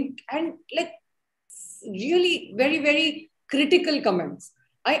amazing, and like really very very critical comments.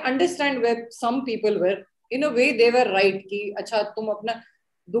 I understand where some people were, in a way they were right कि अच्छा तुम अपना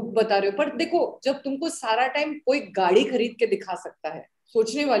दुख बता रहे हो, पर देखो जब तुमको सारा टाइम कोई गाड़ी खरीद के दिखा सकता है,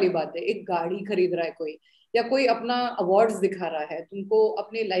 सोचने वाली बात है. एक गाड़ी खरीद रहा है कोई, या कोई अपना अवार्ड्स दिखा रहा है तुमको,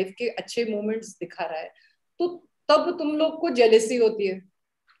 अपने लाइफ के अच्छे मोमेंट्स दिखा रहा है, तो तब तुम लोग को जेलेसी होती है,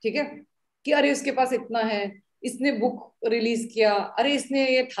 ठीक है, कि अरे उसके पास इतना है, इसने बुक रिलीज किया, अरे इसने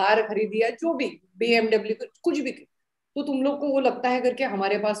ये थार खरीदी है, जो भी BMW कुछ भी, तो तुम लोग को वो लगता है करके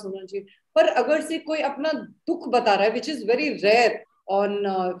हमारे पास होना चाहिए. पर अगर से कोई अपना दुख बता रहा है, which is very rare on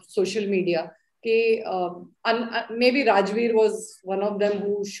social media, कि may be Rajveer was one of them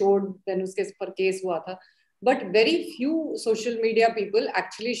who showed, then उसके पर केस हुआ था, but very few social media people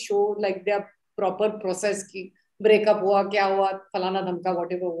actually show like they proper process की ब्रेकअप हुआ, क्या हुआ, फलाना धमका,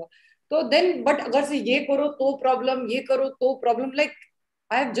 वॉट एवर हुआ. तो देन बट अगर से ये करो तो प्रॉब्लम, ये करो तो problem, like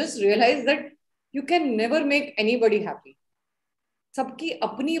I have just realise that you can never make anybody happy. सबकी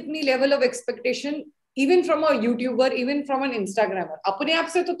अपनी अपनी level of expectation, even from a YouTuber, even from N Instagrammer, अपने आप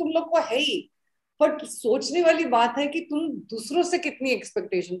से तो तुम लोग को है ही, बट सोचने वाली बात है कि तुम दूसरों से कितनी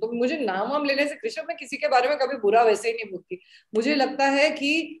एक्सपेक्टेशन. तो मुझे नाम वाम लेने से कृष्ण, मैं किसी के बारे में कभी बुरा वैसे ही नहीं बोलती. मुझे लगता है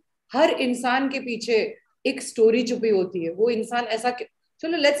कि हर इंसान के पीछे एक स्टोरी छुपी होती है. वो इंसान ऐसा,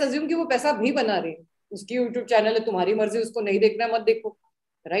 चलो लेट्स अज्यूम कि वो पैसा भी बना रही है, उसकी यूट्यूब चैनल है, तुम्हारी मर्जी, उसको नहीं देखना मत देखो,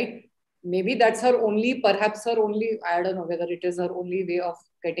 right. Maybe that's her only, perhaps her only, I don't know whether it is her only way of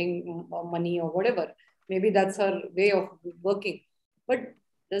getting money or whatever. Maybe that's her way of working. But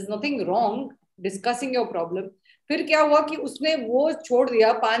there's nothing wrong discussing your problem. फिर क्या हुआ कि उसने वो छोड़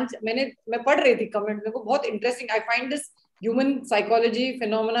दिया। मैं पढ़ रही थी कमेंट, मेरे को बहुत interesting, I find this human psychology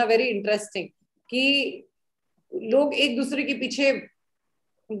phenomena very interesting, कि लोग एक दूसरे के पीछे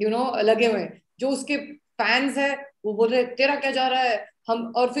लगे हुए हैं। जो उसके फैंस है वो बोल रहे तेरा क्या जा रहा है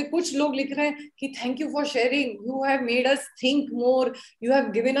हम, और फिर कुछ लोग लिख रहे हैं कि thank you for sharing, you have made us think more, you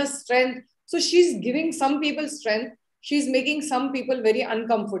have given us strength. So she's giving some people strength, she's making some people very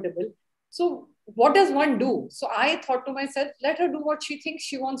uncomfortable. So what does one do? So I thought to myself, let her do what she thinks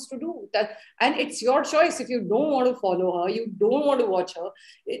she wants to do. And it's your choice. If you don't want to follow her, you don't want to watch her,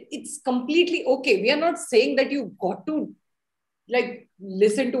 it's completely okay. We are not saying that you got to like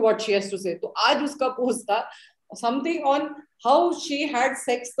listen to what she has to say. तो आज उसका post था something on how she had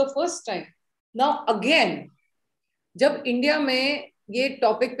sex the first time. Now again, जब India में ये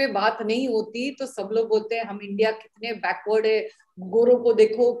topic पे बात नहीं होती तो सब लोग बोलते हैं हम इंडिया कितने बैकवर्ड है, गोरों को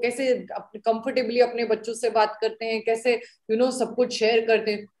देखो कैसे कंफर्टेबली अपने बच्चों से बात करते हैं, कैसे सब कुछ शेयर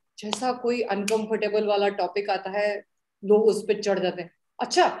करते हैं. जैसा कोई अनकंफर्टेबल वाला टॉपिक आता है लोग उस पर चढ़ जाते हैं.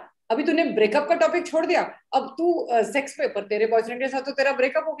 अच्छा, अभी तूने ब्रेकअप का टॉपिक छोड़ दिया, अब तू सेक्स पे, पर तेरे बॉयफ्रेंड के साथ तो तेरा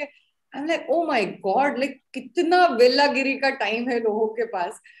ब्रेकअप हो गया. I am like oh my God, like कितना वेलागिरी का टाइम है लोगों के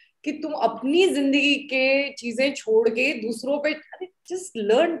पास कि तुम अपनी जिंदगी के चीजें छोड़ के दूसरों पे. Just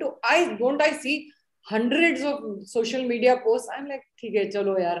learn to, I C hundreds of social media post. I am like ठीक है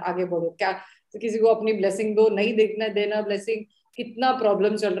चलो यार आगे बढ़ो, क्या तो किसी को अपनी ब्लेसिंग दो, नहीं देखना देना ब्लेसिंग. कितना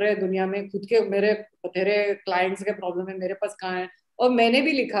प्रॉब्लम चल रहा है दुनिया में, खुद के मेरे तेरे क्लाइंट्स के प्रॉब्लम है, मेरे पास कहाँ है. और मैंने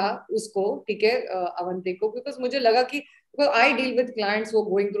भी लिखा उसको, ठीक है, अवंती को, बिकॉज मुझे लगा कि आई डील विद क्लाइंट्स वो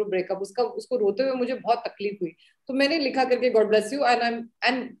गोइंग थ्रू ब्रेकअप, उसको रोते हुए मुझे बहुत तकलीफ हुई. तो मैंने लिखा करके गॉड ब्लेस यू.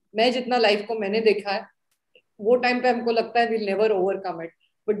 एंड मैं जितना लाइफ को मैंने देखा है वो टाइम पे हमको लगता है will never overcome it.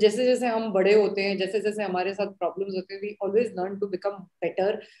 But जैसे जैसे हम बड़े होते हैं, जैसे जैसे हमारे साथ प्रॉब्लम्स होते हैं, we always learn to become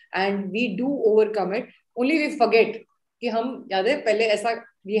better and we do overcome it. Only we forget कि हम, याद है पहले ऐसा,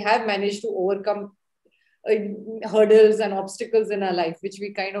 we have manage to overcome hurdles and obstacles in our life which we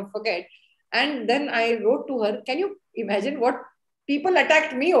kind of forget. And then I wrote to her, can you imagine what people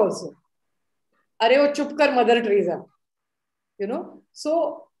attacked me also? Are wo chup kar Mother Teresa,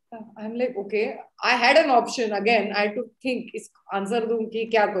 so I'm like okay, I had an option. Again I had to think is answer दूं कि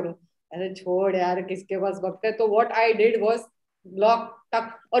क्या करूं. अरे छोड़ यार किसके पास वक्त है. तो what I did was block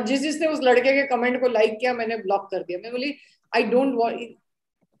तक, और जिसने उस लड़के के कमेंट को लाइक किया मैंने ब्लॉक कर दिया. मैं बोली I don't want,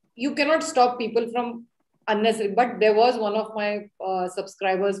 you cannot stop people from unnecessary. But there was one of my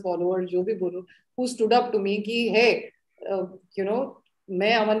subscribers, followers, जो भी बोलो, who stood up to me कि hey,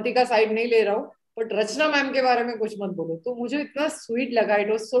 मैं अवंती का साइड नहीं ले रहा हूँ बट रचना मैम के बारे में कुछ मत बोलो. तो मुझे इतना स्वीट लगा, इट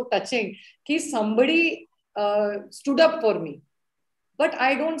वाज सो टचिंग कि somebody stood up for me. But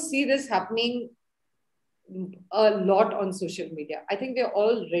I don't see this happening a lot on social media. I think they're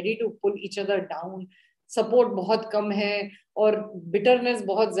all ready to pull each other down. Support बहुत कम है और bitterness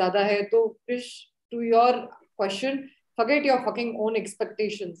बहुत ज्यादा है. तो to your question, forget your fucking own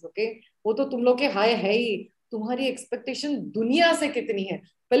expectations. Okay, वो तो तुम लोग के हाई है ही. तुम्हारी एक्सपेक्टेशन दुनिया से कितनी है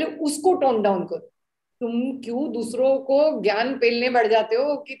पहले उसको टोन डाउन करो. तुम क्यों दूसरों को ज्ञान पेलने बढ़ जाते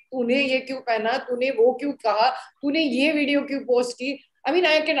हो कि तूने ये क्यों पहना, तूने वो क्यों कहा, तूने ये वीडियो क्यों पोस्ट की. I mean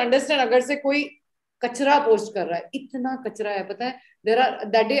I can understand अगर से कोई कचरा पोस्ट कर रहा है, इतना कचरा है पता है. There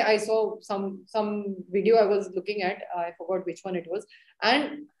are, that day I saw some video I was looking at, I forgot which one it was,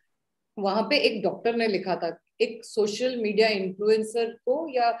 and वहां पे एक डॉक्टर ने लिखा था एक सोशल मीडिया इन्फ्लुएंसर को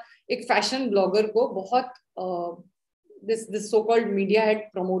या एक फैशन ब्लॉगर को बहुत this so called media had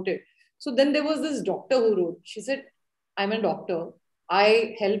promoted. So then there was this doctor who wrote, she said I'm a doctor,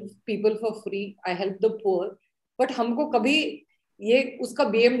 I help people for free, I help the poor. But हमको कभी ये उसका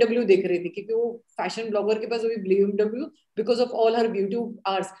BMW देख रही थी क्योंकि वो फैशन ब्लॉगर के पास वही BMW because of all her beauty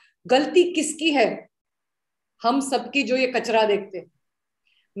arts. गलती किसकी है? हम सबकी जो ये कचरा देखते हैं.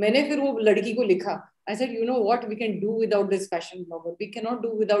 मैंने फिर वो लड़की को लिखा, I said, you know what we can do without this fashion blogger? We cannot do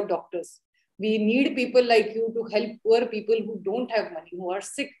without doctors. We need people like you to help poor people who don't have money, who are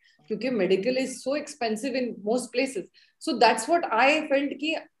sick, क्योंकि medical is so expensive in most places. So that's what I felt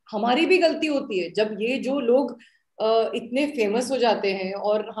कि हमारी भी गलती होती है जब ये जो लोग इतने फेमस हो जाते हैं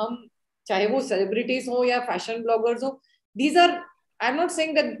और हम, चाहे वो सेलिब्रिटीज हो या फैशन ब्लॉगर्स हो, these are, I'm not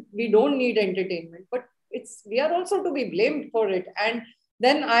saying that we don't need entertainment, but we are also to be blamed for it. And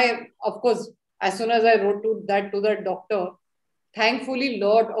then I, of course, as soon as I wrote to that doctor, thankfully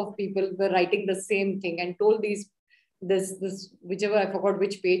lot of people were writing the same thing and told this whichever, I forgot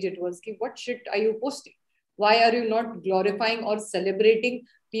which page it was, ki, what shit are you posting? Why are you not glorifying or celebrating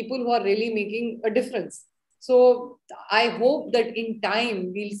people who are really making a difference? So I hope that in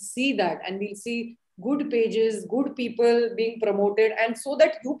time we'll see that, and we'll see good pages, good people being promoted, and so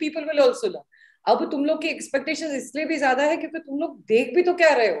that you people will also learn. अब तुम लोग की expectation इसलिए भी ज्यादा है क्योंकि तुम लोग देख भी तो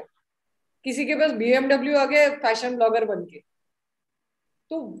क्या रहे हो, किसी के पास BMW आ गया फैशन ब्लॉगर बन के,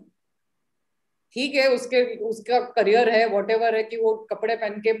 तो ठीक है, उसके उसका करियर है, व्हाटएवर है कि वो कपड़े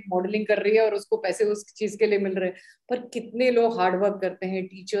पहन के मॉडलिंग कर रही है और उसको पैसे उस चीज के लिए मिल रहे हैं, पर कितने लोग हार्ड वर्क करते हैं,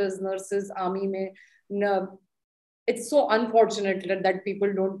 टीचर्स, नर्सेस, आर्मी में. It's so unfortunate that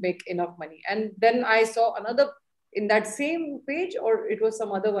people don't make enough money. And then I saw another in that same page, or it was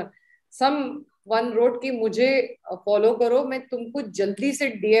some other one. Someone wrote कि मुझे follow करो, मैं तुमको जल्दी से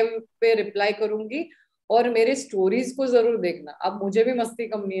DM पे reply करूंगी और मेरे स्टोरीज को जरूर देखना. अब मुझे भी मस्ती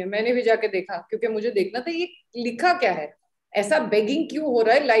कम नहीं है, मैंने भी जाके देखा क्योंकि मुझे देखना था ये लिखा क्या है, ऐसा बेगिंग क्यों हो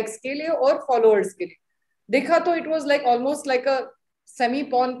रहा है लाइक्स के लिए और फॉलोअर्स के लिए. देखा तो it was like almost like a semi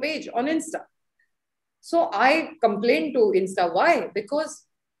porn page on Insta. So I complained to Insta. Why? Because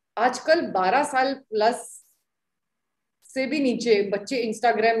आजकल 12 साल प्लस से भी नीचे बच्चे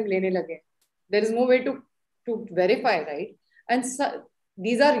इंस्टाग्राम लेने लगे. There is no way to verify, right? And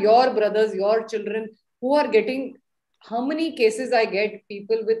these are your brothers, your children who are getting. How many cases I get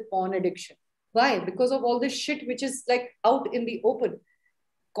people with porn addiction? Why? Because of all this shit which is like out in the open.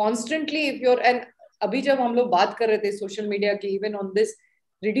 Constantly, if you're and अभी जब हम लोग बात कर रहे थे social media की, even on this,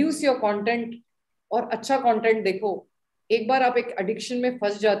 reduce your content और अच्छा कंटेंट देखो. एक बार आप एक एडिक्शन में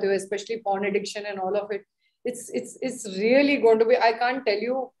फंस जाते हो, specially porn addiction and all of it, it's really going to be, I can't tell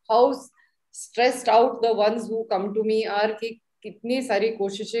you how stressed out the ones who come to me are कि कितनी सारी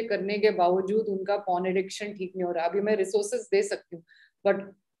कोशिशें करने के बावजूद उनका पॉर्न एडिक्शन ठीक नहीं हो रहा. अभी मैं रिसोर्सेज दे सकती हूँ, but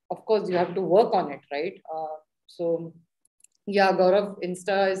of course you have to work on it, right? So yeah, Gaurav,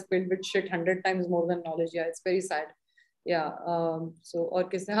 Insta is filled with shit 100 times more than knowledge. Yeah, it's very sad. Yeah. So और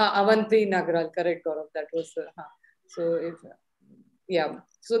किसने, हाँ, Avanti Nagral, correct Gaurav, that was हाँ. So if yeah,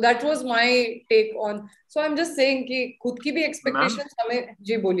 so that was my take on. So I'm just saying कि खुद की भी Ma'am, expectations हमें,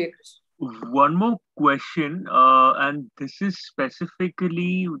 जी बोलिए Krishna. one more question, and this is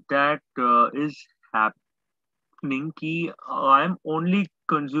specifically that is happening कि I'm only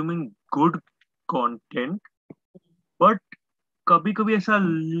consuming good content, but कभी कभी ऐसा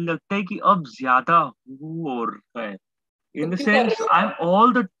लगता है कि अब ज्यादा हो रहा है. तो In the क्यों कर sense, रहे हो? I'm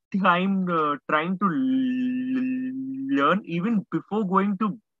all the time trying to learn. Even before going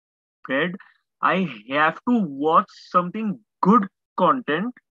to bed, I have to watch something good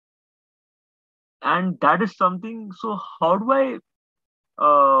content, and that is something. So how do I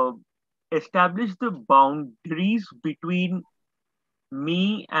uh, establish the boundaries between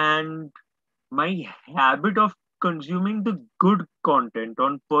me and my habit of consuming the good content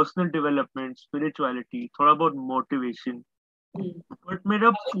on personal development, spirituality, थोड़ा बहुत motivation, but मेरा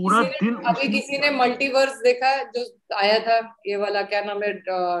पूरा दिन अभी उसी. किसी ने multiverse देखा है जो आया था, ये वाला क्या नाम है,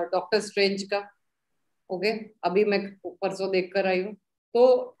 डॉक्टर स्ट्रेंज का? ओके, अभी मैं परसों देख कर आई हूँ.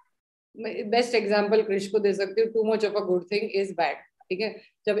 तो बेस्ट एग्जांपल क्रिश को दे सकती हूँ. Too much of a good thing is bad. ठीक है,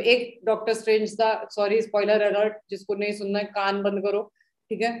 जब एक डॉक्टर स्ट्रेंज था, सॉरी स्पॉइलर अलर्ट, जिसको नहीं सुनना है कान बंद करो.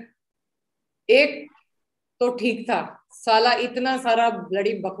 ठीक है, एक तो ठीक था, साला इतना सारा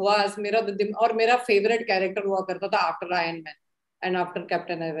ब्लडी बकवास. मेरा तो और मेरा फेवरेट कैरेक्टर हुआ करता था after iron man and after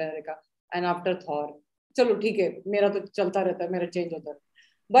captain America and after Thor. चलो ठीक है, मेरा तो चलता रहता है, मेरा चेंज होता है.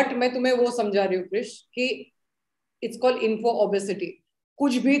 बट मैं तुम्हें वो समझा रही हूँ क्रिश कि इट्स कॉल्ड इन्फो ओबेसिटी.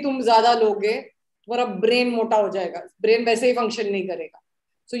 कुछ भी तुम ज्यादा लोगे, तुम्हारा ब्रेन मोटा हो जाएगा, ब्रेन वैसे ही फंक्शन नहीं करेगा.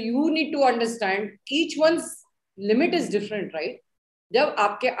 So you need to understand each once limit is different, right? जब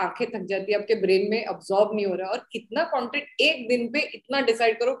आपके आंखें थक जाती है, आपके ब्रेन में अब्सॉर्ब नहीं हो रहा, और कितना कंटेंट एक दिन पे इतना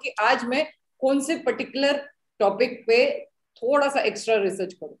डिसाइड करो कि आज मैं कौन से पर्टिकुलर टॉपिक पे थोड़ा सा एक्स्ट्रा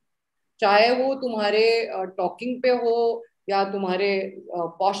रिसर्च करूं. चाहे वो तुम्हारे टॉकिंग पे हो, या तुम्हारे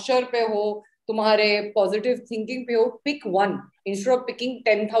पॉस्चर पे हो, तुम्हारे पॉजिटिव थिंकिंग पे हो. Pick one instead of picking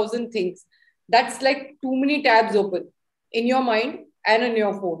 10,000 things. That's like to many tabs open in your mind and in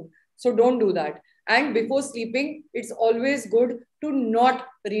your phone. So don't do that. And before sleeping, it's always good to not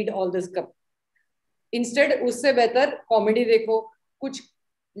read all this stuff. Instead, उससे बेहतर comedy देखो, कुछ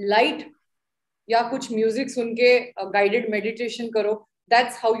light या कुछ music सुन के guided meditation करो.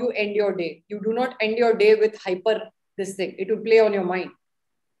 That's how you end your day. You do not end your day with hyper this thing. It will play on your mind.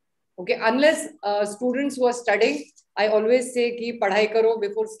 Okay, unless students who are studying, I always say कि पढ़ाई करो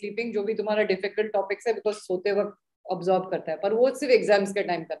before sleeping, जो भी तुम्हारा difficult topics है, because सोते वक्त absorb करता है, पर वो सिर्फ एग्जाम्स के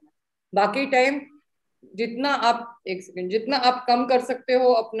टाइम करना है. बाकी टाइम जितना आप, एक सेकेंड, जितना आप कम कर सकते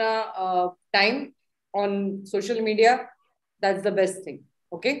हो अपना time on social media, that's the best thing.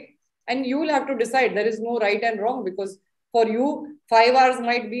 Okay, and you will have to decide. There is no right and wrong, because for you 5 hours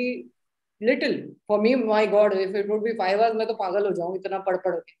might be little. For me, my God, if it would be 5 hours, मैं तो पागल हो जाऊं इतना पढ़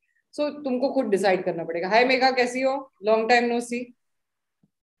पढ़ के. सो तुमको खुद डिसाइड करना पड़ेगा. हाय मेघा, कैसी हो? लॉन्ग टाइम नो सी.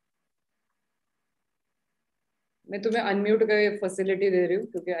 मैं तुम्हें अनम्यूट का फैसिलिटी दे रही हूँ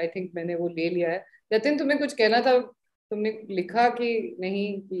क्योंकि आई थिंक मैंने वो ले लिया है। जतिन तुम्हें कुछ कहना था, तुमने लिखा कि नहीं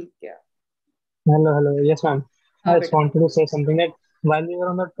कि क्या? Hello, hello. Yes, ma'am. हाँ I just बेटा। wanted to say something that while we were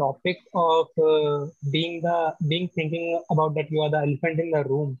on the topic of being thinking about that you are the elephant in the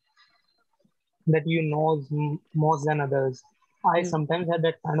room, that you know more than others. I hmm. sometimes had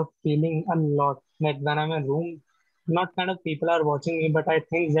that kind of feeling a lot that when I'm in a room, not kind of people are watching me, but I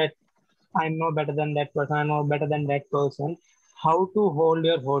think that I know better than that person, I know better than that person. How to hold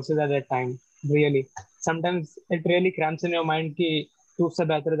your horses at that time, really. Sometimes it really cramps in your mind कि तू उससे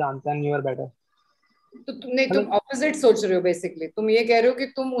बेहतर जानता है and you are better. तो तुमने तुम मतलब ऑपोजिट सोच रहे हो बेसिकली, तुम ये कह रहे हो कि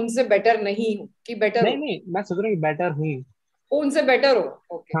तुम उनसे बेटर नहीं हो कि बेटर नहीं हो? नहीं, मैं सोच रहा हूँ कि बेटर हूँ. वो उनसे बेटर हो,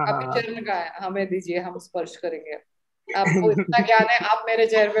 ओके। हाँ हाँ आपके हाँ. चरण का है, हमें दीजिए, हम स्पर्श करेंगे। आपको इतना ज्ञान है, आप मेरे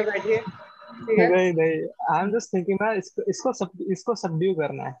चेयर पे बैठिए, ठीक है। नहीं नहीं, आई एम जस्ट थिंकिंग ना, इसको सबड्यू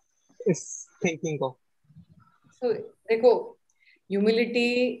करना है, इस थिंकिंग को. तो देखो, ह्यूमिलिटी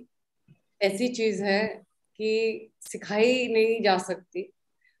ऐसी चीज है कि सिखाई नहीं जा सकती,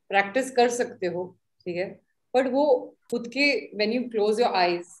 प्रैक्टिस कर सकते हो, ठीक है। बट वो खुद के, when you close your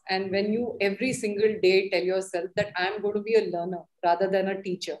eyes and when you every single day tell yourself that I am going to be a learner rather than a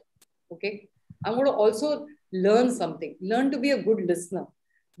teacher, okay, I am going to also learn something, learn to be a good listener.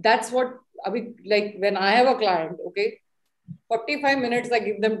 That's what, abhi, like when I have a client, okay, 45 minutes I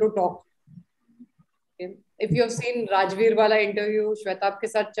give them to talk. Okay? If you have seen Rajveer वाला interview, Shwetab के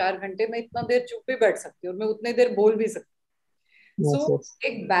साथ 4 घंटे, मैं इतना देर चुप भी बैठ सकती हूँ और मैं उतने देर बोल भी सकती हूँ। Yes, सो yes.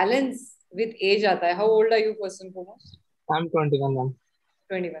 एक बैलेंस विद एज आता है। How old are you first and foremost? I'm 21 now.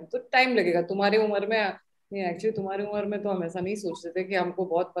 21। तो टाइम लगेगा तुम्हारी उम्र में। नहीं, एक्चुअली तुम्हारी उम्र में तो हम ऐसा नहीं सोचते थे कि हमको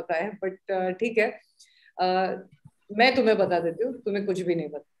बहुत पता है, बट ठीक है। मैं तुम्हें बता देती हूँ, तुम्हें कुछ भी नहीं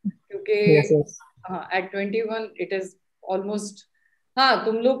पता, Yes, क्योंकि yes. हाँ, एट 21 इट इज ऑलमोस्ट, हाँ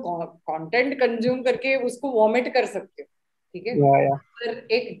तुम लोग कंटेंट कंज्यूम करके उसको वॉमिट कर सकते हो, ठीक है, Yeah, yeah. पर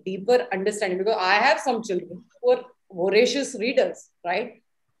एक deeper understanding, because I have some children who are voracious readers, right?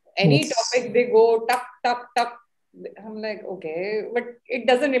 Any Yes. topic they go tuck tuck tuck. I'm like, okay, but it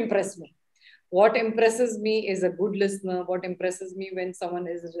doesn't impress me. What impresses me is a good listener. What impresses me when someone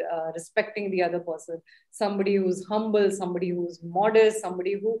is respecting the other person, somebody who's humble, somebody who's modest,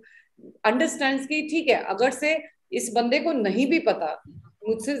 somebody who understands कि ठीक है, अगर से इस बंदे को नहीं भी पता,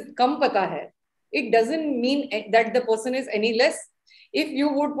 मुझसे कम पता है, it doesn't mean that the person is any less. If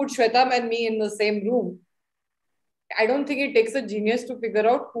you would put Shwetam and me in the same room, I don't think it takes a genius to figure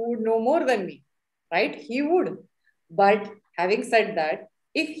out who would know more than me, right? He would. But having said that,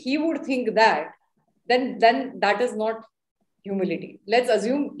 if he would think that, then that is not humility. Let's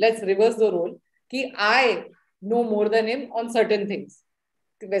assume, let's reverse the role, कि I know more than him on certain things.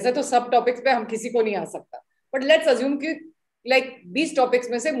 वैसे तो सब topics पे हम किसी को नहीं आ सकता, बट लेट्स अज्यूम कि लाइक 20 टॉपिक्स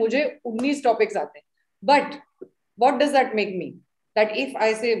में से मुझे 19 टॉपिक्स आते हैं, but what does that make me? That if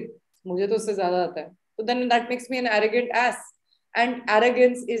I से मुझे तो उससे ज्यादा आता है, so then that makes me an arrogant ass, and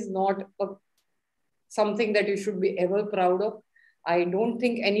arrogance is not something that you should be ever proud of. I don't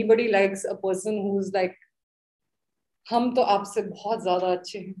think anybody likes a person who's like, हम तो आपसे बहुत ज्यादा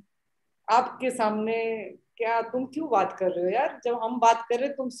अच्छे हैं, आपके सामने क्या, तुम क्यों बात कर रहे हो यार, जब हम बात कर रहे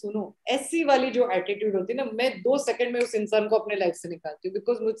हैं तुम सुनो, ऐसी वाली जो एटीट्यूड होती है ना, मैं 2 सेकंड में उस इंसान को अपने लाइफ से निकालती हूँ,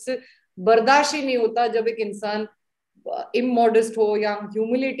 बिकॉज मुझसे बर्दाश्त ही नहीं होता जब एक इंसान immodest हो या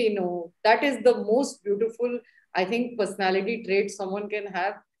humility no. That is the most beautiful, I think, personality trait someone can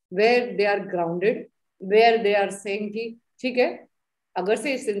have, where they are grounded, where they are saying कि ठीक है, अगर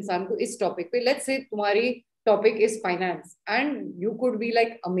से इस इंसान को इस टॉपिक पे, let's say तुम्हारी topic is finance and you could be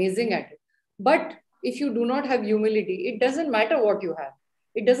like amazing at it, but if you do not have humility, it doesn't matter what you have,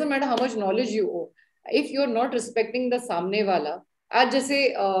 it doesn't matter how much knowledge you owe, if you're not respecting the सामने वाला। आज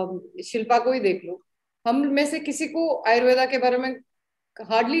जैसे शिल्पा को ही देख लो, हम में से किसी को आयुर्वेदा के बारे में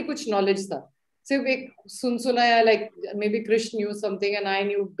हार्डली कुछ नॉलेज था, सिर्फ एक सुन सुना या like may be Krishna new something and I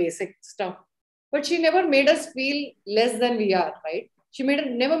knew basic stuff, but she never made us feel less than we are, right? She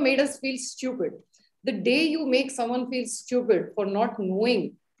never made us feel stupid. The day you make someone feel stupid for not knowing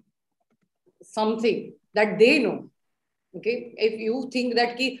something that they know, okay, if you think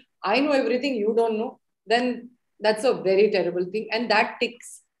that ki I know everything, you don't know, then that's a very terrible thing, and that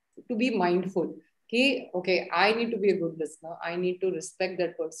takes to be mindful ki okay, I need to be a good listener, I need to respect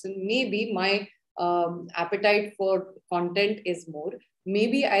that person. Maybe my appetite for content is more,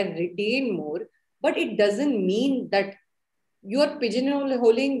 maybe I retain more, but it doesn't mean that you are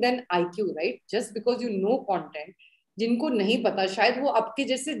pigeonholing then IQ, right? Just because you know content, जिनको नहीं पता शायद वो आपके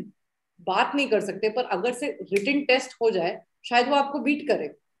जैसे बात नहीं कर सकते, पर अगर से रिटन टेस्ट हो जाए शायद वो आपको बीट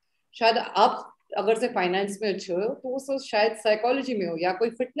करे। शायद आप अगर से फाइनेंस में अच्छे हो तो वो शायद साइकोलॉजी में हो या कोई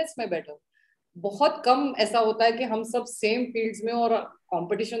फिटनेस में बेटर हो, बहुत कम ऐसा होता है कि हम सब सेम फील्ड्स में, और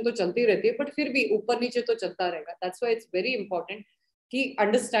कंपटीशन तो चलती रहती है, बट फिर भी ऊपर नीचे तो चलता रहेगा. That's why it's very important कि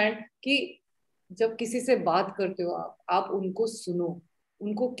अंडरस्टैंड कि जब किसी से बात करते हो आप उनको सुनो,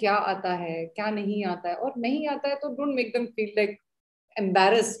 उनको क्या आता है क्या नहीं आता है, और नहीं आता है तो don't make them feel like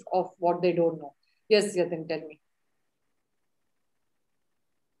embarrassed of what they don't know. Yes, Yatin, tell me.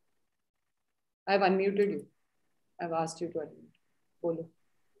 I've unmuted you. I've asked you to unmute. Bolo.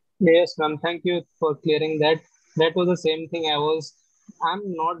 Yes, ma'am. Thank you for clearing that. That was the same thing I was. I'm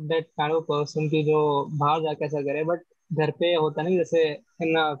not that kind of person कि जो बाहर जाके ऐसा करे, but घर पे होता नहीं, जैसे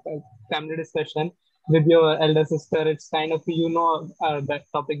in a family discussion with your elder sister, it's kind of that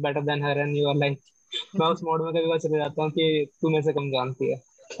topic better than her, and you are like, मैं उस मोड में कभी कभी चले जाता हूँ कि तू मेरे से कम जानती है.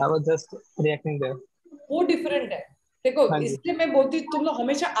 I was just reacting there. वो डिफरेंट है. देखो, हाँ जी. इसलिए मैं बोलती हूँ तुम लोग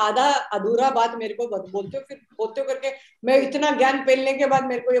हमेशा आधा अधूरा बात मेरे को बोलते हो, फिर बोलते हो करके मैं इतना ज्ञान फैलने के बाद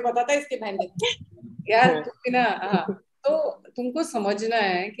मेरे को ये बताता है इसके बहन ने यार तुम ना. हाँ, तो तुमको समझना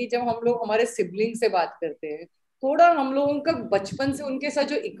है कि जब हम लोग हमारे सिबलिंग से बात करते हैं, थोड़ा हम लोगों का बचपन से उनके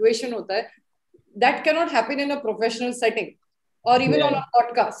साथ जो इक्वेशन होता है, that cannot happen in a professional setting or even on Yeah, a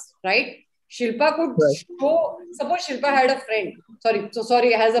podcast, right? Shilpa could right. show, suppose Shilpa had a friend,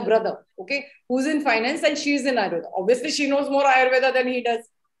 has a brother, okay, who's in finance and she's in Ayurveda. Obviously, she knows more Ayurveda than he does,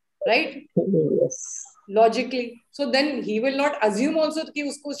 right? Yes. Logically. So then he will not assume also कि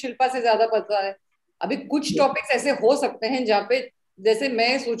उसको शिल्पा से ज्यादा पता है. अभी कुछ topics ऐसे हो सकते हैं जहाँ पे, जैसे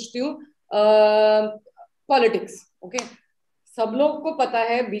मैं सोचती हूँ पॉलिटिक्स, ओके, सब लोग को पता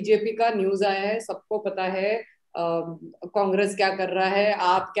है बीजेपी का न्यूज आया है, सबको पता है कांग्रेस क्या कर रहा है,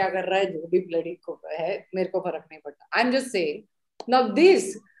 आप क्या कर रहा है, जो भी ब्लडी को है, मेरे को फर्क नहीं पड़ता. I am just saying now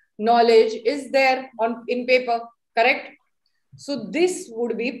this knowledge is there on in paper, correct? So this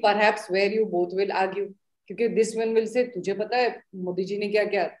would be perhaps where you both will argue, क्योंकि this one will say तुझे पता है मोदी जी ने क्या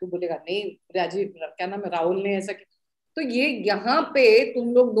किया, तू बोलेगा नहीं राजीव क्या नाम है राहुल ने ऐसा किया. तो ये यहाँ पे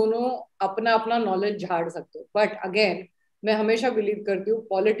तुम लोग दोनों अपना अपना नॉलेज झाड़ सकते हो. बट अगेन मैं हमेशा बिलीव करती हूँ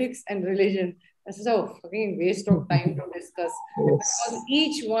politics and religion this is a fucking waste of time to discuss, Yes. because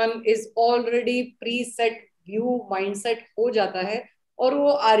each one is already preset view mindset हो जाता है, और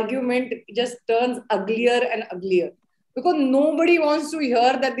वो argument just turns uglier and uglier because nobody wants to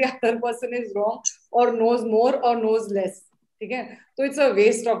hear that the other person is wrong or knows more or knows less. ठीक है, तो it's a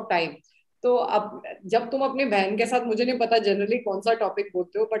waste of time. तो अब जब तुम अपनी बहन के साथ, मुझे नहीं पता जनरली कौन सा टॉपिक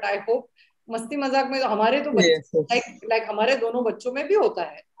बोलते हो, बट आई होप मस्ती मजाक में हमारे तो Yes, बच्चे yes. लाइक हमारे दोनों बच्चों में भी होता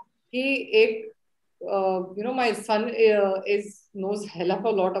है कि एक my son is knows hell of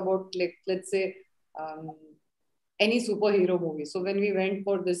a lot about, like, let's say any superhero movie. So when we went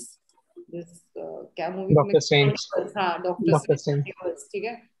for this क्या मूवी में, Dr. Strange. हाँ डॉक्टर Dr. Strange. स्ट्रेंज, ठीक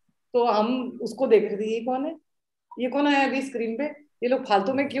है, तो हम उसको देख रहे थे, ये कौन है, ये कौन है अभी स्क्रीन पे, ये लोग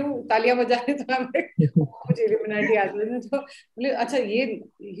फालतू में क्यों तालियां बजा रहे. तो मुझे इल्यूमिनाटी आ गई ना, तो बोले अच्छा ये,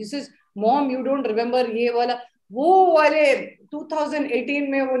 he says mom you don't remember ये वाला, वो वाले 2018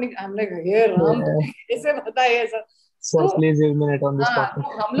 में वो I am like hey Ram Yeah. ऐसे बताए ऐसा. So तो please eliminate on this हाँ, topic.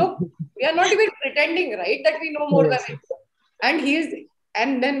 तो हम लोग we are not even pretending, right, that we know more than Yes. him. And he is,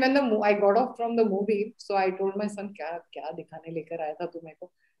 and then when I got off from the movie, so I told my son क्या क्या दिखाने लेकर आया था तू मेरे को.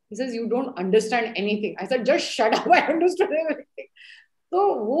 He says you don't understand anything. I said just shut up, I understood everything. तो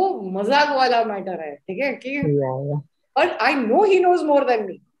वो मजाक वाला मैटर है, ठीक है कि Yeah. और I know he knows more than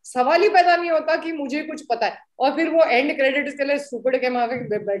me. सवाल ही पैदा नहीं होता कि मुझे कुछ पता है, और फिर वो एंड क्रेडिट्स के लिए सुपड़ के माफी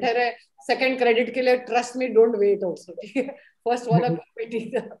बैठे रहे, सेकंड क्रेडिट के लिए trust me don't wait also, ठीक है, फर्स्ट वाला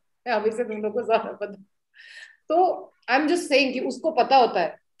ठीक था, अभी से तुम लोग को ज्यादा पता. तो आई एम जस्ट सेइंग कि उसको पता होता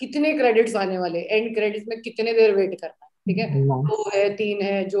है कितने क्रेडिट्स आने वाले, एंड क्रेडिट्स में कितने देर वेट करना है, ठीक है, No. 2 है 3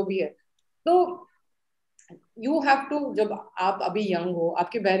 है जो भी है. तो यू हैव टू, जब आप अभी यंग हो,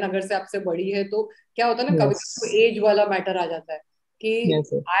 आपकी बहन अगर से आपसे बड़ी है, तो क्या होता है ना, कभी Yes. कभी एज वाला मैटर आ जाता है कि Yes,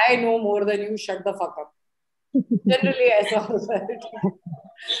 sir. I know more than you, shut the fuck up, generally ऐसा होता है.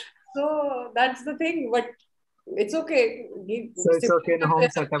 So that's the thing, but it's okay. So it's okay in a home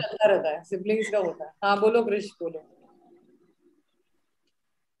setup. चलता रहता है, सिबलिंग्स का होता है. हाँ बोलो क्रिश, बोलो.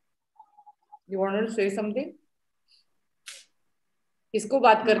 यू वांटेड टू से समथिंग, किसको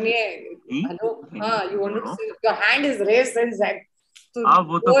बात करनी है? हेलो, हाँ, यू वांटेड टू से, your hand is raised and that, तो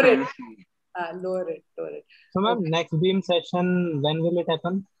वो तो lower पहले it. से ही. Lower it, lower it. So ma'am, Okay. next beam session, when will it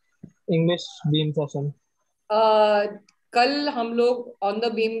happen? English beam session. कल हम लोग ऑन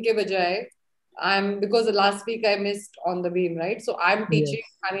द बीम के बजाय, because last week I missed on the beam, right? So I'm teaching.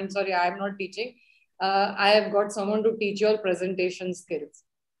 Yes. I mean, sorry, I'm not teaching. I have got someone to teach you all presentation skills,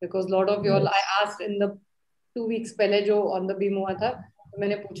 because lot of you all, I Yes. asked in the 2 weeks पहले जो on the beam हुआ था, तो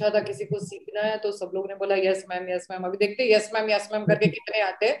मैंने पूछा था किसी को सीखना है, तो सब लोग ने बोला यस मैम यस मैम। अभी देखते यस मैम करके कितने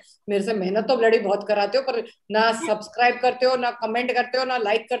आते हैं। मेरे से मेहनत तो ब्लडी बहुत कराते हो, पर ना सब्सक्राइब करते हो, ना कमेंट करते हो, ना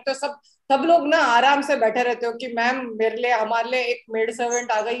लाइक करते हो। सब लोग ना आराम से बैठे रहते हो कि मैम मेरे लिए, हमारे लिए एक मेड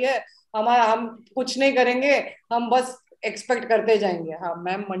सर्वेंट आ गई है, हमारा, हम कुछ नहीं करेंगे, हम बस एक्सपेक्ट करते जाएंगे। हाँ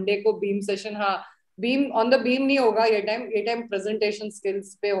मैम, मंडे को बीम सेशन, हाँ बीम ऑन द बीम नहीं होगा ये टाइम प्रेजेंटेशन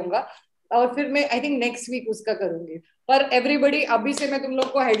स्किल्स पे होगा। और फिर मैं आई थिंक नेक्स्ट वीक उसका करूंगी। पर एवरीबडी, अभी से मैं तुम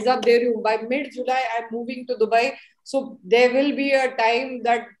लोग को हेड्स अप दे रही हूँ, by mid July I am moving to Dubai, so there will be a time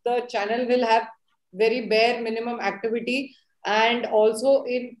that the channel will have very bare minimum activity, and also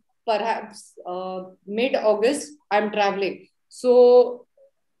in perhaps mid August I'm traveling, so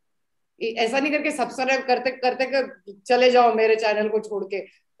ऐसा नहीं करके subscribe करते करते कर चले जाओ मेरे channel को छोड़ के,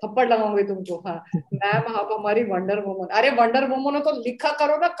 थप्पड़ लगाऊंगी तुमको। हाँ मैम आप हमारी वंडर वुमन, अरे वंडर वुमन हो तो लिखा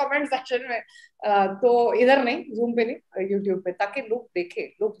करो ना कमेंट सेक्शन में। तो इधर नहीं, जूम पे नहीं, यूट्यूब पे, ताकि लोग देखे,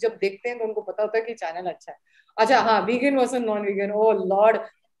 लोग जब देखते हैं तो उनको पता होता है कि चैनल अच्छा है। अच्छा हाँ, vegan versus non vegan, O Lord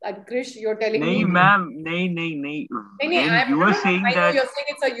Krrish, you are telling नहीं मी। मैम, नहीं नहीं नहीं, नहीं, when I'm you no, were no, no. saying I know that, you're saying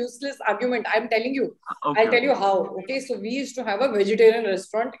it's a useless argument. I'm telling you. I'll okay tell you okay, how. Okay, so we used to have a vegetarian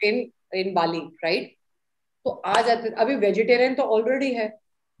restaurant in Bali, right? तो आ जाते, अभी vegetarian तो already है,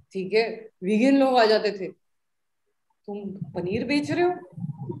 ठीक है, vegan लोग आ जाते थे। तुम पनीर बेच रहे हो,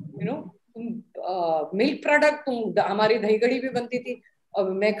 तुम मिल्क प्रोडक्ट, तुम, हमारी दही कड़ी भी बनती थी, अब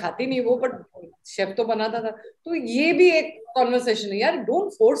मैं खाती नहीं वो, बट शेफ तो बनाता था। तो ये भी एक कॉन्वर्सेशन है यार,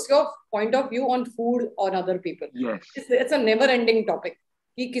 don't force your point of view on food on other people. yes it's a never ending topic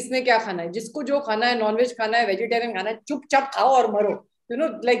कि किसने क्या खाना है, जिसको जो खाना है, नॉनवेज खाना है, वेजिटेरियन खाना है, चुपचाप खाओ और मरो,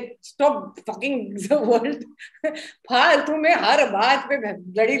 like stop fucking the world. फालतू में हर बात पे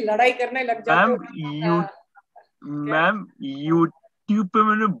लड़ी लड़ाई करने लग जाते मैम। हो। यू क्या? मैम, यूट्यूब पे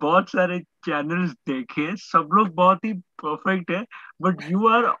मैंने बहुत सारे चैनल्स देखे, सब लोग बहुत ही परफेक्ट है, बट यू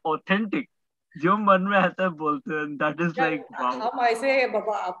आर ऑथेंटिक, जो मन में आता है बोलते हैं, दैट इज यार लाइक वाओ। हम ऐसे है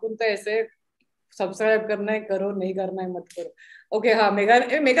बाबा, अपन तो ऐसे, सब्सक्राइब करना है करो, नहीं करना है मत करो। ओके हाँ, मेगा,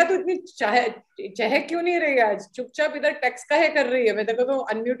 मेगा तो इतनी चाहे चाहे क्यों नहीं रही आज, चुपचाप इधर टेक्स्ट का है कर रही है। मैं देखो तो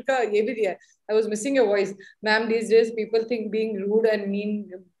अनम्यूट का ये भी दिया है, I was missing your voice. Ma'am these days people think being rude and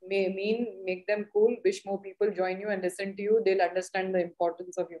mean make them cool, wish more people join you and listen to you, they will understand the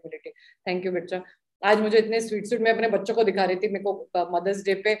importance of humility. Thank you बच्चा। आज मुझे इतने sweet sweet, मैं अपने बच्चों को दिखा रही थी, मेरे को मदर्स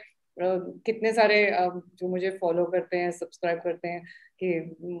डे पे कितने सारे जो मुझे फॉलो करते हैं, सब्सक्राइब करते हैं, कि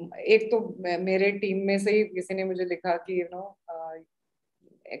एक तो मेरे टीम में से ही किसी ने मुझे लिखा कि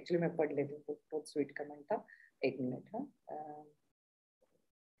एक्चुअली मैं पढ़ लेती हूँ, बहुत स्वीट कमेंट था, एक मिनट। हाँ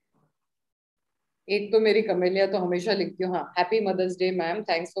एक तो मेरी कमेलिया तो हमेशा लिखती हूँ, हाँ, happy mother's day ma'am,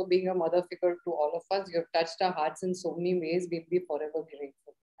 thanks for being a mother figure to all of us, you have touched our hearts in so many ways, we will be forever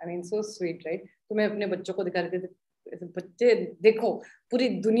grateful. I mean so sweet, right? तो मैं अपने बच्चों को दिखा रही थी, बच्चे देखो पूरी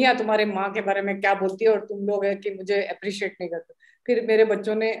दुनिया तुम्हारे माँ के बारे में क्या बोलती है, और तुम लोग है कि मुझे अप्रिशिएट नहीं करते। फिर मेरे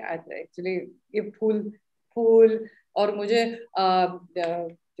बच्चों ने एक्चुअली ये फूल फूल और मुझे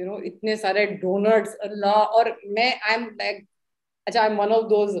इतने सारे डोनट्स, अल्लाह, और मैं आई एम लाइक, अच्छा I am one of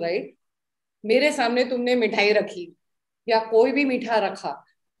those, right? मेरे सामने तुमने मिठाई रखी या कोई भी मीठा रखा,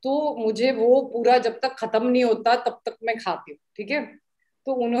 तो मुझे वो पूरा जब तक खत्म नहीं होता तब तक मैं खाती हूँ, ठीक है?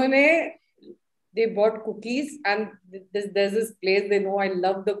 तो उन्होंने, they bought cookies and there's this place, they know I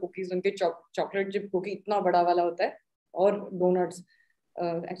love the cookies, उनके chocolate chip cookie इतना बड़ा वाला होता है, और donuts।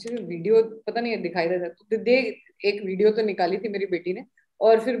 एक्चुअली वीडियो पता नहीं दिखाई देता, तो दे एक वीडियो तो निकाली थी मेरी बेटी ने,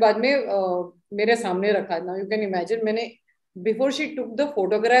 और फिर बाद में मेरे सामने रखा। नाउ यू कैन इमेजिन, मैंने before she took the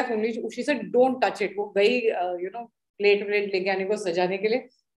photograph only she said don't touch it, वो गई प्लेट व्लेट लेके आने को सजाने के लिए।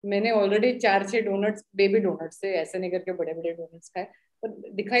 मैंने ऑलरेडी 4-6 डोनट्स, बेबी डोनट्स से, ऐसे नहीं करके बड़े बड़े डोनट्स खाए। पर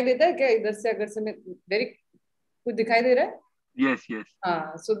दिखाई देता है क्या इधर से, अगर से मैं वेरी, कुछ दिखाई दे रहा है? Yes yes.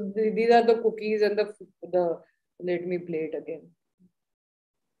 हाँ, so these are the cookies and the let me play it again.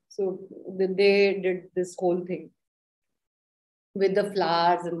 So they did this whole thing with the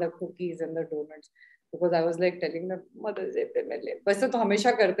flowers and the cookies and the donuts, because I was like telling them Mother's Day पे मैं late, वैसे तो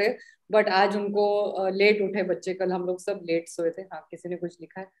हमेशा करते, but आज उनको late उठे बच्चे, कल हम लोग सब लेट सोए थे। हाँ किसी ने कुछ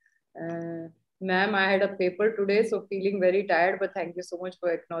लिखा है, ma'am I had a paper today so feeling very tired but thank you so much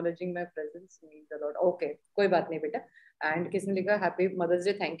for acknowledging my presence, means a lot. Okay कोई बात नहीं बेटा। एंड किसने लिखा happy mother's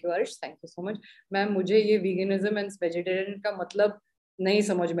day, thank you अर्श, thank you so much. Ma'am मुझे ये veganism and vegetarian का मतलब नहीं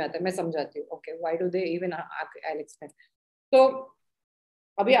समझ में आता, मैं समझाती हूँ। Okay why do they even, I will explain. तो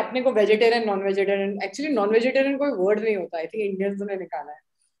अभी अपने को vegetarian non vegetarian, actually non vegetarian कोई वर्ड नहीं होता, आई थिंक इंडियंस ने निकाला है।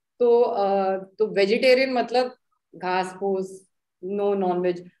 तो वेजिटेरियन मतलब घास फूस, नो नॉन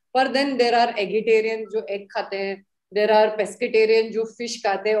वेज। पर देन देर आर एगिटेरियन जो एग खाते हैं, देर आर पेस्केटेरियन जो फिश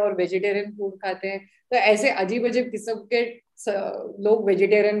खाते हैं और वेजिटेरियन फूड खाते हैं। तो ऐसे अजीब अजीब किस्म के लोग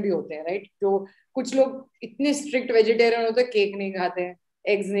वेजिटेरियन भी होते हैं, राइट? जो कुछ लोग इतने स्ट्रिक्ट वेजिटेरियन होते हैं, केक नहीं खाते हैं,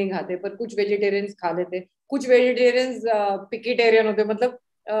 एग्स नहीं खाते, पर कुछ वेजिटेरियंस खा लेते हैं। कुछ वेजिटेरियंस पिकीटेरियन होते हैं, मतलब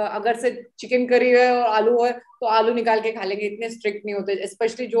अगर से चिकन करी है और आलू है तो आलू निकाल के खा लेंगे, इतने स्ट्रिक्ट नहीं होते।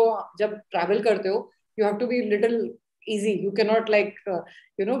 स्पेशली जो जब ट्रैवल करते हो, you have to be little easy, you can not like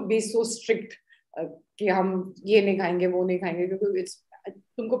B so strict कि हम ये नहीं खाएंगे वो नहीं खाएंगे, क्योंकि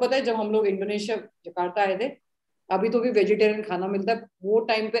तुमको पता है जब हम लोग इंडोनेशिया जकार्ता आए थे, अभी तो भी वेजिटेरियन खाना मिलता है। वो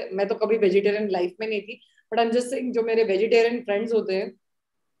टाइम पे मैं तो कभी वेजिटेरियन लाइफ में नहीं थी, but I am just saying जो मेरे वेजिटेरियन फ्रेंड्स होते हैं,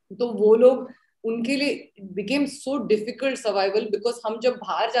 तो वो लोग, उनके लिए became so difficult survival, because हम जब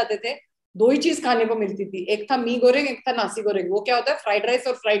बाहर जाते थे दो ही चीज खाने को मिलती थी, एक था मी गोरेंग, एक था नासी गोरेंग। वो क्या होता है? फ्राइड राइस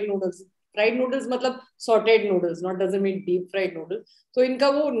और फ्राइड नूडल्स। फ्राइड नूडल्स मतलब sorted noodles, not doesn't mean deep fried noodles. तो इनका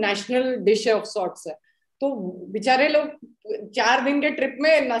वो नेशनल डिश है ऑफ सॉर्ट्स है। तो बेचारे लोग 4 दिन के ट्रिप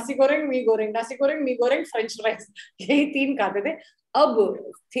में नासी गोरेंग मी गोरेंग, नासी गोरेंग मी गोरेंग फ्रेंच फ्राइज, यही 3 खाते थे।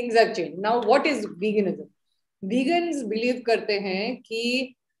 अब things have change now. What is veganism? Vegans believe करते हैं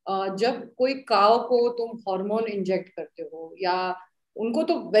कि जब कोई काव को तुम हार्मोन इंजेक्ट करते हो, या उनको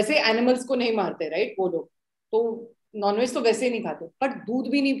तो वैसे एनिमल्स को नहीं मारते, राइट? वो लोग तो नॉनवेज तो वैसे ही नहीं खाते, पर दूध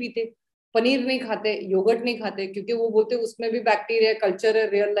भी नहीं पीते, पनीर नहीं खाते, योगर्ट नहीं खाते, क्योंकि वो बोलते उसमें भी बैक्टीरिया, कल्चर है,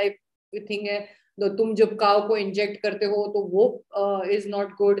 रियल लाइफ थिंग है। तो तुम जब काव को इंजेक्ट करते हो तो वो is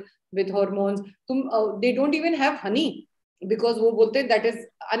not good with hormones. तुम they don't even have Honey, because वो बोलते हैं दैट इज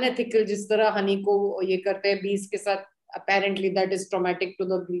अनएथिकल। जिस तरह हनी को ये करते हैं बीस के साथ, apparently that is traumatic to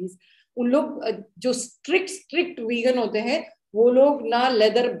the bees. उन लोग जो स्ट्रिक्ट वीगन होते हैं, वो लोग ना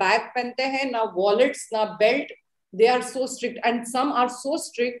लेदर बैग पहनते हैं, ना वॉलेट्स, ना belt. They are so strict, and some are so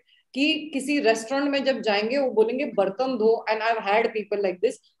strict कि किसी रेस्टोरेंट में जब जाएंगे वो बोलेंगे बर्तन धो, and I have had people like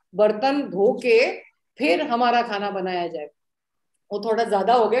this, बर्तन धो के फिर हमारा खाना बनाया जाए। वो थोड़ा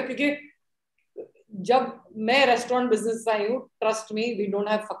ज्यादा हो गया, क्योंकि जब मैं रेस्टोरेंट बिजनेस आई हूँ, trust me, we don't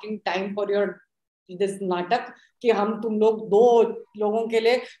have fucking time for your this नाटक कि हम तुम लोग 2 लोगों के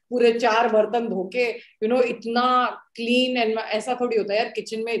लिए पूरे 4 बर्तन धो के इतना क्लीन एंड ऐसा थोड़ी होता है यार।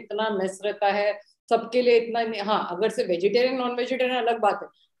 किचन में इतना मेस रहता है सबके लिए, इतना। हाँ, अगर से वेजिटेरियन नॉन वेजिटेरियन अलग बात है,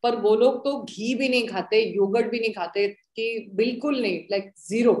 पर वो लोग तो घी भी नहीं खाते, योगर्ट भी नहीं खाते, कि बिल्कुल नहीं, लाइक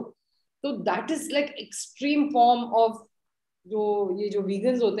जीरो। तो that is like extreme form of जो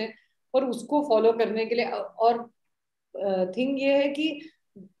वीगन्स होते हैं। पर उसको फॉलो करने के लिए, और थिंग ये है कि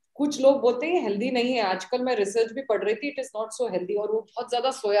कुछ लोग बोलते हैं हेल्दी नहीं है। आजकल मैं रिसर्च भी पढ़ रही थी, it is not so healthy, और वो बहुत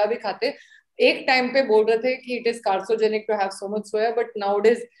ज्यादा सोया भी खाते। एक टाइम पे बोल रहे थे कि it is carcinogenic to have so much soya, but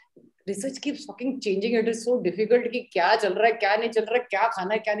nowadays research keeps fucking changing. It is so difficult कि क्या चल रहा है, क्या नहीं चल रहा है, क्या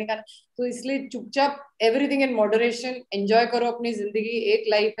खाना है, क्या नहीं खाना। तो इसलिए चुपचाप एवरीथिंग इन मॉडरेशन, एंजॉय करो अपनी जिंदगी, एक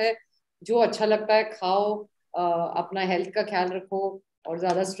लाइफ है, जो अच्छा लगता है खाओ, अपना हेल्थ का ख्याल रखो, और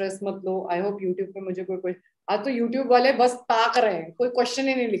ज्यादा स्ट्रेस मत लो। आई होप यूट्यूब पे मुझे कोई आज तो यूट्यूब वाले बस ताक रहे हैं, कोई क्वेश्चन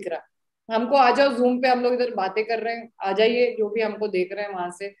ही नहीं लिख रहा। हमको आ जाओ जूम पे, हम लोग इधर बातें कर रहे हैं, आ जाइए जो भी हमको देख रहे हैं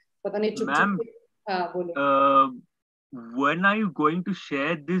वहां से, पता नहीं चुप मैम, चुप। हाँ बोले। when are you going to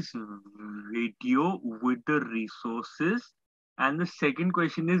share this video with the resources? And the second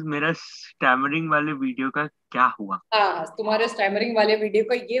question is, मेरा stammering वाले वीडियो का क्या हुआ? हाँ, तुम्हारे स्टैमरिंग वाले वीडियो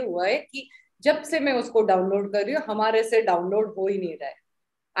का ये हुआ है कि जब से मैं उसको डाउनलोड कर रही हूँ, हमारे से डाउनलोड हो ही नहीं रहा है।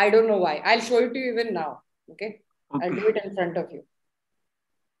 I don't know why. I will show it to you even now. Okay, I will Okay. Do it in front of you.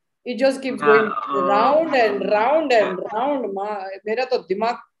 It just keeps मैं going round and round and round. मेरा तो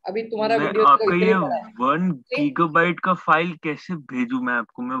दिमाग, अभी तुम्हारा मैं video तो आपका इधर ही ये पड़ा है। 1 GB का फाइल कैसे भेजूं मैं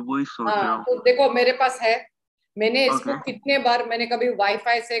आपको? मैं वही सोच रहा हाँ, हूँ। तो देखो मेरे पास है। मैंने इसको ओके। कितने बार, मैंने कभी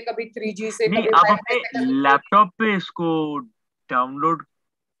वाईफाई से, कभी 3G से, नहीं, कभी आप वाईफाई अपने से, कभी 4G। लैपटॉप पे इसको डाउनलोड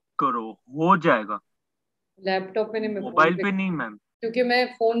करो, हो जाएगा। लैपटॉप में नहीं, मैं फोन मोबाइल पे, पे नहीं मैम। क्योंकि मैं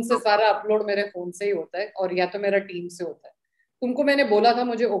फोन से ओके। सारा अपलोड मेरे फोन से ही होता है, और या तो मेरा टीम से होता है। तुमको मैंने बोला था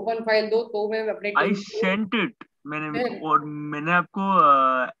मुझे ओपन फाइल दो, तो मैं अपने आई टीम को। Sent it. और मैंने आपको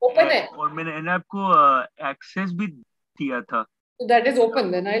ओपन है, मैंने आपको एक्सेस भी दिया था। so that is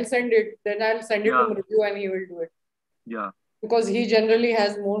open. Then I'll send it. Then I'll send it to या Mridhu and he will do it. या Because he generally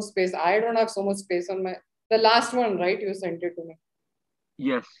has more space. I don't have so much space on my. The last one, right? You sent it to me.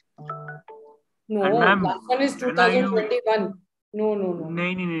 Yes. No, and ma'am, last one is when are you? 2021. No, no, no, no.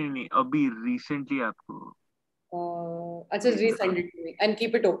 नहीं नहीं नहीं नहीं, अभी recently आपको अच्छा, भेजा था। resend it to me and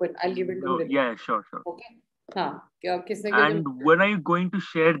keep it open. I'll give it to Mridhu. या श्योर श्योर। Okay. हाँ, क्या किसने क्या And when are you going to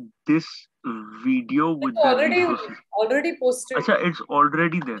share this video with it's the already resources? already posted. Acha, it's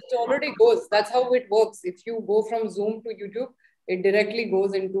already there. It already goes. That's how it works. If you go from Zoom to YouTube, it directly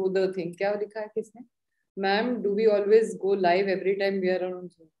goes into the thing. क्या लिखा है किसने? Ma'am, do we always go live every time we are on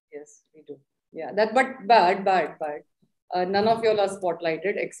Zoom? Yes, we do. Yeah, that, but none of y'all are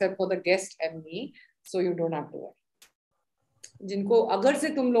spotlighted except for the guest and me, so you don't have to worry. जिनको अगर से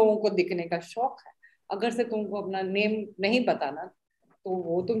तुम लोगों को दिखने का शौक है, अगर से तुमको अपना नेम नहीं बताना, तो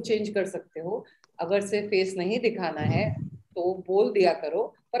वो तुम चेंज कर सकते हो। अगर से फेस नहीं दिखाना है तो बोल दिया करो।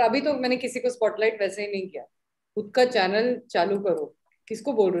 पर अभी तो मैंने किसी को स्पॉटलाइट वैसे ही नहीं किया। खुद का चैनल चालू करो।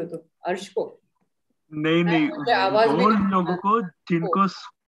 किसको बोल रहे हो तुम? अर्श को? नहीं नहीं, मुझे आवाज भी वो नहीं लोगों को को। जिनको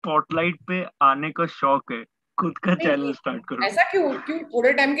स्पॉटलाइट पे आने का शौक है, खुद का नहीं चैनल नहीं, स्टार्ट करो। ऐसा क्यों क्यों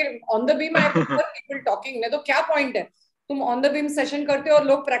थोड़े टाइम के on the beam I prefer people talking. नहीं तो क्या पॉइंट है? तुम ऑन द बीम सेशन करते हो और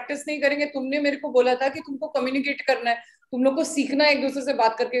लोग प्रैक्टिस नहीं करेंगे। तुमने मेरे को बोला था कि तुमको कम्युनिकेट करना है, तुम लोग को सीखना है एक दूसरे से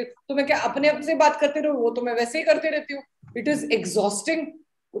बात करके। तो मैं क्या अपने आप से बात करते रहो? वो तो मैं वैसे ही करते रहती हूँ। It is exhausting.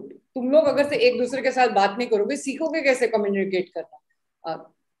 तुम लोग अगर से एक दूसरे के साथ बात नहीं करोगे, सीखोगे कैसे कम्युनिकेट करना?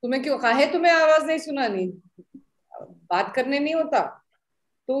 तुम्हें क्यों काहे तुम्हें आवाज नहीं सुनानी? बात करने नहीं होता?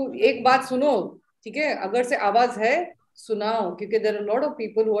 तो एक बात सुनो, ठीक है? अगर से आवाज है, सुनाओ, क्योंकि there are lot of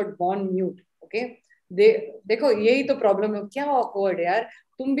people who are born mute. Okay, दे देखो यही तो प्रॉब्लम है। क्या ऑकवर्ड है यार।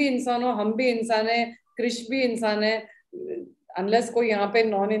 तुम भी इंसान हो, हम भी इंसान है, क्रिश भी इंसान है। अनलेस कोई यहाँ पे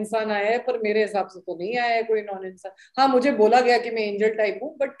नॉन इंसान आया है, पर मेरे हिसाब से तो नहीं आया है कोई नॉन इंसान। हाँ, मुझे बोला गया कि मैं एंजल टाइप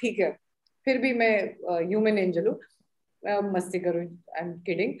हूँ, बट ठीक है, फिर भी मैं ह्यूमन एंजल हूँ। मस्ती करूँ, आई एम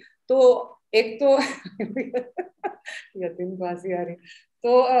किडिंग। तो एक तो यतीम को हंसी आ रही।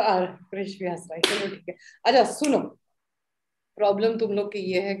 तो क्रिश भी हंस रहा है, चलो ठीक है। अच्छा सुनो, प्रॉब्लम तुम लोग की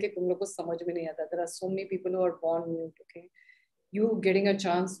ये है कि तुम लोग को समझ में नहीं आता। There are so many people who are born mute. Okay, you getting a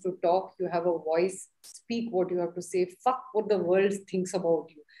chance to talk, you have a voice, speak what you have to say, fuck what the world thinks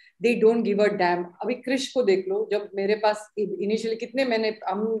about you. They don't give a damn. अभी क्रिश को देख लो, जब मेरे पास initially कितने मैंने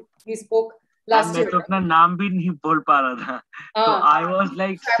हम we spoke ma'am last मैं year। तो अपना नाम भी नहीं बोल पा रहा था, तो हाँ, I was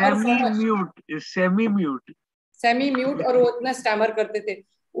like stammer so semi much, mute, semi mute. Semi mute, और वो इतना स्टैमर करते थे।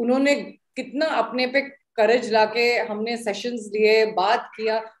 उन्होंने कितना अपने पे करेज लाके हमने सेशंस लिए, बात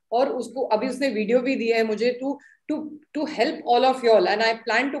किया, और उसको अभी उसने वीडियो भी दिया है मुझे, to help all of wall, and I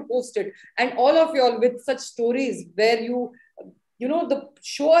plan to post it, and all of wall with such stories where you know the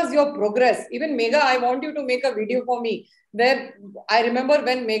show us your progress. Even Mega, I want you to make a video for me where I remember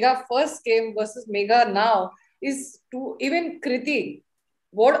when Mega first came versus Mega now, is to even Kriti,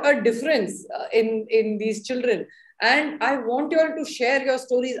 what a difference in these children. And I want you all to share your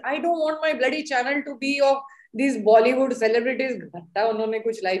stories. I don't want my bloody channel to be of these Bollywood celebrities. घंटा उन्होंने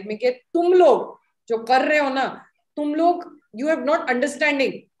कुछ life में किया, तुम लोग जो कर रहे हो ना, तुम लोग, you have not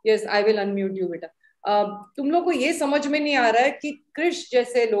understanding. Yes, I will unmute you बेटा। तुम लोग को ये समझ में नहीं आ रहा है कि क्रिश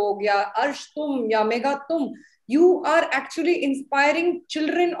जैसे लोग, या अर्श तुम, या मेगा तुम, you are actually inspiring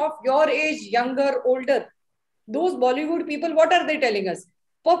children of your age, younger, older. Those Bollywood people, what are they telling us?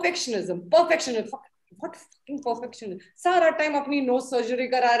 Perfectionism, perfectionism, what fucking perfectionism? सारा टाइम अपनी नोज सर्जरी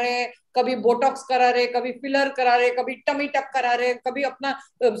करा रहे हैं, कभी बोटॉक्स करा रहे हैं, कभी फिलर करा रहे हैं, कभी टमी टक करा रहे हैं, कभी अपना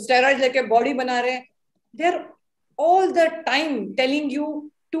स्टेरॉइड लेके बॉडी बना रहे हैं। They're all the time telling you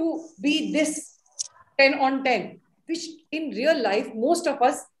to be this 10 on 10, which in real life, most of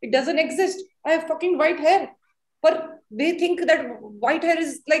us, it doesn't exist. I have fucking white hair. पर they think that white hair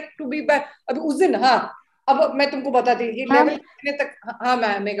is like to be bad. अभी उस दिन, हाँ, अब मैं तुमको बताती हूँ ये मैम लेवल कितने तक। हाँ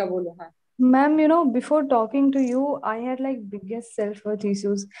मैम, मेगा बोलो। हाँ ma'am, before talking to you, I had like biggest self-worth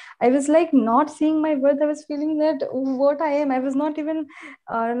issues. I was like not seeing my worth. I was feeling that what I am, I was not even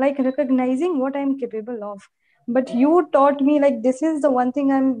like recognizing what I'm capable of. But you taught me, like, this is the one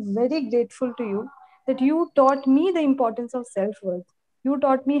thing I'm very grateful to you, that you taught me the importance of self-worth. You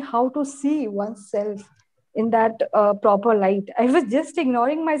taught me how to see oneself in that proper light. I was just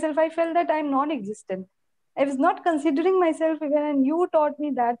ignoring myself. I felt that I'm non-existent. I was not considering myself even, and you taught me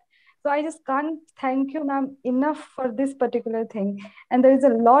that. So I just can't thank you, ma'am, enough for this particular thing. And there is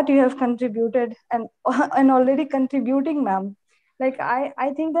a lot you have contributed and and already contributing, ma'am. Like I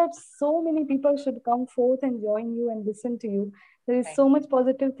think that so many people should come forth and join you and listen to you. There is so much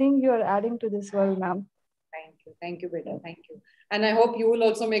positive thing you are adding to this world, ma'am. thank you beta, thank you. And I hope you will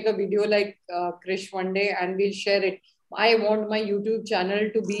also make a video like Krish one day, and we'll share it. I want my YouTube channel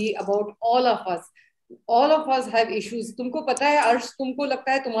to be about all of us. All of us have issues. तुमको पता है अर्श, तुमको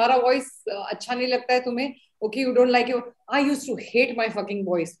लगता है तुम्हारा voice अच्छा नहीं लगता है तुम्हें, okay, you don't like it. I used to hate my fucking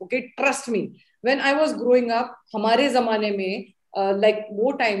voice. Okay, trust me. When I was growing up, हमारे जमाने में like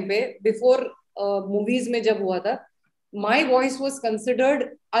वो टाइम पे before movies में जब हुआ था, my voice was considered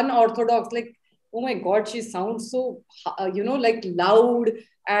unorthodox. Like, oh my god, she sounds so like loud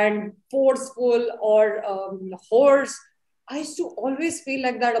and forceful, or hoarse. I used to always feel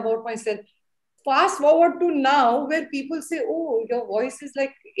like that about myself. Fast forward to now, where people say, oh, your voice is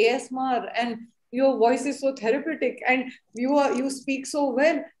like ASMR, and your voice is so therapeutic, and you speak so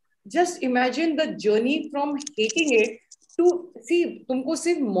well. Just imagine the journey from hating it to, see, तुमको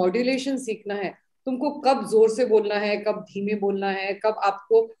सिर्फ modulation सीखना है, तुमको कब जोर से बोलना है, कब धीमे बोलना है, कब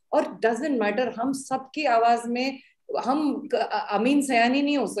आपको, और डजेंट मैटर, हम सबकी आवाज में, हम अमीन सयानी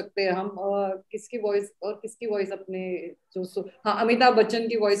नहीं हो सकते हम। किसकी वॉइस, और किसकी वॉइस अपने हाँ, अमिताभ बच्चन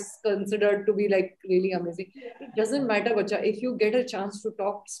की voice considered to be like really amazing. It doesn't matter बच्चा, if you get a chance to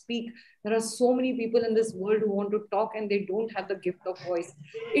talk, speak. There are so many people in this world who want to talk and they don't have the gift of voice.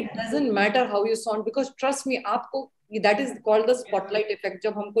 It doesn't matter how you sound, because trust me, आपको, that is called the spotlight effect,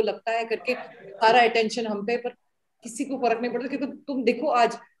 जब हमको लगता है करके सारा attention हम पे, पर किसी को फर्क नहीं पड़ता। क्योंकि तुम देखो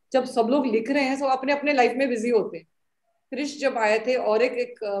आज जब सब लोग लिख रहे हैं, सब अपने अपने लाइफ में बिजी होते हैं। क्रिश जब आए थे, और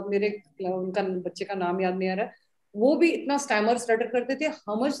मेरे उनका बच्चे का नाम याद नहीं आ रहा, वो भी इतना स्टैमर स्टटर करते थे।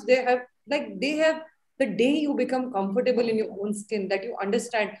 How much they have, like they have, the day you become comfortable in your own skin, that you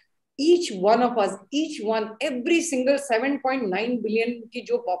understand each one of us, each one, every single 7.9 billion की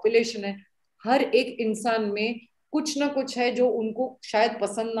जो पॉपुलेशन है, हर एक इंसान में कुछ ना कुछ है जो उनको शायद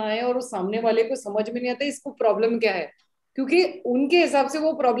पसंद ना आए, और वो सामने वाले को समझ में नहीं आता इसको प्रॉब्लम क्या है। क्योंकि उनके हिसाब से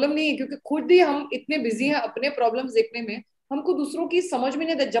वो प्रॉब्लम नहीं है, क्योंकि खुद ही हम इतने बिजी हैं अपने प्रॉब्लम्स देखने में, हमको दूसरों की समझ में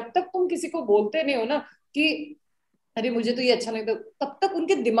नहीं आता। जब तक तुम किसी को बोलते नहीं हो ना कि अरे मुझे तो ये अच्छा नहीं था, तब तक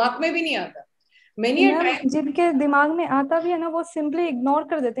उनके दिमाग में भी नहीं आता। मैनी अ मैम टाइम, जिनके दिमाग में आता भी है ना, वो सिंपली इग्नोर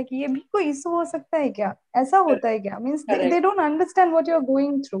कर देते हैं कि ये भी कोई इशू हो सकता है क्या, ऐसा होता है क्या, means they correct, don't understand what you are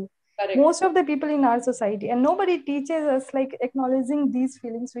going through. Correct. Most of the people in our society, and nobody teaches us like acknowledging these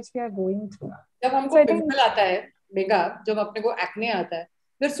feelings which we are going through. जब हमको So I think, pimple आता है mega, जब अपने को acne आता है,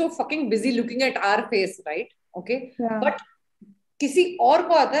 we are so fucking busy looking at our face, right? Okay, yeah, but किसी और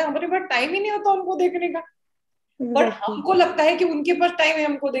को आता है, हमारे पास टाइम ही नहीं होता उनको देखने का, बट exactly. हमको लगता है कि उनके पास टाइम है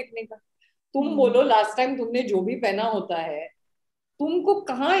हमको देखने का। तुम बोलो लास्ट टाइम तुमने जो भी पहना होता है, तुमको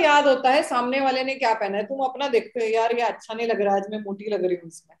कहाँ याद होता है सामने वाले ने क्या पहना है? तुम अपना देखते हो, यार ये अच्छा नहीं लग रहा है, आज मैं मोटी लग रही हूँ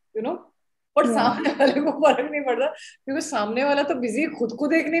इसमें, यू नो। पर Yeah. सामने वाले को फर्क नहीं पड़ रहा, क्योंकि सामने वाला तो बिजी है खुद को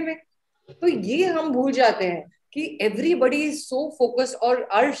देखने में। तो ये हम भूल जाते हैं कि एवरीबडी इज सो फोकस्ड, और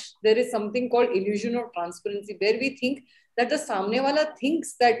अर्श there is something called illusion of transparency, where we think that the सामने वाला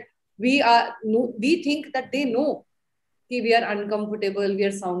thinks that we think that they know कि we are uncomfortable, we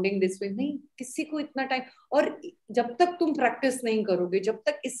are sounding this way. नहीं, किसी को इतना time, और जब तक तुम प्रैक्टिस नहीं करोगे, जब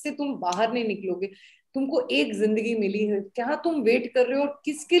तक इससे तुम बाहर नहीं निकलोगे, तुमको एक जिंदगी मिली है, क्या तुम वेट कर रहे हो, और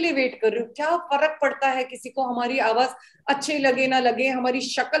किसके लिए वेट कर रहे हो? क्या फर्क पड़ता है किसी को हमारी आवाज अच्छी लगे ना लगे, हमारी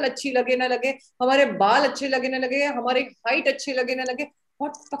शक्ल अच्छी लगे ना लगे, हमारे बाल अच्छे लगे ना लगे, हमारी हाइट अच्छी लगे ना लगे?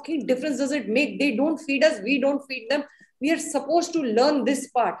 what fucking difference does it make? They don't feed us, we don't feed them. We are supposed to learn this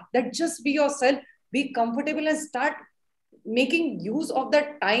part, that just be yourself, be comfortable, and start making use of the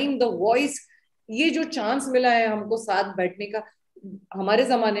time, the voice. ये जो chance मिला है हमको साथ बैठने का, हमारे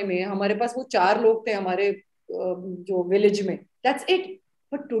जमाने में हमारे पास वो 4 लोग थे हमारे जो विलेज में, that's it.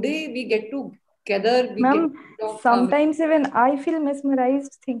 But today we get to gather, we get Ma'am, talk. sometimes even I feel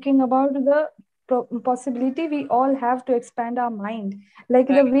mesmerized thinking about the possibility we all have to expand our mind.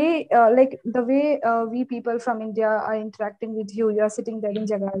 Like the way we people from India are interacting with you. You are sitting there in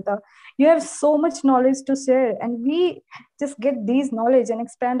Jakarta. You have so much knowledge to share, and we just get these knowledge and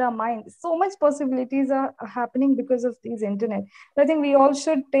expand our mind. So much possibilities are happening because of these internet. So I think we all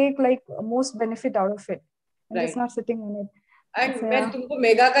should take like most benefit out of it, and just right. not sitting on it. And So मैं yeah. तुमको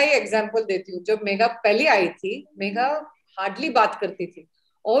mega का ही example देती हूँ। जब mega पहले आई थी, mega hardly बात करती थी,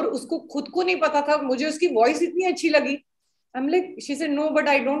 और उसको खुद को नहीं पता था, मुझे उसकी वॉइस इतनी अच्छी लगी। I am like, she said no but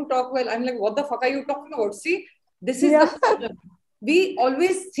I don't talk well. I am like, what the fuck are you talking about? C, this is the Yeah. Problem, we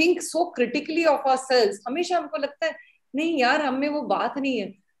always think so critically of ourselves. हमेशा हमको लगता है नहीं यार, हम में वो बात नहीं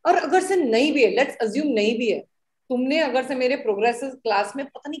है। और अगर से नहीं भी है, लेट्स अज्यूम नहीं भी है, तुमने अगर से मेरे प्रोग्रेसिव क्लास में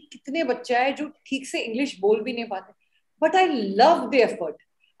पता नहीं कितने बच्चे आए जो ठीक से इंग्लिश बोल भी नहीं पाते, but I love the effort.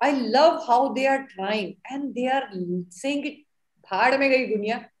 I love how they are trying and they are saying it, भाड़ में गई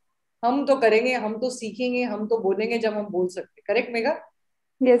दुनिया, हम तो करेंगे, हम तो सीखेंगे, हम तो बोलेंगे जब हम बोल सकते। Correct mega?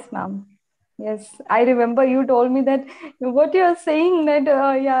 Yes, ma'am. Yes, I remember you told me that what you are saying that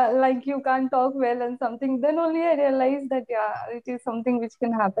yeah, like you can't talk well and something. Then only I realized that yeah, it is something which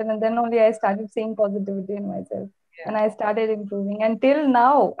can happen, and then only I started seeing positivity in myself, Yeah, and I started improving. And till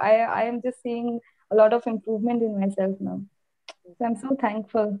now, I am just seeing a lot of improvement in myself now. So I'm so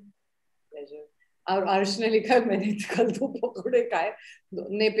thankful. pleasure. और अर्श ने लिखा है, मैंने कल 2 पकौड़े खाए,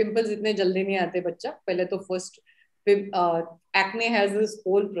 ने पिंपल्स इतने जल्दी नहीं आते बच्चा। पहले तो first acne has this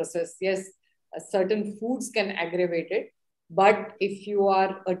whole process. Yes, certain foods can aggravate it, but if you are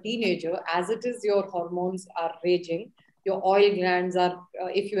a teenager, as it is, your hormones are raging, your oil glands are,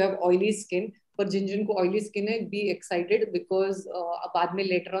 if you have oily skin, पर जिन जिन को oily skin है, be excited, because बाद में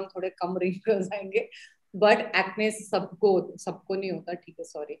later on थोड़े कम wrinkles आएंगे। But acne सबको सबको नहीं होता, ठीक है,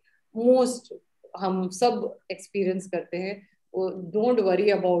 सॉरी, मोस्ट हम सब एक्सपीरियंस करते हैं। Don't worry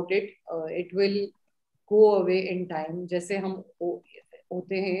about it, it will go away in time, जैसे हम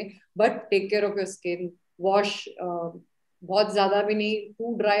होते हैं. But take care of your skin, wash, बहुत ज्यादा भी नहीं,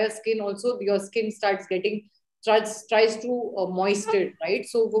 to dry skin also your skin starts getting tries to moist it, right?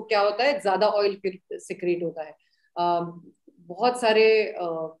 So वो क्या होता है, ज्यादा ऑयल सिक्रेट होता है. बहुत सारे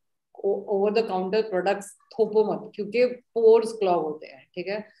ओवर द काउंटर प्रोडक्ट्स थोपो मत, क्योंकि पोर्स क्लॉग होते हैं. ठीक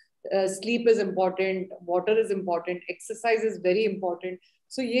है, sleep is important, water is important, exercise is very important.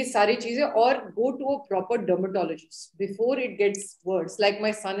 सो ये सारी चीजें, और go to a proper dermatologist before it gets worse. Like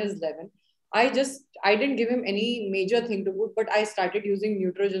my sun is 11. I didn't give him any major thing to put, but I started using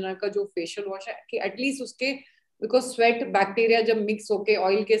Neutrogena का जो facial wash है, कि at least उसके, because sweat bacteria जब mix होके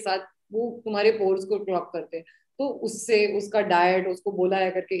oil के साथ, वो तुम्हारे pores को clog करते हैं. तो उससे, उसका diet, उसको बोला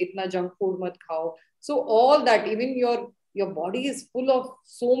है करके इतना junk food मत खाओ. So all that, even your body is full of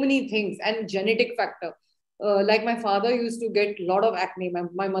so many things, and genetic factor. Like my father used to get a lot of acne.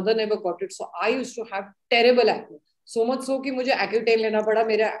 My mother never got it, so I used to have terrible acne. So much so कि मुझे एक्यूटेन लेना पड़ा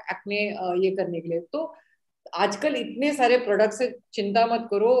मेरे acne ये करने के लिए. तो आजकल इतने सारे प्रोडक्ट्स से चिंता मत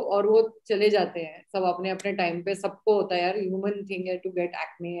करो, और वो चले जाते हैं सब अपने अपने टाइम पे. सबको होता है यार, ह्यूमन थिंग है to get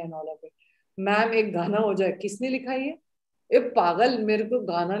acne and all of it. Ma'am एक गाना हो जाए, किसने लिखा है ये पागल, मेरे को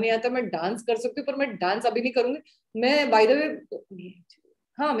गाना नहीं आता. मैं डांस कर सकती हूँ, पर मैं डांस अभी नहीं करूंगी. मैं बाय द वे,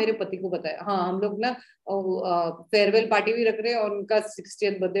 हाँ मेरे पति को पता है. हाँ, हम लोग ना फेयरवेल पार्टी भी रख रहे हैं, और उनका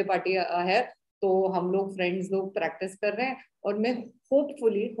 60th बर्थडे पार्टी है. तो हम लोग फ्रेंड्स लोग प्रैक्टिस कर रहे हैं, और मैं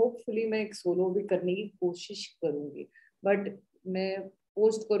होपफुली मैं एक सोलो भी करने की कोशिश करूंगी. बट मैं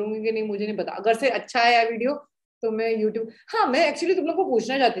पोस्ट करूंगी कि नहीं मुझे नहीं पता. अगर से अच्छा आया वीडियो तो मैं यूट्यूब. हाँ, मैं एक्चुअली तुम लोग को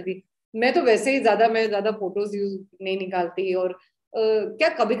पूछना चाहती थी. मैं तो वैसे ही ज्यादा फोटोज यूज नहीं निकालती. और क्या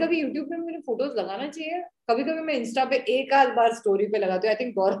कभी कभी यूट्यूब पे मेरे फोटोज लगाना चाहिए? कभी कभी मैं इंस्टा पे एक आध बार स्टोरी पे लगाती हूँ. आई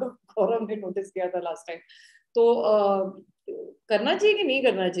थिंक गौरव ने नोटिस किया था लास्ट टाइम. तो करना चाहिए कि नहीं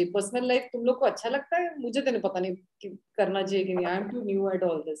करना चाहिए? पर्सनल लाइफ तुम लोग को अच्छा लगता है? मुझे तो नहीं पता नहीं कि करना चाहिए कि नहीं. I am to new at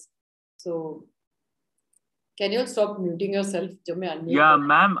all this. So can you stop muting yourself जब मैं unmute? Yeah,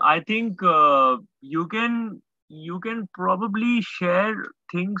 ma'am, I think you can probably share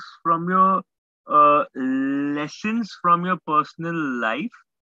things from your lessons from your personal life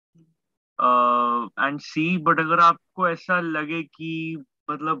and see. But अगर आपको ऐसा लगे कि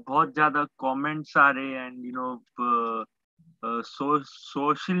मतलब बहुत ज्यादा comments आ रहे हैं, and you know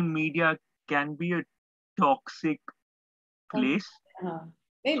social media can be a toxic place.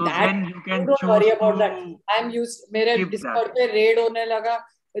 नहीं, So that, then you can don't worry choose about that. to I am used. मेरे skip डिस्कॉर्ड that. पे रेड होने लगा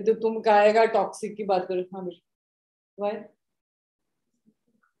तो तुम कहेगा टॉक्सिक की बात करो. हाँ बेटा, why?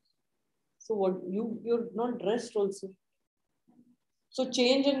 So what, you're not dressed also. So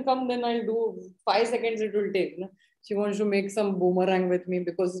change and come, then I'll do 5 seconds it will take. ना, she wants to make some boomerang with me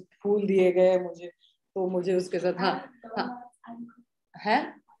because फूल दिए गए मुझे, तो मुझे उसके साथ. हाँ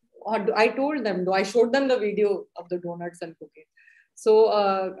है. I told them, I showed them the video of the donuts and cookies. So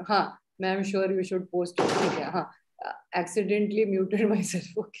हाँ, I'm sure you should post it. ठीक है. हाँ, accidentally muted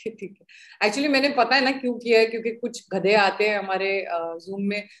myself. Okay, ठीक है. Actually मैंने पता है ना क्यों किया है, क्योंकि कुछ गधे आते हैं हमारे Zoom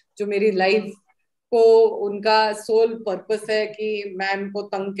में जो मेरी लाइफ को, उनका सोल पर्पस है कि मैम को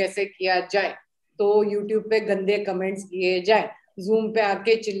तंग कैसे किया जाए. तो YouTube पे गंदे कमेंट्स किए जाए, जूम पे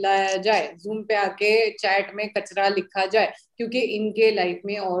आके चिल्लाया जाए, जूम पे आके चैट में कचरा लिखा जाए, क्योंकि इनके लाइफ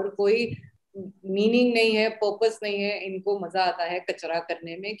में और कोई मीनिंग नहीं है, पर्पस नहीं है. इनको मजा आता है कचरा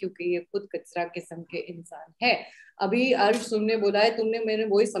करने में, क्योंकि ये खुद कचरा किस्म के इंसान है. अभी अर्श तुमने बोला है, मैंने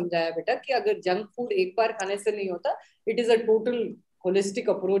वही समझाया बेटा कि अगर जंक फूड एक बार खाने से नहीं होता, it is a total holistic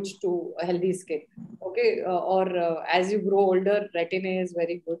approach to healthy skin. Okay, or as you grow older, retin-A is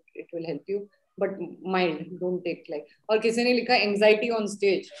very good, it will help you, but mild, don't take like. और किसी ने लिखा anxiety on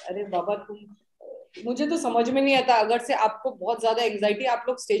stage. अरे बाबा, तुम, मुझे तो समझ में नहीं आता, अगर से आपको बहुत ज्यादा एंजाइटी, आप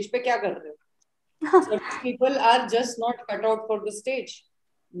लोग स्टेज पे क्या कर रहे हो? Certain people are just not cut out for the stage.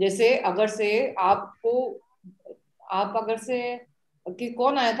 जैसे अगर से आपको, आप अगर से, कि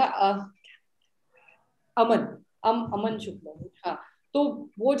कौन आया था, अमन शुक्ला. हाँ, तो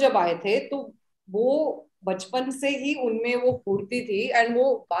वो जब आए थे तो वो बचपन से ही उनमें वो फूर्ती थी, एंड वो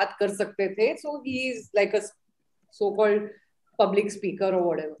बात कर सकते थे. सो he is like a so called public speaker और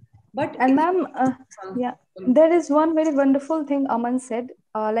whatever. But and ma'am, yeah, there is one very wonderful thing Aman said.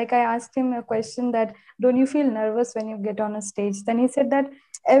 Like I asked him a question that, don't you feel nervous when you get on a stage? Then he said that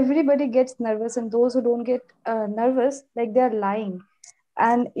everybody gets nervous, and those who don't get nervous, like they are lying.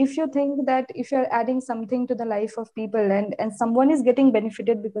 And if you think that if you're adding something to the life of people, and someone is getting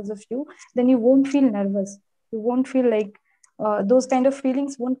benefited because of you, then you won't feel nervous. You won't feel like those kind of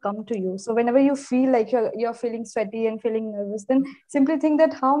feelings won't come to you. So whenever you feel like you're feeling sweaty and feeling nervous, then simply think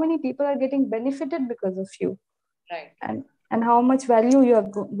that how many people are getting benefited because of you. Right. And and how much value you are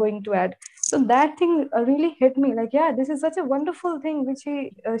going to add. So that thing really hit me, like, yeah, this is such a wonderful thing which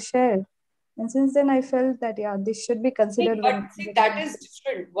he shared. And since then I felt that, yeah, this should be considered But when see, getting that is into.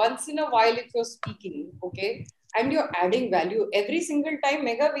 different. Once in a while, if you're speaking, okay, and you're adding value, every single time,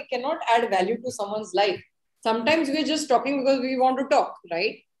 Mega, we cannot add value to someone's life. Sometimes we're just talking because we want to talk,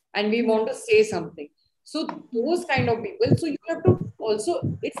 right? And we want to say something. So those kind of people, so you have to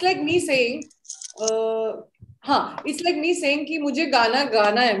also, it's like me saying, हाँ, it's like me saying कि मुझे गाना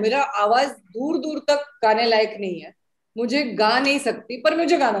गाना है, मेरा आवाज दूर दूर तक गाने लायक नहीं है, मुझे गा नहीं सकती, पर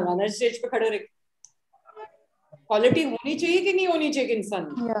मुझे गाना गाना है स्टेज पे खड़े रह, क्वालिटी होनी चाहिए कि नहीं होनी चाहिए इंसान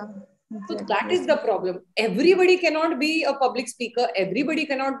में. Yeah, So exactly. that is the problem. Everybody cannot be a public speaker. Everybody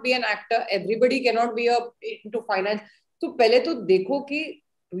cannot be an actor. Everybody cannot be into finance. तो पहले तो देखो कि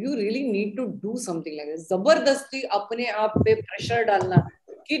do you really need to do something like this? जबरदस्ती अपने आप पे pressure डालना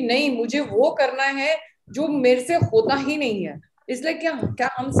कि नहीं मुझे वो करना है जो मेरे से होता ही नहीं है. इसलिए क्या क्या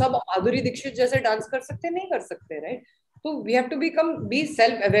हम सब माधुरी दीक्षित जैसे डांस कर सकते नहीं कर सकते, राइट? तो we have to be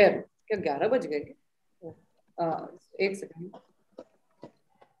self aware. क्या 11 बज गए? एक सेकंड.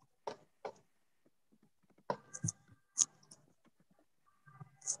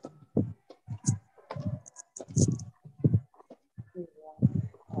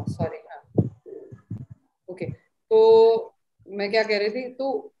 सॉरी. ओके, तो मैं क्या कह रही थी,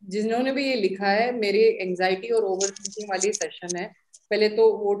 तो जिन्होंने भी ये लिखा है, मेरी एंजाइटी और ओवर थिंकिंग वाली सेशन है. पहले तो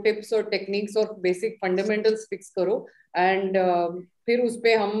वो टिप्स और टेक्निक्स और बेसिक फंडामेंटल्स फिक्स करो, एंड फिर उस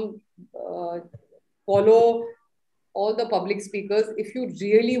पे हम follow all the public speakers if you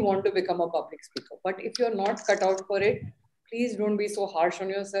really want to become a public speaker. But if you're not cut out for it, please don't be so harsh on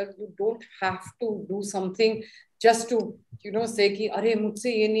yourself. You don't have to do something just to say कि अरे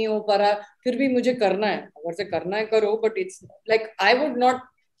मुझसे ये नहीं हो पा रहा, फिर भी मुझे करना है. अगर से करना है करो, but it's like I would not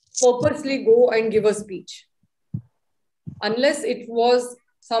purposely go and give a speech unless it was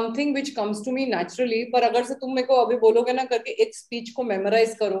something which comes to me naturally. पर अगर से तुम मेरे को अभी बोलोगे ना करके एक स्पीच को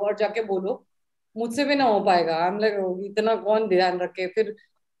मेमोराइज करो और जाके बोलो, मुझसे भी ना हो पाएगा. आई एम लाइक इतना कौन ध्यान रखे, फिर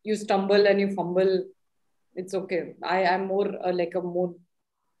you stumble and you fumble. It's okay. I am more like a more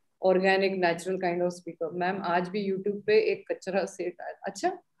organic natural kind of speaker. Ma'am आज भी यूट्यूब पे एक कचरा सेट आया.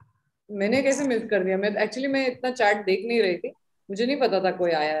 अच्छा, मैंने कैसे मिस कर दिया? मैं एक्चुअली मैं इतना चैट देख नहीं रही थी, मुझे नहीं पता था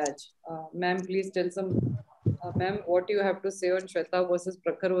कोई आया आज. Ma'am please tell some, ma'am what you have to से ऑन श्वेता वर्सेस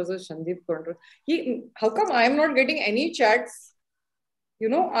प्रखर वर्सेस संदीप कंट्रोल. ये how come I am not getting any chats?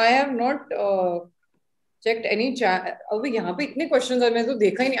 I have not checked any chat. अब यहाँ पे इतने क्वेश्चंस है, मैं तो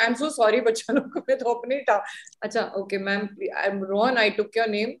देखा ही नहीं. आई एम सो सॉरी बच्चा लोग को, मैं तो अपने अच्छा okay ma'am. I am Rohan, I took your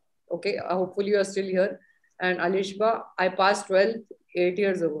name. Okay, hopefully you are still here. And Alishba, I pass 12 8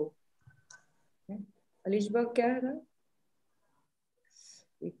 years ago. Alishba क्या है ना,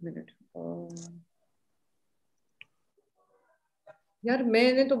 एक मिनट यार,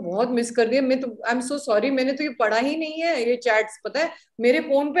 मैंने तो बहुत मिस कर दिया. मैं तो आई एम सो सॉरी, मैंने तो ये पढ़ा ही नहीं है ये चैट्स. पता है मेरे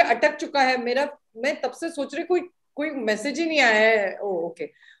फोन पे अटक चुका है मेरा, मैं तब से सोच रही कोई मैसेज ही नहीं आया है. ओके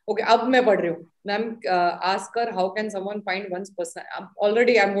ओके, अब मैं पढ़ रही हूँ. Ma'am ask her how can someone find once person.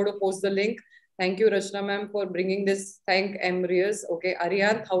 Already I am going to post the link. Thank you, Rachna ma'am, for bringing this. Thank Emrius. Okay,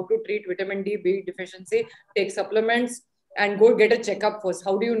 Aryan, how to treat vitamin D, B deficiency? Take supplements and go get a checkup first.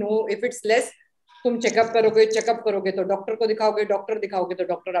 How do you know if it's less? तुम checkup करोगे तो doctor को दिखाओगे तो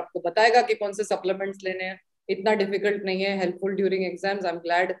doctor आपको बताएगा कि कौन से सप्लीमेंट्स लेने हैं. इतना डिफिकल्ट नहीं है. Helpful during exams. I am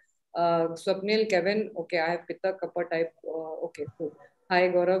glad. Swapnil Kevin, okay, I have पिता कपर टाइप. Okay good. हाय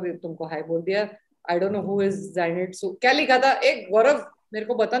गौरव, तुमको हाय बोल दिया. I don't know who is जाइनेट. सो क्या लिखा था? एक गौरव मेरे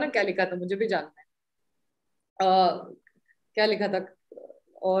को बता ना क्या लिखा था, मुझे भी जानना है. क्या लिखा था?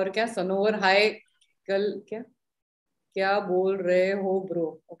 और क्या सनोवर हाय, कल क्या बोल रहे हो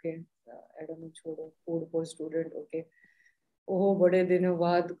bro? Okay, I don't know, छोड़ो. Food for student. ओके. ओह बड़े दिनों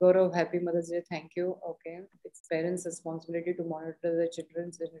बाद. गौरव happy mother's day. Thank you. Okay, its parents responsibility to monitor the children.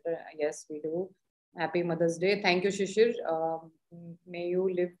 Yes we do. Happy mother's day. Thank you Shishir. May you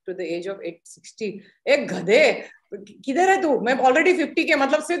live to the age of 860. एक गधे, किधर है तू? मैं already 50 के,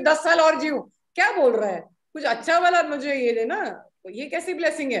 मतलब सिर्फ 10 साल और जीऊं. क्या बोल रहा है? कुछ अच्छा वाला मुझे ये देना. ये कैसी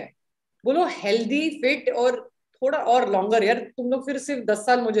ब्लेसिंग है? बोलो हेल्दी फिट और थोड़ा और लॉन्गर. यार तुम लोग फिर सिर्फ 10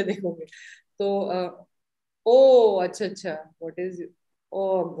 साल मुझे देखोगे तो. ओ अच्छा, व्हाट इज,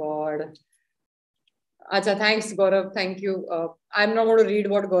 ओ गॉड. अच्छा, thanks Gaurav, thank you. I am not going to read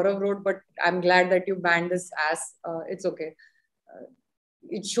what Gaurav road, but I am glad that you band this S. It's okay.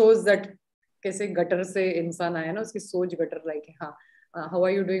 It shows that कैसे gutter से इंसान आया ना, उसकी सोच gutter like है. हाँ. How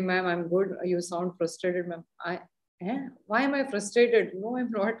are you doing ma'am? I am good. You sound frustrated ma'am. Why am I frustrated? No, I'm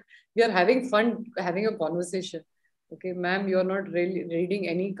not. We are having fun having a conversation. Okay, ma'am, you're not really reading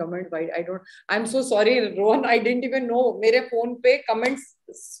any comment. I'm so sorry, Rohan. I didn't even know. मेरे phone पे comments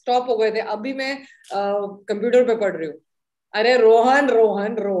stop हो गए थे. अभी मैं computer पे पढ़ रही हूँ. अरे रोहन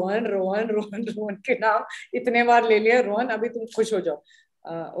रोहन रोहन रोहन रोहन रोहन के नाम इतने बार ले लिया. रोहन, अभी तुम खुश हो जाओ.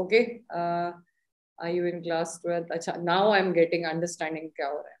 Okay, are you in class 12? अच्छा, now I'm getting understanding क्या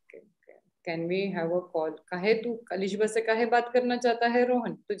हो रहा है. Can we have a call? काहे तू अलिशबा से काहे बात करना चाहता है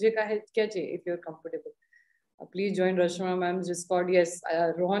रोहन? तुझे काहे क्या चाहिए? If you're comfortable. Please join Rachna ma'am's Discord. Yes,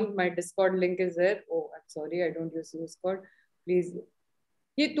 Rohan, my Discord link is there. Oh, I'm sorry, I don't use Discord. Please.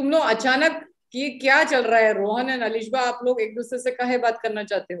 ये तुम लोग अचानक ये क्या चल रहा है? रोहन एंड अलिशबा, आप लोग एक दूसरे से काहे बात करना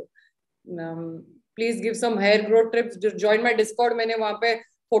चाहते हो? Please give some hair growth tips. Join my Discord. मैंने वहाँ पे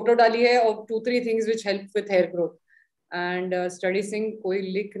फोटो डाली है और 2-3 things which help with hair growth. And study sing कोई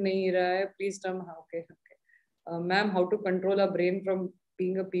लिख नहीं रहा है. Please tell me. Okay. Ma'am, how to control a brain from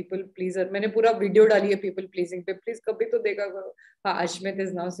being a people pleaser? मैंने पूरा वीडियो डाली है people pleasing पे. प्लीज कभी तो देखा करो. हाँ, Ashmit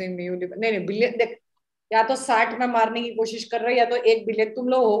is now saying me नहीं बिलियन देख, या तो 60 में मारने की कोशिश कर रहा है या तो 1 बिलियन. तुम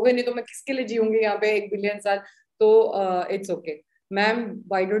लोग हो गए, नहीं तो मैं किसके लिए जीऊंगी यहाँ पे 1 बिलियन साल. तो it's okay. Ma'am,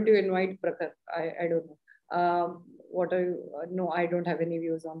 why don't you invite प्रखर? I don't know what are you. No, I don't have any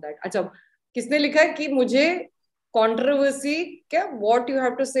views on that. अच्छा, किसने लिखा है कि मुझे कंट्रोवर्सी क्या, व्हाट यू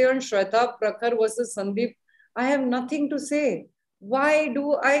हैव टू से ऑन श्वेता प्रखर versus Sandeep? I have nothing to say. Why do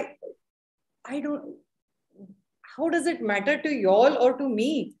I don't, how does it matter to y'all or to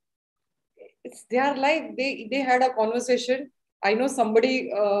me? It's their life. They had a conversation. I know somebody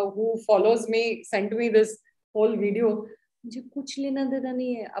who follows me sent me this whole video. मुझे कुछ लेना देना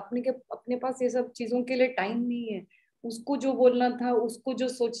नहीं है. अपने पास ये सब चीजों के लिए टाइम नहीं है. उसको जो बोलना था, उसको जो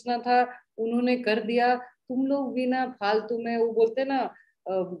सोचना था, उन्होंने कर दिया. तुम लोग भी ना फालतू में, वो बोलते ना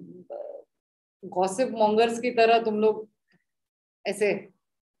गॉसिप मॉन्गर्स की तरह तुम लोग ऐसे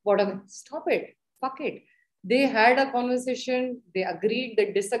stop it, fuck it. They had a conversation, they agreed,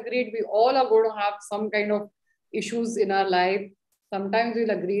 they disagreed. We all are going to have some kind of issues in our life. Sometimes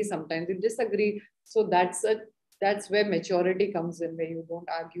we'll agree, sometimes we'll disagree. So that's where maturity comes in, where you don't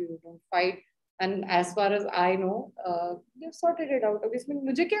argue, you don't fight. And as far as I know, they've sorted it out. Obviously,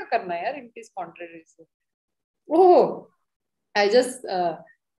 मुझे क्या करना है यार इनकी contraries? Oh, I just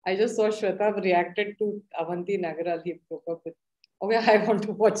saw Shweta reacted to Avanti Nagaral. He broke up with. Okay, I want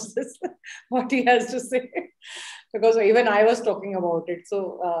to watch this. What he has to say, because even I was talking about it.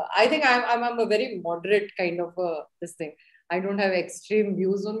 So I think I'm a very moderate kind of this thing. I don't have extreme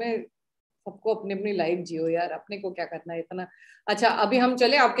views on me. सबको अपनी अपनी life जियो यार, अपने को क्या करना है इतना. अच्छा, अभी हम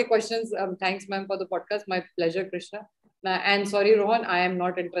चले आपके questions. Thanks ma'am for the podcast. My pleasure Krishna. And sorry Rohan, I am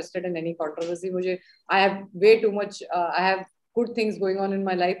not interested in any controversy. मुझे I have way too much, I have good things going on in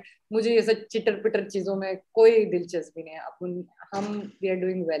my life. मुझे ये सब cheater पिटर चीजों में कोई दिलचस्पी नहीं है. अपन हम we are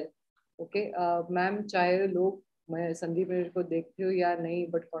doing well. Okay ma'am, चाहे लोग मैं संदीप मेरे को देखती हूँ या नहीं,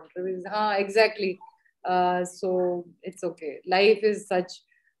 बट कंट्रोवर्सी, हाँ exactly. So it's okay, life is such.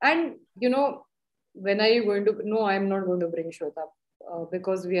 And you know, when are you going to? No, I'm not going to bring Shweta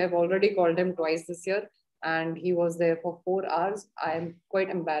because we have already called him twice this year, and he was there for 4 hours. I am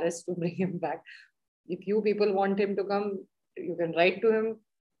quite embarrassed to bring him back. If you people want him to come, you can write to him.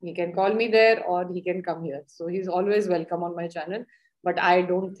 He can call me there, or he can come here. So he's always welcome on my channel. But I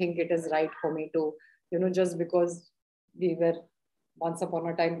don't think it is right for me to, just because we were once upon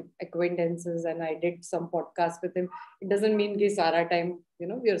a time acquaintances and I did some podcast with him, it doesn't mean कि सारा time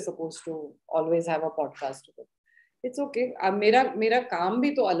we are supposed to always have a podcast with him. It's okay. अब मेरा काम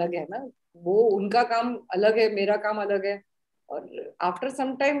भी तो अलग है ना. वो उनका काम अलग है, मेरा काम अलग है. और after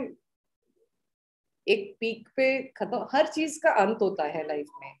some time एक पीक पे खत्म, हर चीज का अंत होता है लाइफ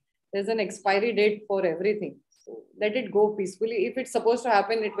में. There's an expiry date for everything. So let it go peacefully. If it's supposed to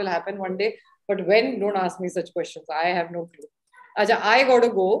happen, it will happen one day. But when, don't ask me such questions. I have no clue. Acha, I got to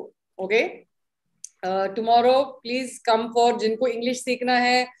go. Okay. Tomorrow, please come for जिनको English सीखना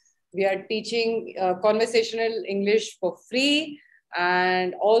है. We are teaching conversational English for free.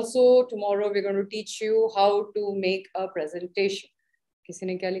 And also tomorrow we're going to teach you how to make a presentation. किसी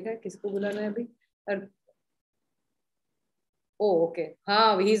ने क्या लिखा है? किसको बुलाना है अभी? Oh, okay.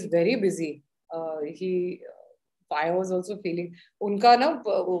 हाँ, he is very busy. I was also feeling उनका ना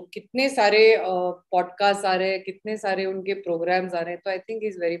कितने सारे पॉडकास्ट आ रहे हैं, कितने सारे उनके प्रोग्राम्स आ रहे हैं. तो I think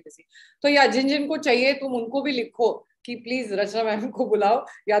is very busy. तो या जिन को चाहिए तुम उनको भी लिखो कि प्लीज रचना मैम को बुलाओ,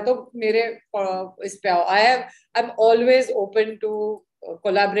 या तो मेरे इस पे आओ. I am always open to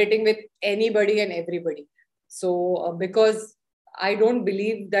collaborating with anybody and everybody. So because I don't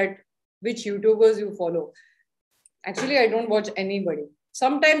believe that which YouTubers you follow. Actually, I don't watch anybody.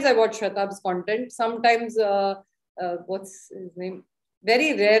 Sometimes I watch Shwetab's content. Sometimes what's his name?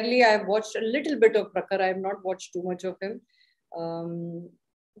 Very rarely I've watched a little bit of Prakhar. I have not watched too much of him.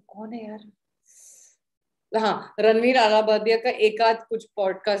 कौन है यार? हाँ, रणवीर अलाहाबादिया का एक आध कुछ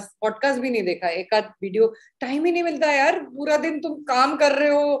podcast भी नहीं देखा, एक आध वीडियो. टाइम ही नहीं मिलता यार, पूरा दिन तुम काम कर रहे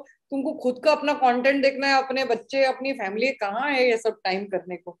हो, तुमको खुद का अपना कंटेंट देखना है, अपने बच्चे अपनी फैमिली, कहाँ है ये सब टाइम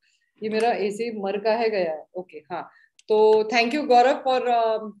करने को. ये मेरा ऐसे ही मर का है गया है. ओके, हाँ. तो thank you Gaurav for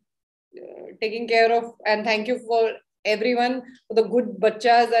taking care of, and thank you for everyone, for the good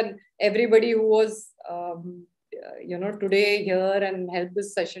bachas and everybody who was today here and helped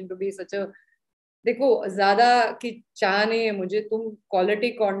this session to be such a. देखो, ज्यादा की चाह नहीं है मुझे, तुम क्वालिटी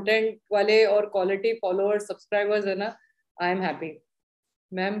कंटेंट वाले और क्वालिटी फॉलोअर्स सब्सक्राइबर्स है ना, I am happy.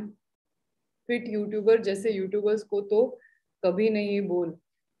 Ma'am, fit YouTuber जैसे यूट्यूबर्स को तो कभी नहीं बोल.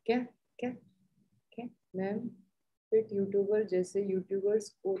 क्या क्या क्या मैम, फिट यूट्यूबर जैसे यूट्यूबर्स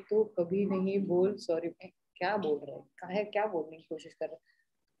को तो कभी नहीं बोल. सॉरी, क्या बोल रहे हैं, क्या बोलने की कोशिश कर रहे हैं.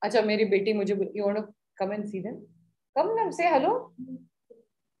 अच्छा, मेरी बेटी मुझे, you want to come and see them? Come ma'am, से hello.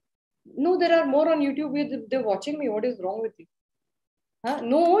 No, there are more on YouTube. They're watching me. What is wrong with you? Huh?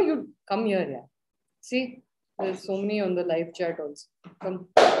 No, you come here, yeah. See, there's so many on the live chat also.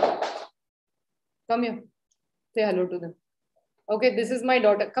 Come here. Say hello to them. Okay, this is my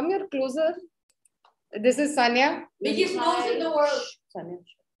daughter. Come here closer. This is Sanya. Biggest nose in the world. Sanya,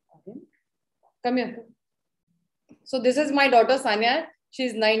 come here. So this is my daughter Sanya.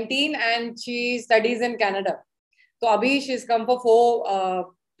 She's 19 and she studies in Canada. So abhi she's come for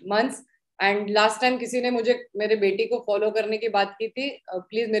 4 months. And last time किसी ने मुझे मेरे बेटी को follow करने की बात की थी.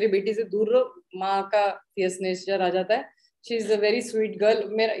 प्लीज मेरी बेटी से दूर रहो, माँ का फियसनेस आ जाता है. She is a very sweet girl.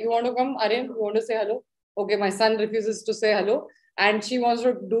 मेरा, you want to come Aryan? You want to से hello? Okay, my son refuses to से hello and she wants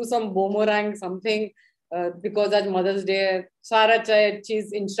to do some boomerang something because आज मदर्स डे है. सारा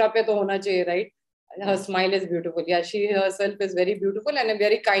चीज Insta पे तो होना चाहिए, right? Her smile is beautiful. Yeah, she herself is very beautiful and a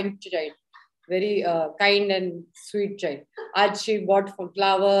very kind child. Very kind and sweet child. आज she bought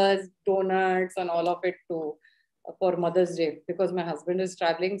flowers, donuts and all of it for Mother's Day because my husband is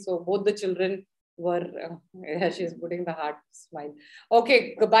traveling. So both the children were, she's putting the heart smile. Okay,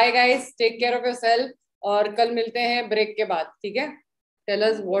 goodbye guys. Take care of yourself. और कल मिलते हैं break के बाद, ठीक है? Tell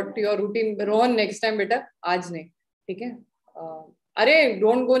us what your routine. Rohan, next time बेटा, आज नहीं, ठीक है? अरे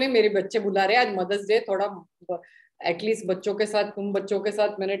डोंट गो, नहीं, मेरे बच्चे बुला रहे हैं, आज मदर्स डे, थोड़ा एटलीस्ट बच्चों के साथ, तुम बच्चों के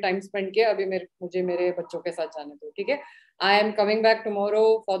साथ मैंने टाइम स्पेंड किया, अभी मुझे मेरे बच्चों के साथ जाने दो, ठीक है? I am coming back tomorrow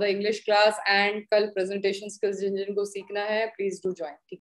for the English class and कल प्रेजेंटेशन स्किल्स जिनको सीखना है प्लीज डू ज्वाइन.